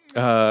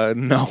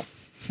 No.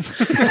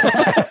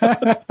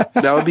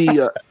 That would be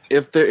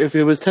if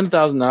it was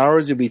 10,000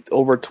 hours, it'd be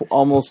over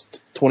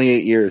almost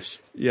 28 years.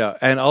 Yeah,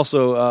 and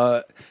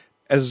also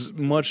as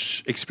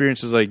much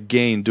experience as I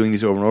gain doing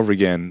these over and over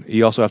again,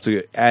 you also have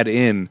to add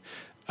in.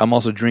 I'm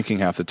also drinking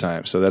half the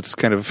time, so that's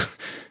kind of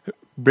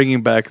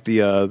bringing back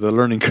the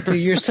learning curve.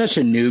 Dude, you're such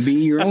a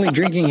newbie. You're only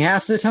drinking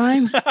half the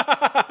time.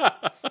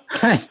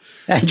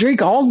 I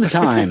drink all the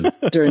time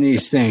during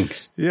these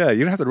things. Yeah,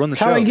 you don't have to run the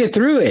show. That's how I get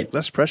through it.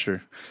 Less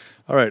pressure.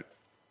 All right.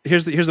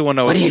 Here's the one.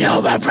 What do you know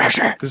about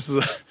pressure? This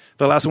is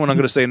the last one I'm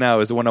going to say now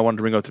is the one I wanted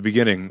to bring up at the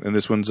beginning, and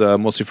this one's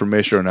mostly for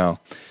Maestro now.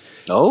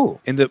 Oh.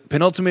 In the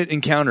penultimate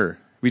encounter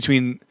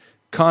between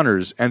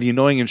Connors and the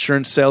annoying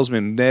insurance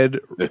salesman Ned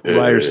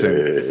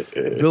Ryerson,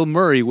 Bill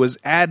Murray was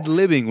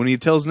ad-libbing when he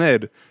tells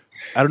Ned,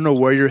 "I don't know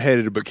where you're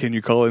headed, but can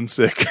you call in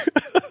sick?"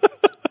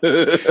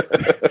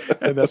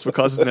 And that's what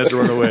causes Ned to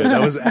run away.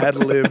 That was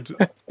ad-libbed.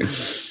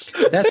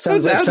 That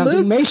sounds like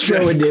something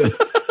Maestro would do.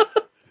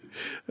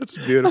 That's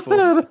beautiful.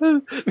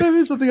 That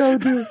is something I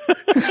would do.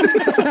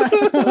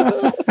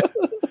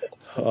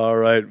 All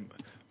right.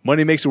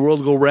 Money makes the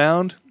world go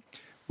round.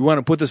 We want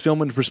to put this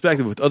film into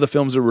perspective with other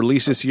films that were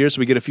released this year so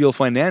we get a feel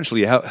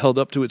financially how held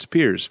up to its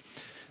peers.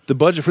 The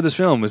budget for this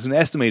film is an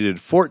estimated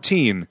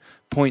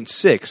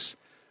 $14.6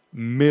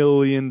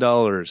 million.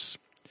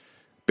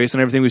 based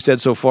on everything we've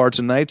said so far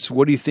tonight,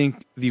 what do you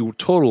think the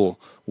total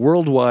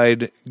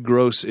worldwide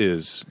gross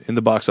is in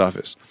the box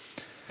office?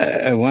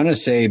 I want to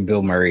say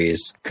Bill Murray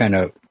is kind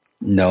of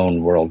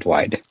known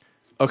worldwide.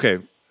 Okay,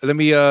 let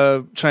me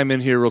chime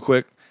in here real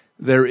quick.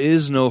 There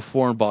is no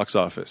foreign box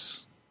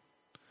office.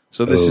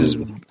 So this is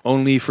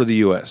only for the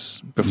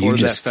U.S. Before You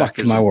just that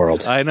fucked my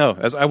world. I know.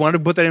 I wanted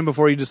to put that in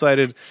before you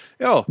decided,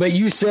 But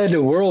you said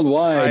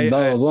worldwide,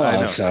 blah, blah, blah.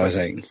 I know. So I was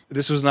like...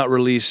 This was not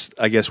released,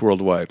 I guess,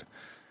 worldwide.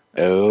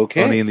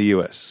 Okay. Only in the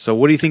U.S. So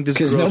what do you think this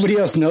Because nobody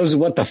else knows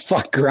what the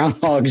fuck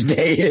Groundhog's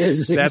Day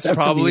is. That's except for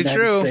the probably United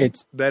true.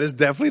 States. That is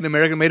definitely an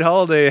American-made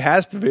holiday. It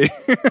has to be.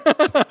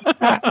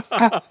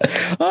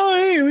 Oh,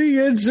 hey, we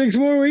get 6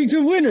 more weeks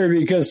of winter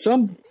because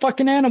some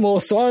fucking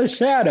animal saw a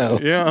shadow.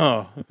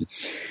 Yeah.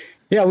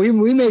 Yeah, we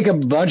make a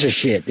bunch of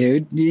shit,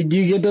 dude. Do you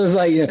get those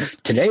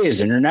today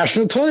is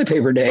International Toilet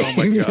Paper Day? Oh,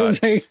 my God.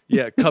 It's like,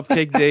 Yeah,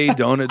 Cupcake Day,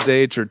 Donut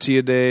Day,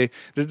 Tortilla Day.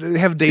 They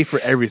have a day for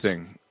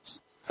everything.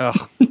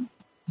 Ugh.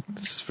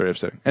 This is very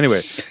upsetting.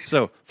 Anyway,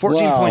 so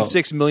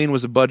 $14.6 million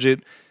was the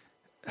budget.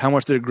 How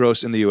much did it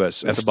gross in the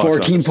U.S. at the box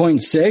office?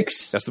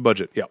 14.6? That's the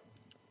budget, yeah.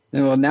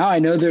 Well, now I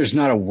know there's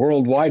not a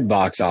worldwide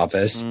box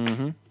office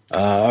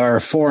or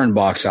a foreign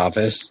box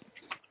office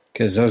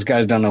because those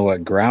guys don't know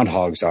what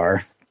groundhogs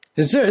are.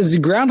 Is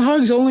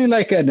groundhogs only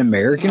like an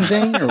American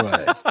thing or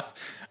what?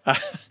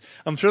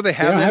 I'm sure they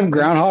have. They don't have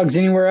groundhogs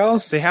anywhere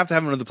else? They have to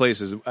have them in other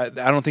places. I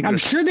don't think. I'm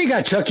sure they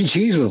got Chuck E.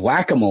 Cheese with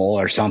whack-a-mole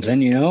or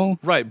something,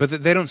 Right, but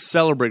they don't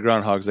celebrate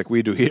groundhogs like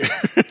we do here.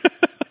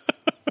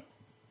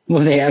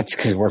 Well, that's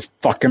because we're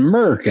fucking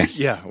American.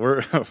 Yeah,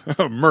 we're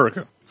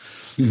America.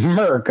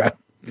 America.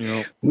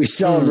 We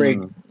celebrate.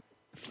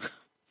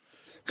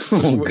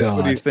 Oh, God.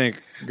 What do you think,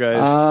 guys?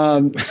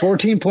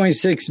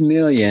 14.6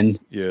 million.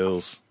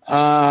 Yes.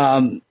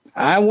 I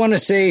want to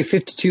say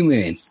 52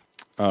 million.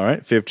 All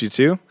right,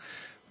 52.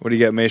 What do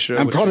you got, Maestro?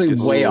 I'm probably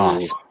way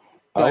off.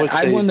 But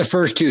I won the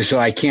first two, so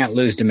I can't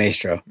lose to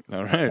Maestro.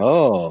 All right.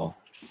 Oh.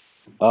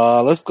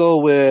 Let's go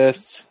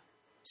with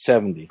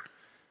 70.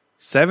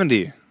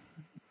 70.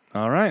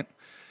 All right.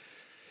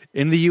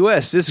 In the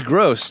U.S., this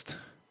grossed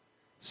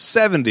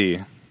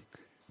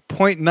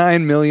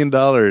 $70.9 million.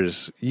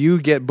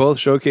 You get both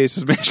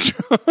showcases,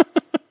 Maestro.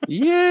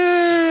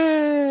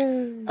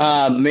 Yeah.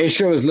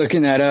 Maestro was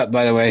looking that up,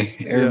 by the way.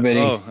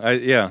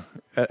 Everybody. Yeah.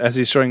 As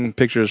he's showing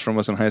pictures from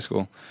us in high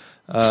school.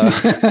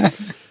 Oh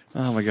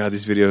my God,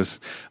 these videos.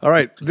 All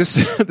right. This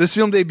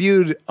film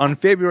debuted on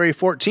February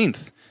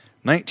 14th,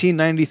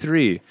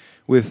 1993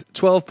 with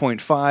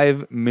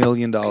 $12.5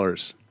 million.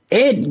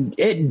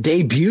 It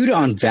debuted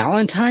on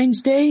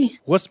Valentine's Day?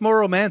 What's more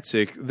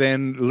romantic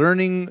than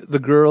learning the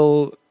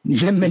girl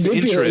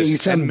Manipulating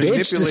some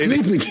bitch to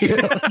sleep with you.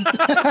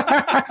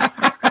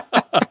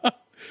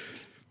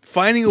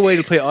 Finding a way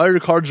to play all your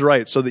cards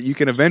right so that you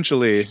can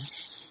eventually...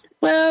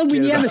 Well,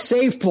 when you have a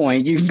save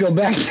point, you can go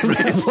back to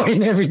that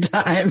point every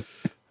time.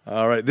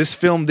 All right. This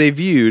film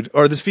debuted,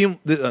 or this film,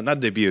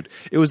 not debuted,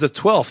 it was the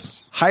 12th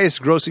highest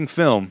grossing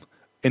film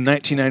in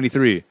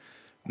 1993.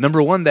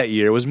 Number one that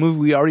year was a movie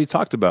we already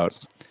talked about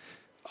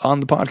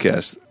on the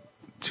podcast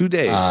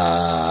today. We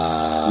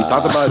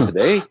talked about it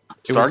today?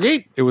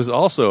 Stargate? It was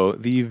also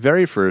the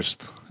very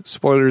first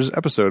spoilers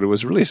episode it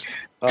was released.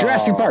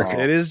 Jurassic Park.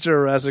 It is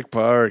Jurassic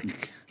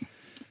Park.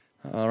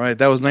 All right,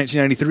 that was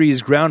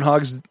 1993's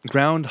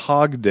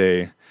Groundhog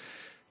Day,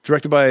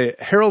 directed by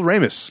Harold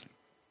Ramis.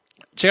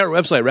 Check out our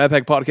website,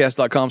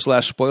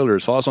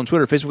 ratpackpodcast.com/spoilers. Follow us on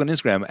Twitter, Facebook, and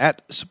Instagram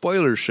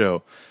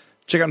 @SpoilersShow.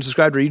 Check out and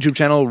subscribe to our YouTube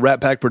channel,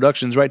 Rat Pack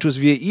Productions. Write to us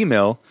via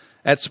email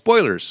at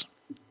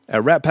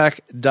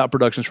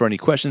spoilers@ratpack.productions for any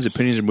questions,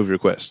 opinions, or movie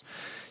requests.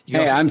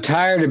 I'm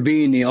tired of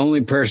being the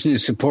only person who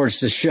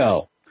supports the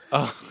show.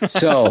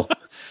 So...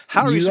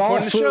 How are you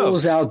supporting the show?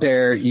 Fools out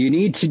there, you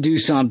need to do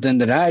something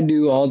that I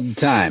do all the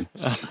time.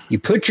 You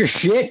put your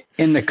shit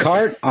in the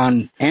cart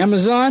on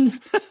Amazon,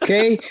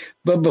 okay?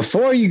 But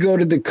before you go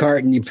to the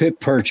cart and you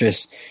put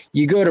purchase,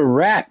 you go to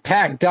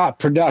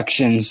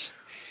ratpack.productions.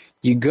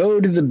 You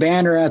go to the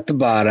banner at the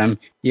bottom.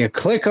 You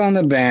click on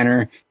the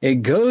banner.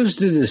 It goes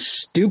to the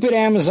stupid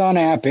Amazon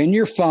app in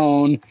your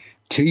phone,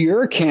 to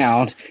your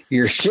account.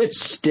 Your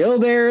shit's still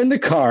there in the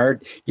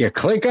cart. You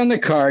click on the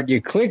cart, you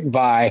click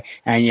buy,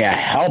 and you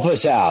help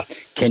us out.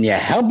 Can you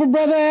help a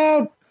brother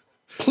out?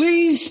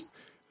 Please?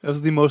 That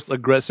was the most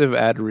aggressive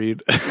ad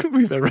read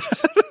we've ever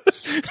had.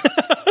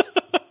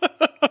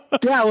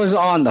 That was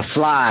on the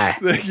fly.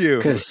 Thank you.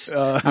 Because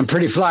I'm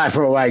pretty fly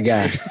for a white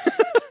guy.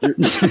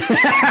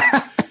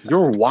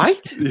 You're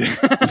white? Yeah.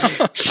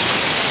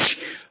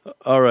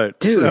 All right.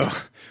 Dude. So,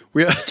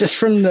 just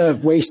from the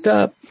waist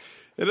up.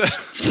 Another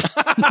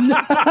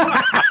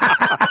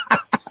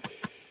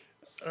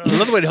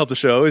way to help the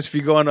show is if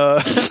you go on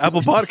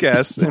Apple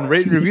Podcasts and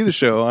rate and review the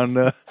show on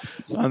there.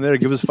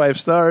 Give us 5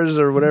 stars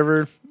or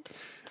whatever.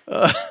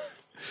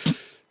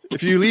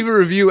 If you leave a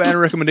review and a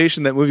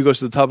recommendation, that movie goes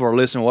to the top of our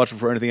list and we'll watch it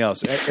before anything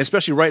else.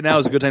 Especially right now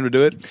is a good time to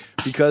do it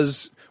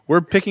because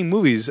we're picking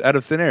movies out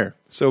of thin air.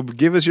 So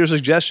give us your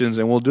suggestions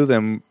and we'll do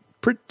them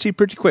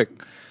pretty quick.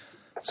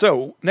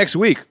 So next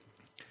week,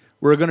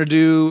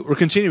 we're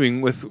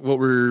continuing with what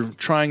we're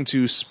trying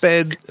to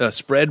spread. Hey,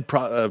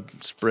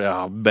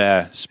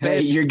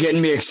 you're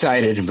getting me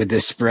excited with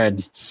this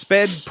spread.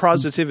 Sped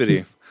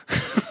positivity.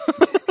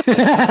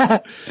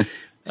 All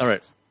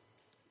right.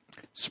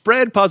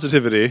 Spread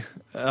positivity.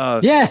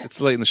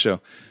 It's late in the show.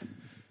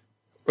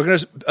 We're going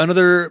to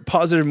another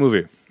positive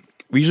movie.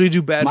 We usually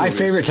do bad movies. My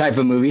favorite type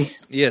of movie.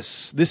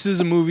 Yes. This is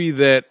a movie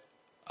that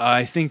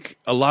I think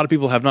a lot of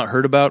people have not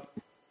heard about.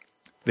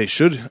 They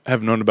should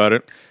have known about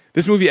it.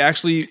 This movie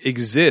actually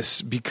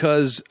exists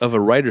because of a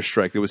writer's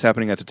strike that was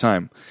happening at the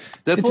time.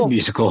 It's a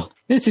musical.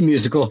 It's a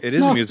musical. It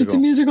is a musical. It's a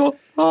musical.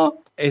 Oh.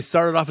 It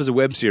started off as a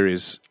web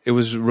series. It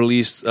was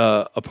released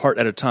a part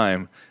at a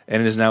time,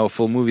 and it is now a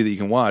full movie that you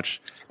can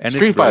watch. And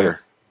Street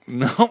Fighter.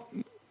 No.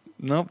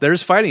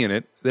 There's fighting in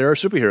it. There are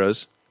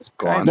superheroes.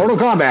 Mortal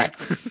Kombat.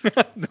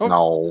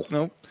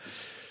 No.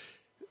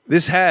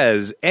 This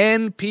has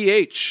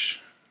NPH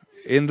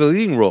in the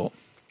leading role,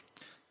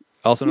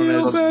 also known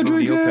as Neil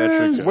Patrick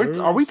Harris.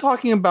 Are we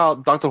talking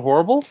about Dr.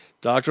 Horrible?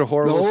 Dr.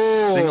 Horrible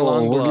Sing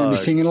Along We're going to be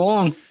singing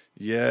along.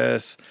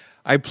 Yes.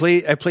 I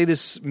play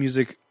this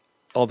music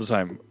all the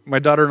time. My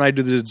daughter and I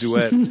do the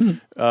duet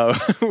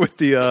with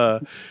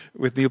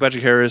Neil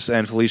Patrick Harris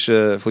and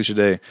Felicia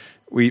Day.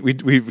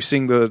 We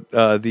sing the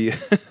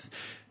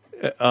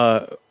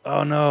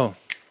oh no,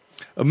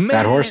 a man,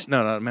 Bad Horse?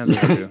 No, not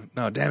Man's Like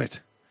No, damn it.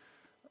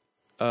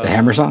 The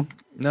Hammer song?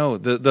 No,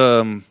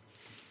 look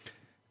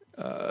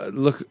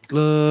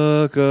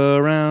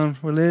around.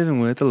 We're living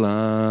with the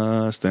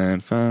lost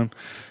and found.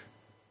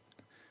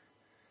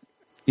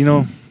 You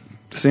know,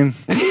 sing.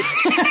 You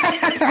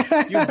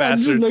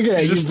bastard!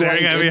 You're just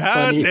staring at me.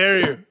 How dare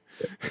you?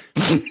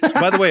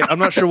 By the way, I'm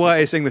not sure why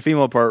I sang the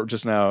female part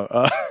just now.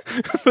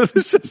 But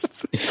it's just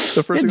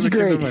the first thing that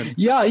came to mind.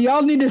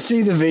 Y'all need to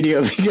see the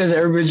video because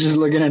everybody's just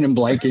looking at him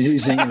blank as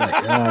he's singing. Like,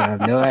 I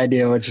have no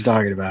idea what you're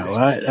talking about.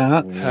 What?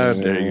 How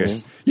dare you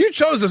guys? You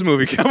chose this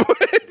movie, Cowboy.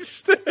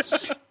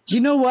 You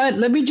know what?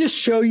 Let me just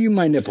show you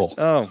my nipple.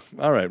 Oh,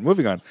 all right.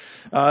 Moving on.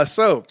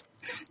 So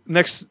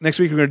next week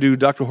we're going to do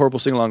Dr. Horrible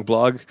Sing Along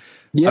blog.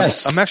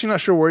 Yes. I'm actually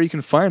not sure where you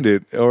can find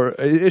it, or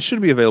it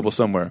should be available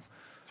somewhere.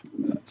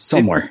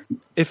 Somewhere.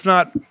 If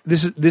not,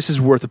 this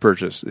is worth a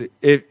purchase.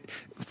 $3,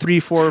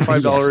 $4, or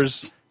 $5.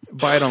 Yes.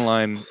 Buy it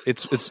online.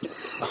 It's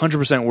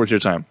 100% worth your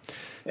time.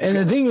 And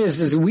the thing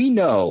is we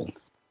know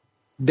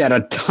that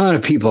a ton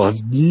of people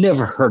have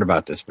never heard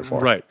about this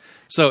before. Right.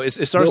 So it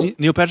stars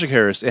Neil Patrick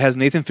Harris. It has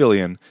Nathan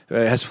Fillion.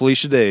 It has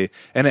Felicia Day,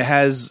 and it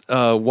has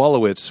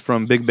Wolowitz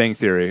from Big Bang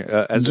Theory in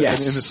a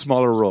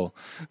smaller role.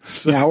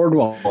 So, Howard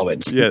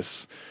Wolowitz.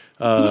 Yes.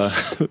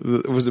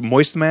 Was it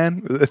Moist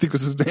Man? I think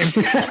was his name.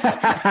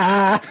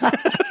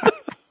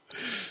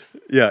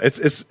 Yeah,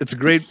 it's a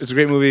great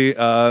movie,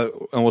 and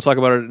we'll talk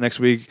about it next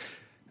week.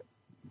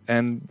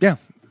 And yeah,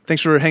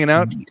 thanks for hanging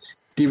out.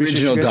 The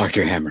original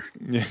Dr. Hammer.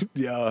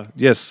 Yeah.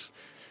 Yes.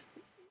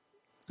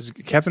 Is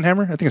it Captain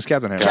Hammer? I think it's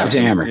Captain Hammer.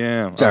 Captain Hammer.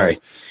 Yeah.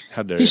 Sorry.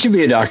 How dare you? He should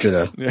be a doctor,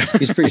 though. Yeah.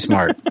 He's pretty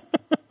smart.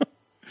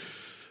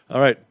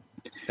 All right.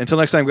 Until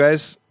next time,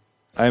 guys,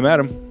 I'm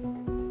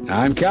Adam.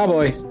 I'm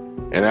Cowboy.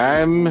 And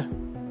I'm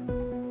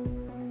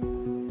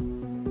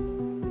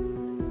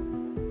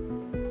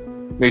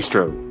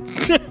Maestro.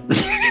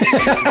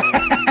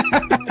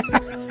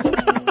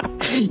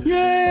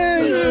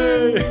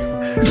 Yay!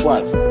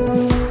 What?